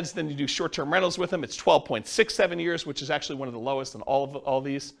 Nomads, then you do short-term rentals with them, it's 12.67 years, which is actually one of the lowest in all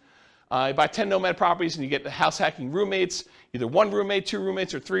these. You buy 10 Nomad properties and you get the house hacking roommates, either one roommate, two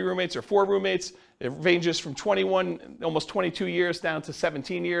roommates, or three roommates, or four roommates. It ranges from 21, almost 22 years down to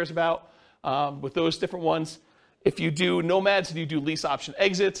 17 years about with those different ones. If you do Nomads and you do lease option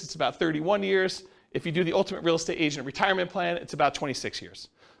exits, it's about 31 years. If you do the Ultimate Real Estate Agent Retirement Plan, it's about 26 years.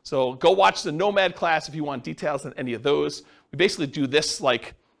 So go watch the Nomad class if you want details on any of those. We basically do this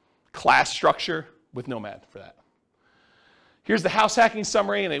like class structure with Nomad for that. Here's the house hacking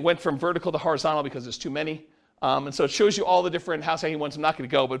summary, and it went from vertical to horizontal because there's too many. And so it shows you all the different house hacking ones. I'm not going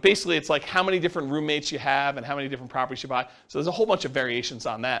to go, but basically it's like how many different roommates you have and how many different properties you buy. So there's a whole bunch of variations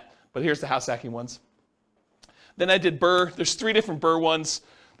on that, but here's the house hacking ones. Then I did Burr. There's 3 different Burr ones.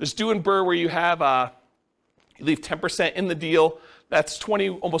 There's doing Burr where you have, you leave 10% in the deal. That's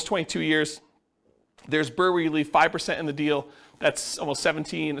almost 22 years. There's Burr where you leave 5% in the deal. That's almost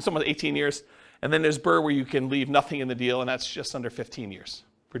 18 years. And then there's Burr where you can leave nothing in the deal, and that's just under 15 years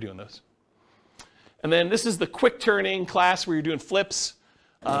for doing those. And then this is the quick turning class where you're doing flips,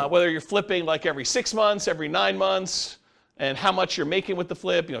 whether you're flipping like every 6 months, every 9 months, and how much you're making with the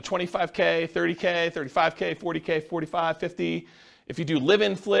flip, 25K, 30K, 35K, 40K, 45, 50. If you do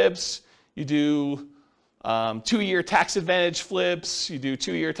live-in flips, you do 2-year tax advantage flips, you do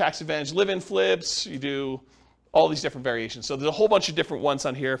 2-year tax advantage live-in flips, you do all these different variations. So there's a whole bunch of different ones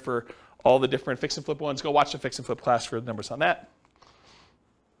on here for all the different fix and flip ones. Go watch the fix and flip class for the numbers on that.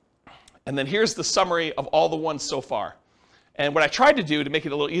 And then here's the summary of all the ones so far. And what I tried to do to make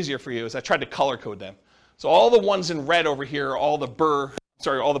it a little easier for you is I tried to color code them. So all the ones in red over here are all the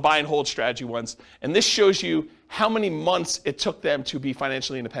all the buy and hold strategy ones. And this shows you how many months it took them to be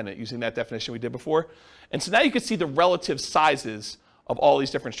financially independent using that definition we did before. And so now you can see the relative sizes of all these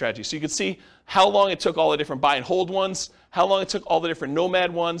different strategies. So you can see how long it took all the different buy and hold ones, how long it took all the different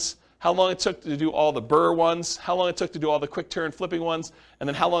Nomad ones, how long it took to do all the Burr ones, how long it took to do all the quick turn flipping ones, and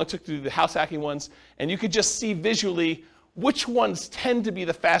then how long it took to do the house hacking ones. And you could just see visually which ones tend to be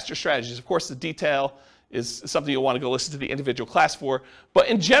the faster strategies. Of course, the detail is something you'll want to go listen to the individual class for. But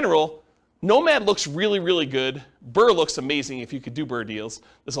in general, Nomad looks really, really good. Burr looks amazing if you could do Burr deals.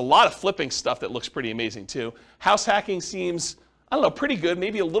 There's a lot of flipping stuff that looks pretty amazing too. House hacking seems, pretty good,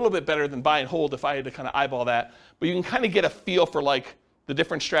 maybe a little bit better than buy and hold if I had to kind of eyeball that. But you can kind of get a feel for like the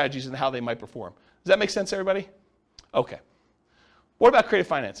different strategies and how they might perform. Does that make sense, everybody? Okay. What about creative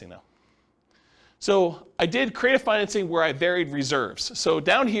financing now? So I did creative financing where I varied reserves. So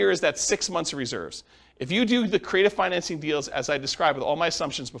down here is that 6 months of reserves. If you do the creative financing deals as I described with all my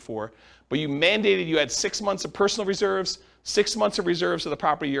assumptions before, but you mandated you had 6 months of personal reserves, 6 months of reserves of the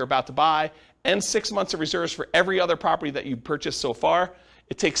property you're about to buy, and 6 months of reserves for every other property that you purchased so far,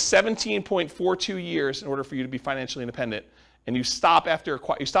 it takes 17.42 years in order for you to be financially independent. And you stop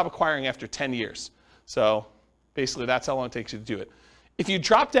acquiring after 10 years. So basically that's how long it takes you to do it. If you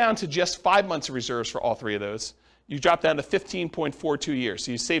drop down to just 5 months of reserves for all 3 of those, you drop down to 15.42 years.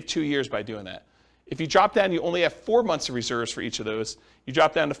 So you save 2 years by doing that. If you drop down, you only have 4 months of reserves for each of those, you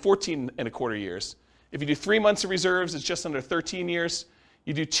drop down to 14.25 years. If you do 3 months of reserves, it's just under 13 years.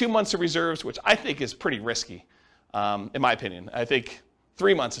 You do 2 months of reserves, which I think is pretty risky. in my opinion. I think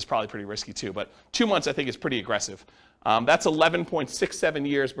 3 months is probably pretty risky too, but 2 months I think is pretty aggressive. That's 11.67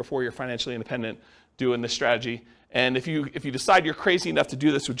 years before you're financially independent doing this strategy. And if you decide you're crazy enough to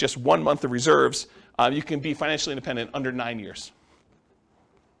do this with just 1 month of reserves, you can be financially independent under 9 years.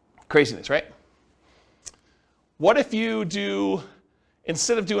 Craziness, right? What if you do,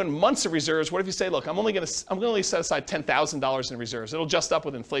 instead of doing months of reserves, what if you say, look, I'm going to only set aside $10,000 in reserves. It'll adjust up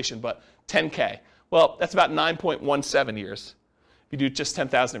with inflation, but 10K. Well, that's about 9.17 years. If you do just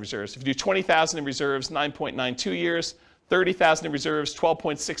 10,000 in reserves. If you do 20,000 in reserves, 9.92 years. 30,000 in reserves,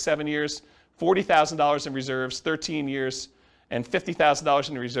 12.67 years. $40,000 in reserves, 13 years. And $50,000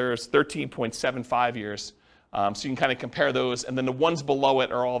 in reserves, 13.75 years. So you can kind of compare those. And then the ones below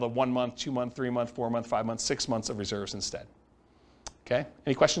it are all the 1 month, 2 month, 3 month, 4 month, 5 month, 6 months of reserves instead. Okay,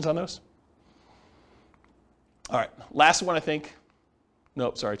 any questions on those? All right, last one I think.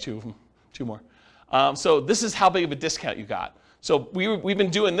 Nope, sorry, 2 of them, 2 more. So this is how big of a discount you got. So we've been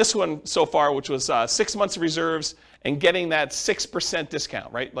doing this one so far, which was 6 months of reserves and getting that 6%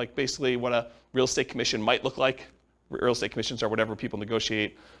 discount, right? Like basically what a real estate commission might look like. Real estate commissions are whatever people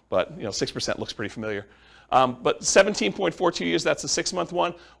negotiate, but 6% looks pretty familiar. But 17.42 years, that's the 6 month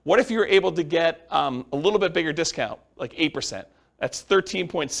one. What if you're able to get a little bit bigger discount, like 8%? That's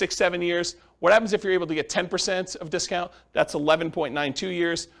 13.67 years. What happens if you're able to get 10% of discount? That's 11.92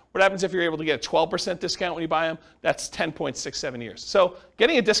 years. What happens if you're able to get a 12% discount when you buy them? That's 10.67 years. So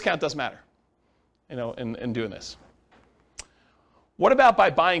getting a discount does matter, in doing this. What about by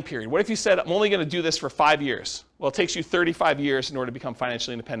buying period? What if you said, I'm only going to do this for 5 years? Well, it takes you 35 years in order to become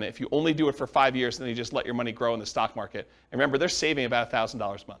financially independent. If you only do it for 5 years, then you just let your money grow in the stock market. And remember, they're saving about $1,000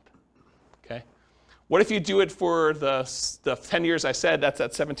 a month. Okay? What if you do it for the 10 years I said? That's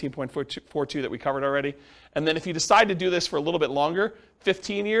at 17.42 that we covered already. And then if you decide to do this for a little bit longer,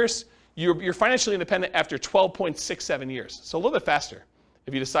 15 years, you're financially independent after 12.67 years. So a little bit faster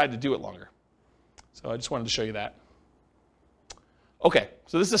if you decide to do it longer. So I just wanted to show you that. Okay,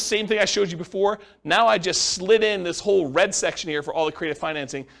 so this is the same thing I showed you before. Now I just slid in this whole red section here for all the creative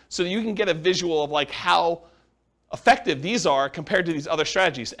financing so that you can get a visual of like how effective these are compared to these other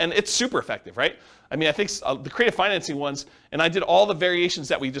strategies. And it's super effective, right? I mean, I think the creative financing ones, and I did all the variations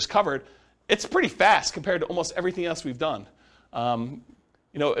that we just covered, it's pretty fast compared to almost everything else we've done.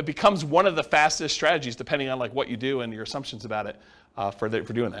 It becomes one of the fastest strategies depending on like what you do and your assumptions about it for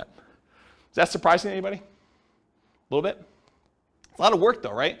doing that. Is that surprising to anybody? A little bit? It's a lot of work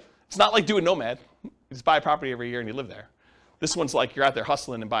though, right? It's not like doing Nomad. You just buy a property every year and you live there. This one's like you're out there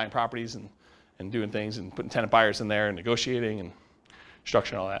hustling and buying properties and doing things and putting tenant buyers in there and negotiating and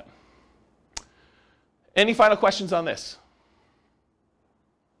structuring all that. Any final questions on this?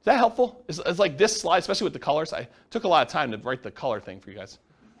 Is that helpful? It's like this slide, especially with the colors. I took a lot of time to write the color thing for you guys.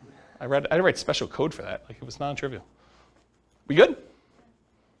 I had to write special code for that. Like it was non-trivial. We good?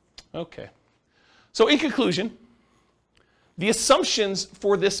 Okay. So in conclusion, the assumptions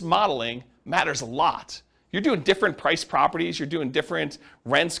for this modeling matters a lot. You're doing different price properties. You're doing different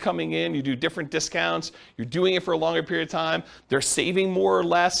rents coming in. You do different discounts. You're doing it for a longer period of time. They're saving more or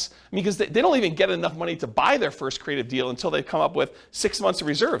less. Because they don't even get enough money to buy their first creative deal until they come up with 6 months of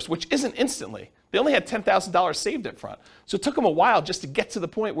reserves, which isn't instantly. They only had $10,000 saved up front. So it took them a while just to get to the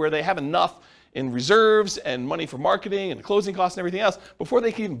point where they have enough in reserves and money for marketing and closing costs and everything else before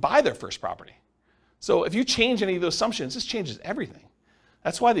they can even buy their first property. So if you change any of those assumptions, this changes everything.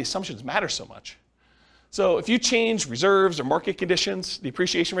 That's why the assumptions matter so much. So if you change reserves or market conditions, the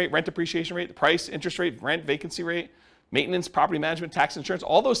appreciation rate, rent appreciation rate, the price, interest rate, rent, vacancy rate, maintenance, property management, tax, insurance,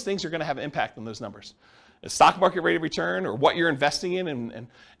 all those things are going to have an impact on those numbers. The stock market rate of return or what you're investing in, and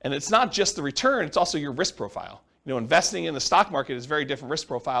it's not just the return, it's also your risk profile. Investing in the stock market is a very different risk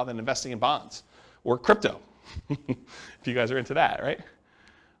profile than investing in bonds or crypto, if you guys are into that, right?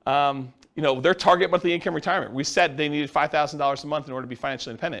 Their target monthly income retirement. We said they needed $5,000 a month in order to be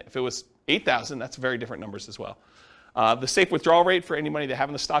financially independent. If it was $8,000, that's very different numbers as well. The safe withdrawal rate for any money they have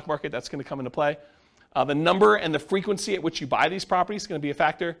in the stock market, that's going to come into play. The number and the frequency at which you buy these properties is going to be a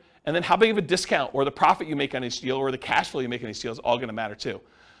factor. And then how big of a discount or the profit you make on each deal or the cash flow you make on each deal is all going to matter too.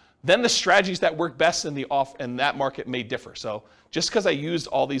 Then the strategies that work best in that market may differ. So just because I used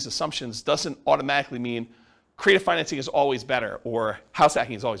all these assumptions doesn't automatically mean creative financing is always better, or house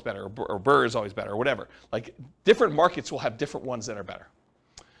hacking is always better, or BRRRR is always better, or whatever. Like different markets will have different ones that are better.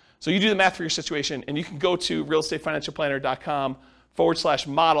 So you do the math for your situation, and you can go to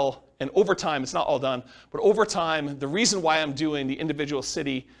realestatefinancialplanner.com/model, and over time, it's not all done, but over time, the reason why I'm doing the individual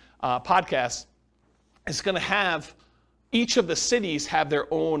city podcast is going to have each of the cities have their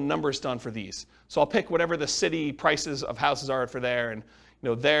own numbers done for these. So I'll pick whatever the city prices of houses are for there, and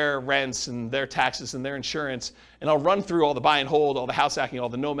their rents and their taxes and their insurance, and I'll run through all the buy and hold, all the house hacking, all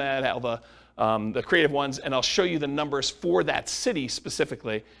the nomad, all the creative ones, and I'll show you the numbers for that city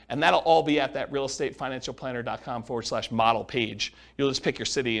specifically, and that'll all be at that realestatefinancialplanner.com/model page. You'll just pick your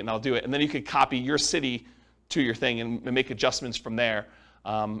city, and I'll do it, and then you can copy your city to your thing and make adjustments from there,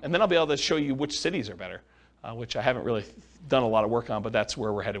 and then I'll be able to show you which cities are better, which I haven't really done a lot of work on, but that's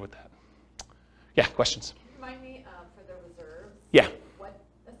where we're headed with that. Yeah, questions? Remind me for the reserves. Yeah. What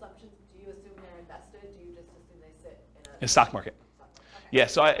assumptions do you assume they're invested? Do you just assume they sit in a stock market? Okay. Yeah.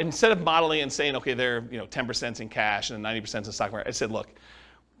 So instead of modeling and saying, okay, they're 10% in cash and 90% in stock market, I said, look,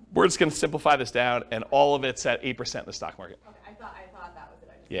 we're just going to simplify this down, and all of it's at 8% in the stock market. Okay. I thought that was it.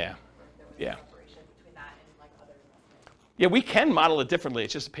 I just yeah. There was yeah. a separation between that and like other investments. Yeah, we can model it differently.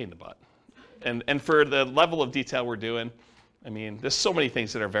 It's just a pain in the butt, and for the level of detail we're doing. I mean, there's so many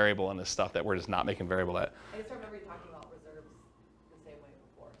things that are variable in this stuff that we're just not making variable at. I just remember you talking about reserves the same way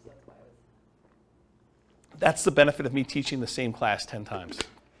before, so that's why I was... That's the benefit of me teaching the same class 10 times,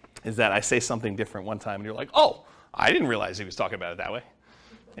 is that I say something different one time, and you're like, oh, I didn't realize he was talking about it that way.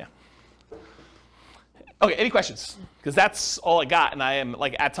 Yeah. Okay, any questions? Because that's all I got, and I am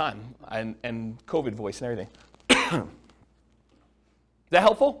like at time, and COVID voice and everything. Is that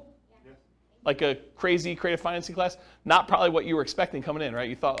helpful? Like a crazy creative financing class? Not probably what you were expecting coming in, right?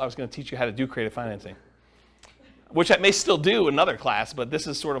 You thought I was going to teach you how to do creative financing, which I may still do in another class, but this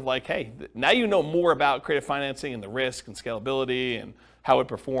is sort of like, hey, now you know more about creative financing and the risk and scalability and how it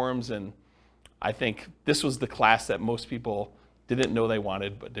performs, and I think this was the class that most people didn't know they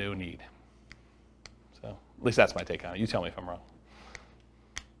wanted but do need. So at least that's my take on it. You tell me if I'm wrong.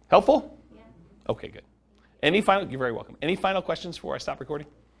 Helpful? Yeah. Okay, good. You're very welcome. Any final questions before I stop recording?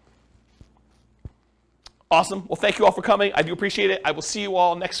 Awesome. Well, thank you all for coming. I do appreciate it. I will see you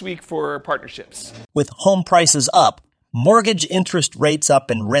all next week for partnerships. With home prices up, mortgage interest rates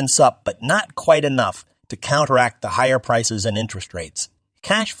up, and rents up, but not quite enough to counteract the higher prices and interest rates.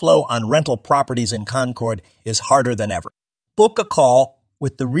 Cash flow on rental properties in Concord is harder than ever. Book a call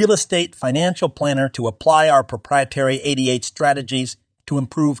with the Real Estate Financial Planner to apply our proprietary 88 strategies to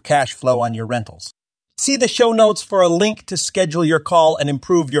improve cash flow on your rentals. See the show notes for a link to schedule your call and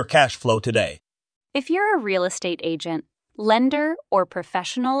improve your cash flow today. If you're a real estate agent, lender, or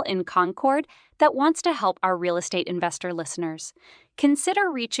professional in Concord that wants to help our real estate investor listeners, consider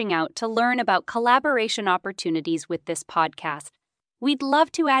reaching out to learn about collaboration opportunities with this podcast. We'd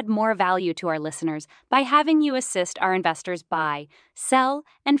love to add more value to our listeners by having you assist our investors buy, sell,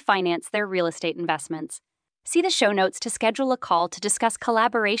 and finance their real estate investments. See the show notes to schedule a call to discuss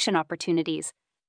collaboration opportunities.